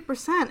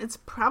 93%, it's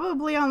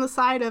probably on the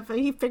side of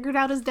he figured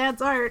out his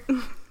dad's art.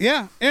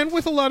 Yeah, and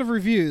with a lot of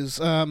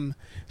reviews.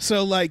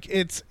 So like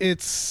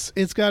it's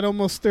got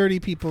almost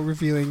 30 people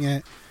reviewing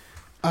it.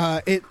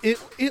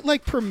 It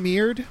like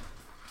premiered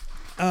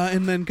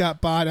and then got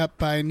bought up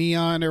by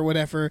Neon or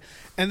whatever,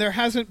 and there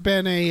hasn't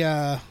been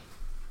I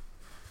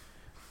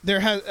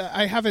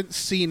haven't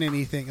seen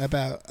anything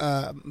about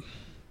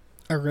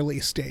a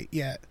release date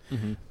yet.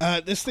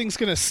 This thing's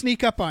gonna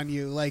sneak up on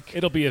you like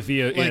It'll be a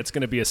VOD. Yeah, it's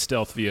going to be a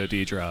stealth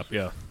VOD drop.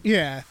 Yeah.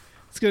 yeah.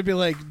 It's gonna be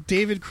like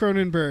David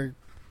Cronenberg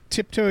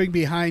tiptoeing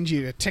behind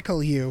you to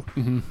tickle you,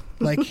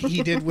 like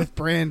he did with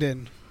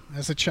Brandon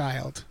as a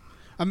child.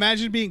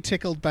 Imagine being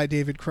tickled by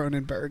David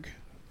Cronenberg.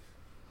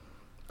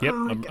 Yep,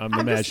 I'm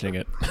imagining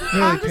it.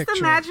 Really I'm just picture it.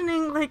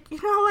 imagining, like,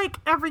 you know, like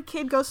every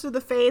kid goes through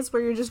the phase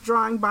where you're just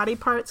drawing body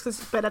parts,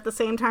 but at the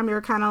same time you're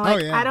kind of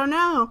like, yeah. I don't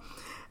know,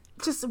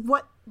 just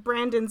what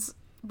Brandon's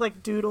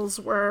like doodles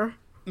were.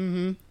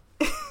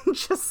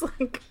 Just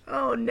like,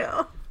 oh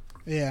no.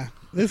 Yeah,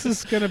 this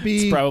is gonna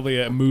be It's probably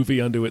a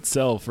movie unto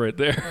itself right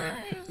there.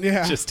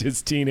 yeah. Just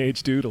his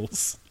teenage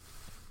doodles.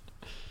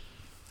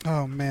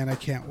 Oh man, I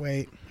can't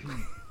wait.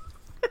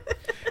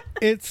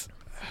 It's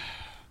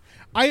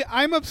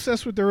I'm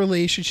obsessed with the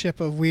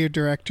relationship of weird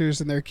directors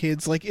and their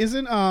kids. Like,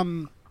 isn't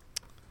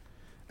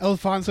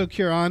Alfonso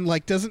Cuarón,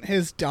 like, doesn't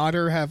his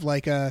daughter have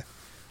like a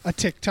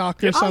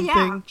TikTok or Oh something?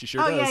 yeah. She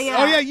sure oh does. yeah, yeah.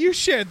 Oh yeah, you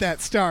shared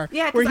that, Star.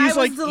 Yeah, where because he's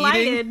I was like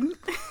delighted. eating,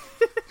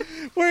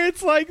 where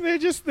it's like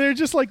they're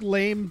just like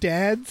lame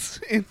dads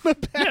in the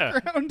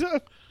background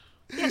of.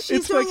 Yeah, she's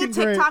It's doing a fucking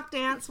great. TikTok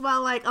dance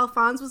while like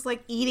Alphonse was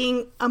like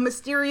eating a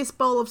mysterious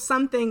bowl of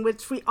something,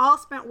 which we all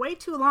spent way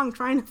too long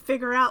trying to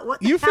figure out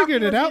what. The You hell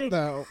figured he it was out eating.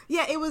 though.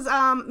 Yeah, it was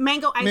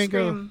mango ice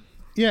cream.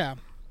 Yeah,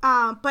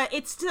 But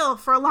it's still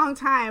for a long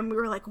time we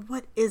were like,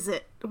 what is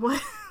it?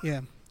 What?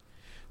 yeah.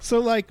 So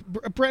like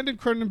Brandon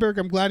Cronenberg,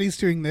 I'm glad he's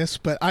doing this,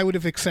 but I would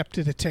have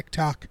accepted a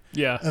TikTok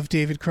Yeah. of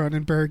David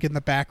Cronenberg in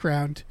the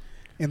background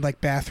in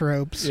like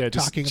bathrobes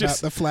talking about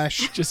the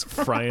flesh. Just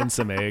frying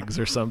some eggs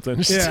or something.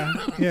 Just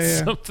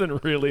Yeah. something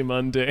really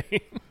mundane.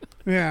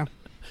 Yeah.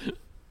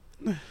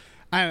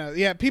 I don't know.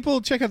 Yeah,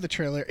 people check out the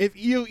trailer.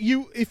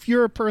 If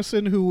you're a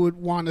person who would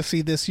want to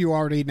see this, you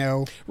already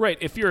know. Right.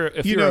 If you're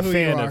know a who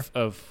fan you are.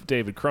 of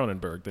David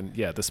Cronenberg, then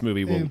yeah, this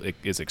movie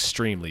is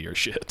extremely your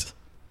shit.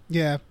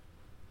 Yeah.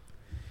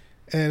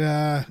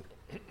 And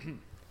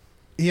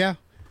yeah.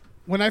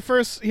 When I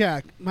first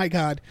my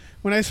God.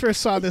 When I first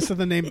saw this with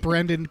the name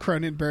Brendan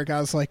Cronenberg, I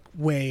was like,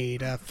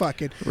 wait a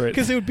fucking Right.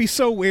 because it would be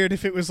so weird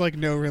if it was like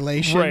no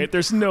relation. Right.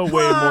 There's no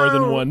way more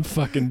than Whoa. one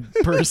fucking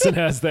person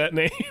has that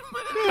name.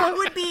 That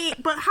would be,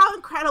 but how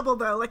incredible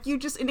though! Like you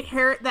just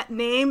inherit that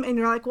name, and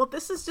you're like, well,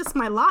 this is just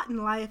my lot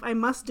in life. I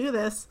must do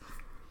this.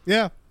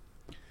 Yeah.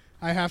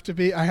 I have to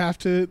be a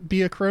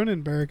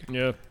Cronenberg.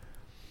 Yeah.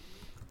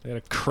 I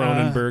gotta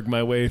Cronenberg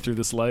my way through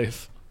this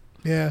life.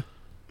 Yeah.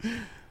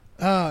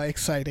 Oh,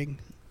 exciting.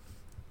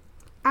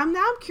 I'm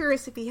now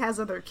curious if he has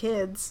other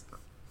kids.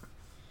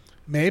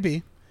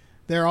 Maybe.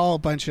 They're all a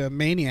bunch of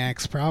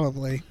maniacs,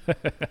 probably.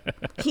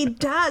 He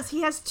does.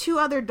 He has 2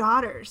 other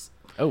daughters.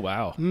 Oh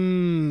wow.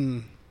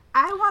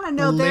 I want to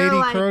know The their Lady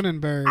like.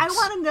 Cronenbergs. I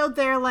want to know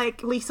their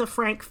like Lisa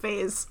Frank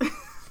phase.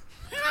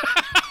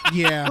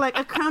 Yeah. Like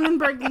a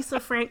Cronenberg Lisa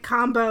Frank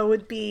combo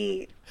would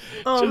be.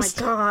 Oh Just-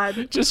 my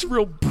god. Just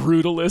real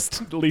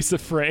brutalist Lisa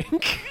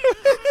Frank.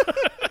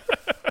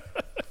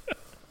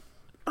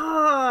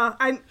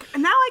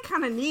 Now I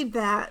kind of need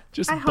that.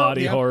 Just I hope-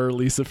 body Yep. horror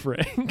Lisa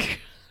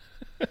Frank.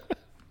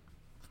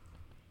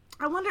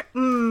 I wonder.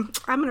 I'm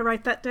gonna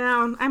write that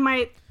down. I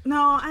might.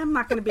 No, I'm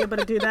not gonna be able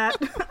to do that.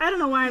 I don't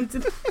know why I'm.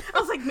 I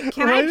was like,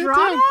 can Write I it draw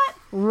down. that?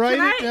 Write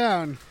Can it I-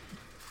 down.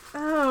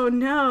 Oh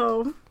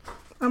no,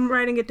 I'm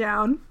writing it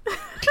down.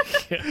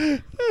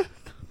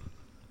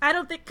 I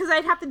don't think because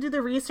I'd have to do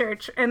the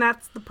research, and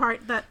that's the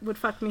part that would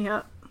fuck me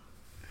up.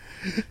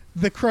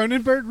 The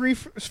Cronenberg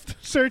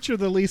research or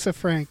the Lisa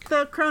Frank?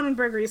 The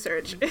Cronenberg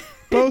research.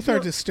 Both are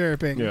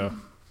disturbing. Yeah.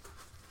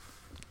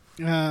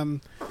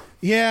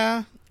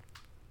 Yeah.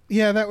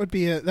 Yeah, that would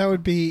be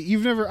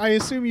I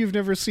assume you've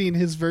never seen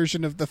his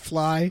version of The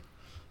Fly.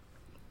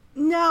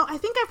 No, I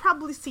think I've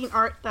probably seen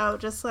art though,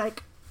 just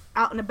like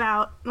out and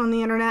about on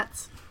the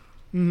internet.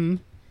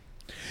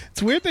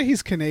 It's weird that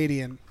he's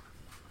Canadian.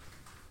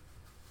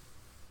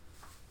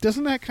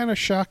 Doesn't that kind of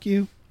shock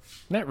you?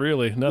 Not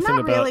really. Nothing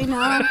Not about really,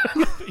 no.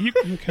 you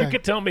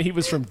could tell me he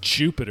was from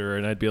Jupiter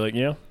and I'd be like,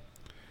 yeah.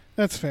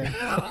 That's fair.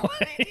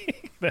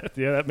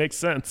 that makes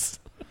sense.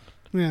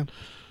 Yeah.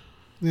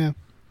 Yeah.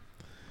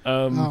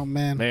 Oh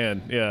man.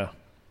 Man, yeah.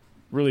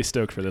 Really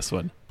stoked for this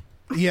one.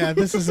 Yeah,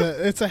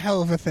 it's a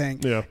hell of a thing.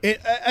 Yeah.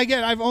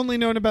 Again, I've only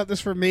known about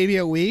this for maybe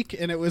a week,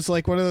 and it was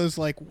like one of those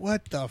like,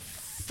 what the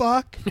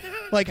fuck?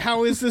 Like,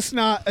 how is this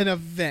not an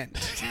event?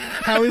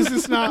 How is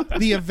this not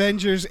the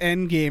Avengers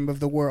Endgame of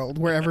the world,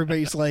 where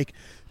everybody's like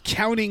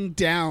counting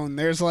down?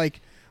 They're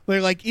like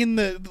in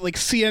the like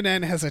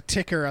CNN has a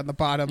ticker on the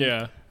bottom.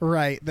 Yeah.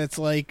 Right. That's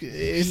like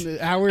in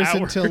hours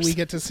until we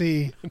get to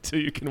see. Until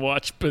you can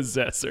watch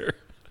Possessor.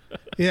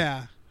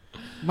 Yeah.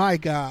 My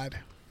God.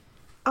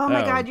 Oh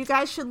my god, you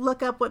guys should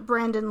look up what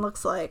Brandon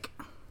looks like.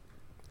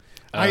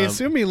 I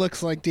assume he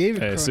looks like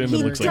David. I assume Cronenberg.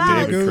 it looks like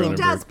David He Cronenberg.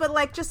 does, but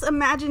like just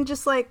imagine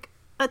just like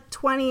a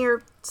 20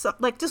 or so,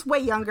 like just way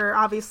younger,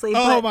 obviously.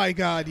 Oh but my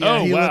God! Yeah,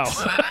 Oh he wow.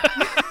 looks.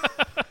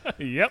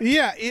 Yep.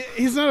 Yeah,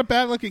 he's not a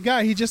bad-looking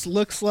guy. He just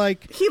looks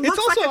like he looks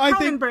it's also, like a I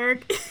think,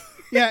 Cronenberg.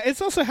 yeah,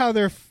 it's also how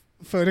they're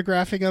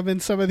photographing him in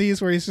some of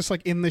these where he's just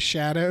like in the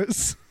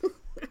shadows.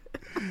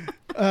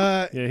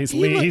 He's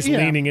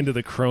leaning into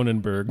the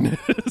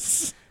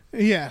Cronenberg-ness.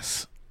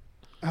 Yes.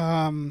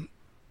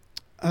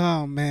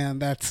 Oh man,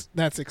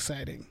 that's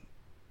exciting.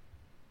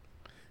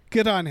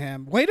 Good on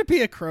him. Way to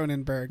be a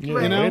Cronenberg.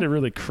 Yeah, you know? Way to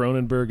really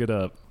Cronenberg it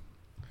up.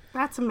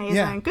 That's amazing.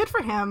 Yeah. Good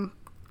for him.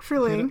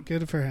 Truly.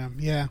 Good for him.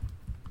 Yeah.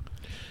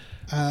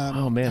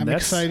 Oh man, I'm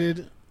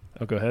excited.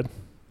 Oh, go ahead.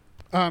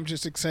 I'm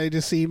just excited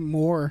to see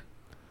more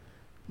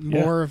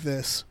of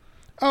this.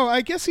 Oh,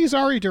 I guess he's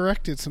already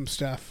directed some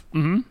stuff.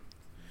 Mm-hmm.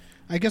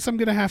 I guess I'm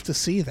gonna have to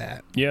see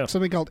that. Yeah.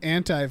 Something called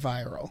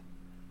Antiviral.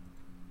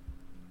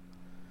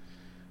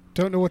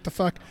 Don't know what the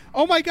fuck.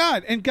 Oh my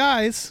god! And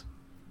guys,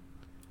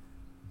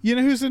 you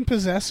know who's in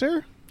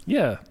Possessor?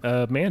 Yeah,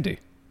 Mandy.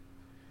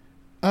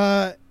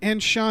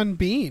 And Sean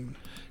Bean.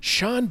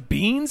 Sean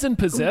Bean's in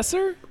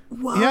Possessor?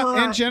 What?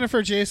 Yeah, and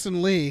Jennifer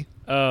Jason Leigh.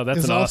 Oh, that's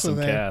is an also awesome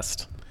there.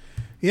 cast.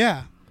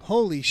 Yeah.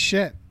 Holy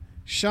shit.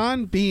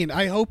 Sean Bean.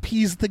 I hope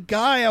he's the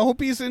guy. I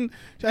hope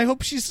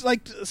she's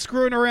like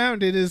screwing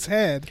around in his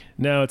head.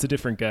 No, it's a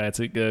different guy. It's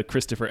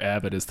Christopher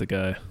Abbott is the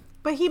guy.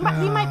 But he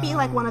might be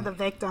like one of the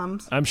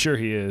victims. I'm sure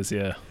he is,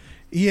 yeah.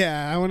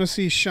 Yeah, I want to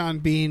see Sean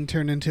Bean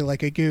turn into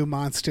like a goo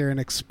monster and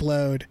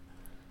explode.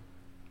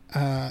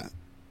 That's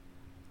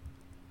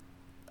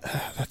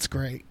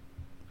great.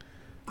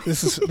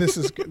 This is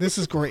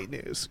great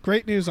news.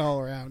 Great news all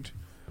around.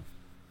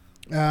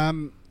 Yeah,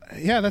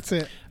 that's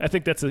it. I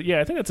think that's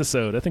a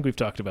sode. I think we've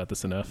talked about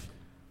this enough.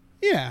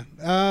 Yeah.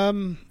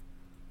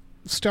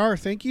 Star,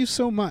 thank you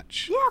so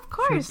much. Yeah, of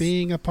course. For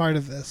being a part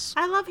of this.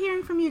 I love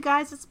hearing from you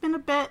guys. It's been a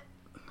bit.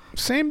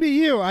 Same to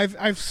you.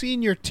 I've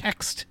seen your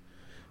text,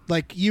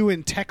 like you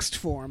in text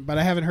form, but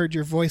I haven't heard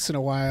your voice in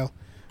a while.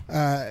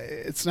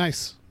 It's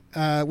nice.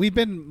 We've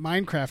been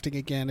Minecrafting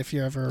again if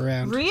you're ever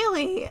around.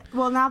 Really?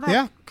 Well, now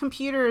that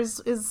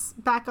computers is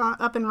back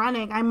up and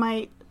running, I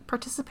might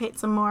participate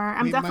some more.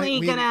 I'm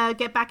definitely gonna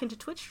get back into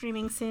Twitch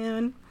streaming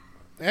soon.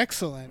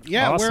 Excellent.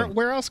 Yeah. Awesome.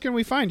 Where else can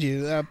we find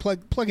you?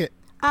 Plug it.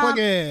 Plug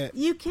it.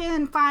 You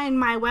can find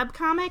my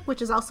webcomic,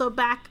 which is also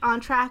back on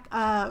track,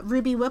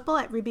 Ruby Whipple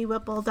at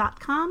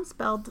rubywhipple.com,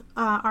 spelled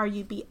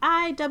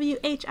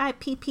RUBIWHIPPLE.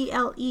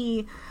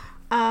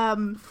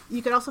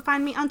 You could also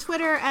find me on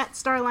Twitter at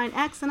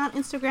StarlineX and on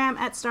Instagram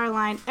at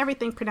Starline.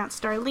 Everything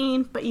pronounced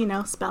Starline, but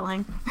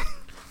spelling.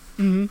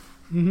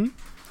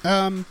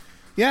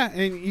 Yeah,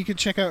 and you can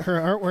check out her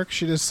artwork.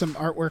 She does some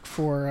artwork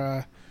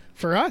for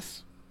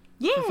us.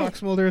 Yeah. For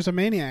Fox Mulder is a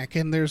Maniac,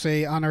 and there's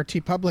on our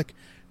TeePublic,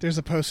 there's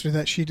a poster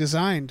that she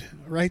designed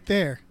right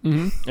there.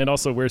 Mm-hmm. And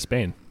also, Where's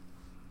Spain?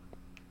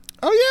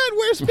 Oh yeah, and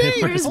Where's Spain?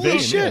 Where's Holy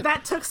Spain? shit!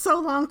 That took so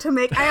long to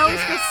make. I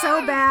always feel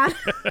so bad.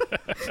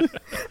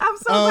 I'm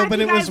so glad but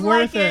you it guys was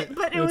worth like it.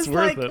 But it It's was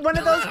worth like it. one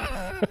of those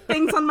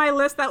things on my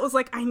list that was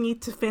like, I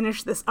need to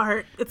finish this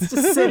art. It's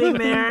just sitting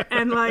there,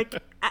 and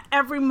like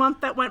every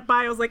month that went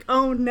by, I was like,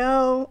 oh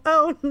no.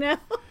 Oh man,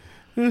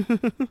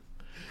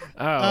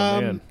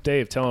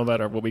 Dave, tell them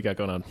about what we got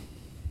going on.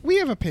 We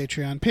have a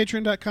Patreon,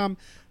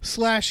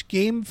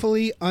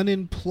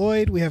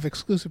 patreon.com/gamefullyunemployed. We have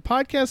exclusive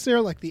podcasts there,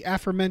 like the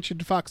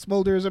aforementioned Fox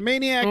Mulder is a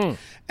Maniac,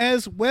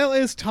 as well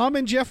as Tom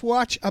and Jeff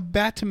Watch a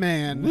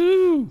Batman.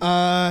 Woo!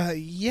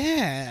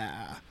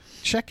 Yeah.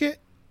 Check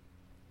it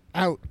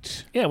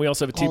out. Yeah, we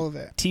also have All of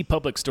a it.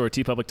 TeePublic store,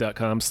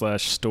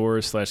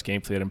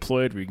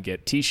 tpublic.com/store/gamefullyunemployed, where you can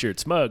get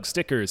t-shirts, mugs,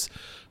 stickers,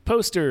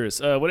 posters,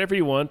 whatever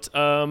you want.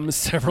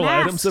 Several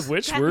Masks. items of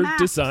which Get were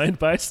masks. designed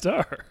by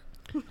Star.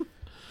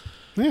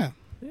 Yeah.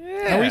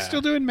 Yeah. Are we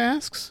still doing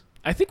masks?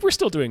 I think we're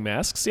still doing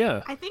masks,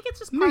 yeah. I think it's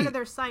just part Neat. of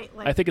their site.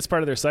 Like, I think it's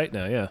part of their site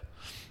now, yeah.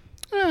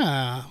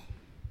 Ah,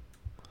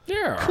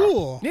 Yeah.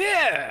 cool.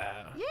 Yeah.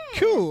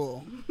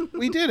 Cool.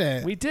 We did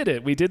it. We did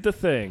it. We did the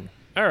thing.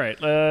 All right.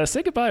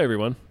 Say goodbye,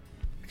 everyone.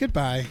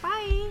 Goodbye.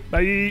 bye.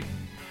 Bye.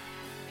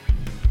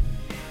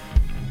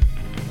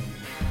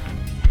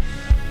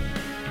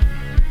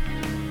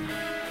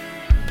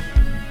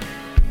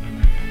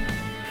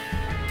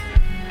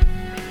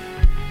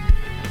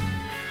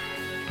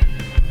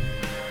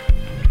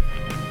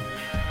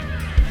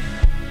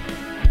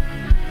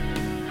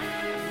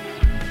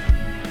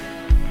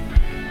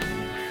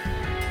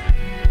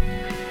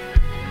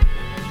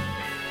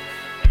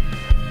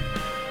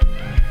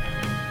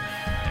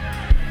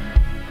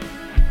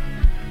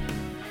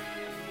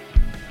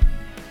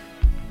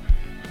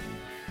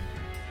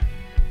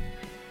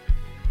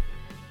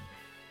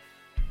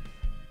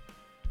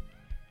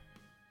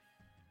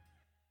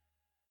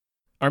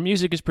 Our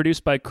music is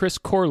produced by Chris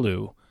Corlew.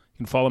 You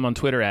can follow him on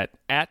Twitter at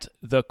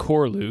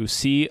 @thecorlew,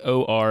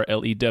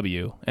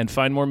 CORLEW, and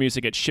find more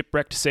music at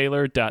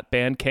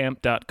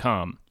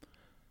shipwreckedsailor.bandcamp.com.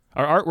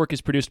 Our artwork is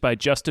produced by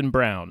Justin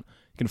Brown.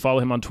 You can follow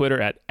him on Twitter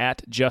at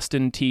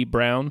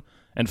 @JustinTBrown,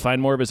 and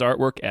find more of his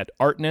artwork at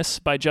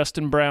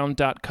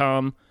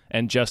artnessbyjustinbrown.com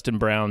and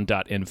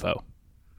justinbrown.info.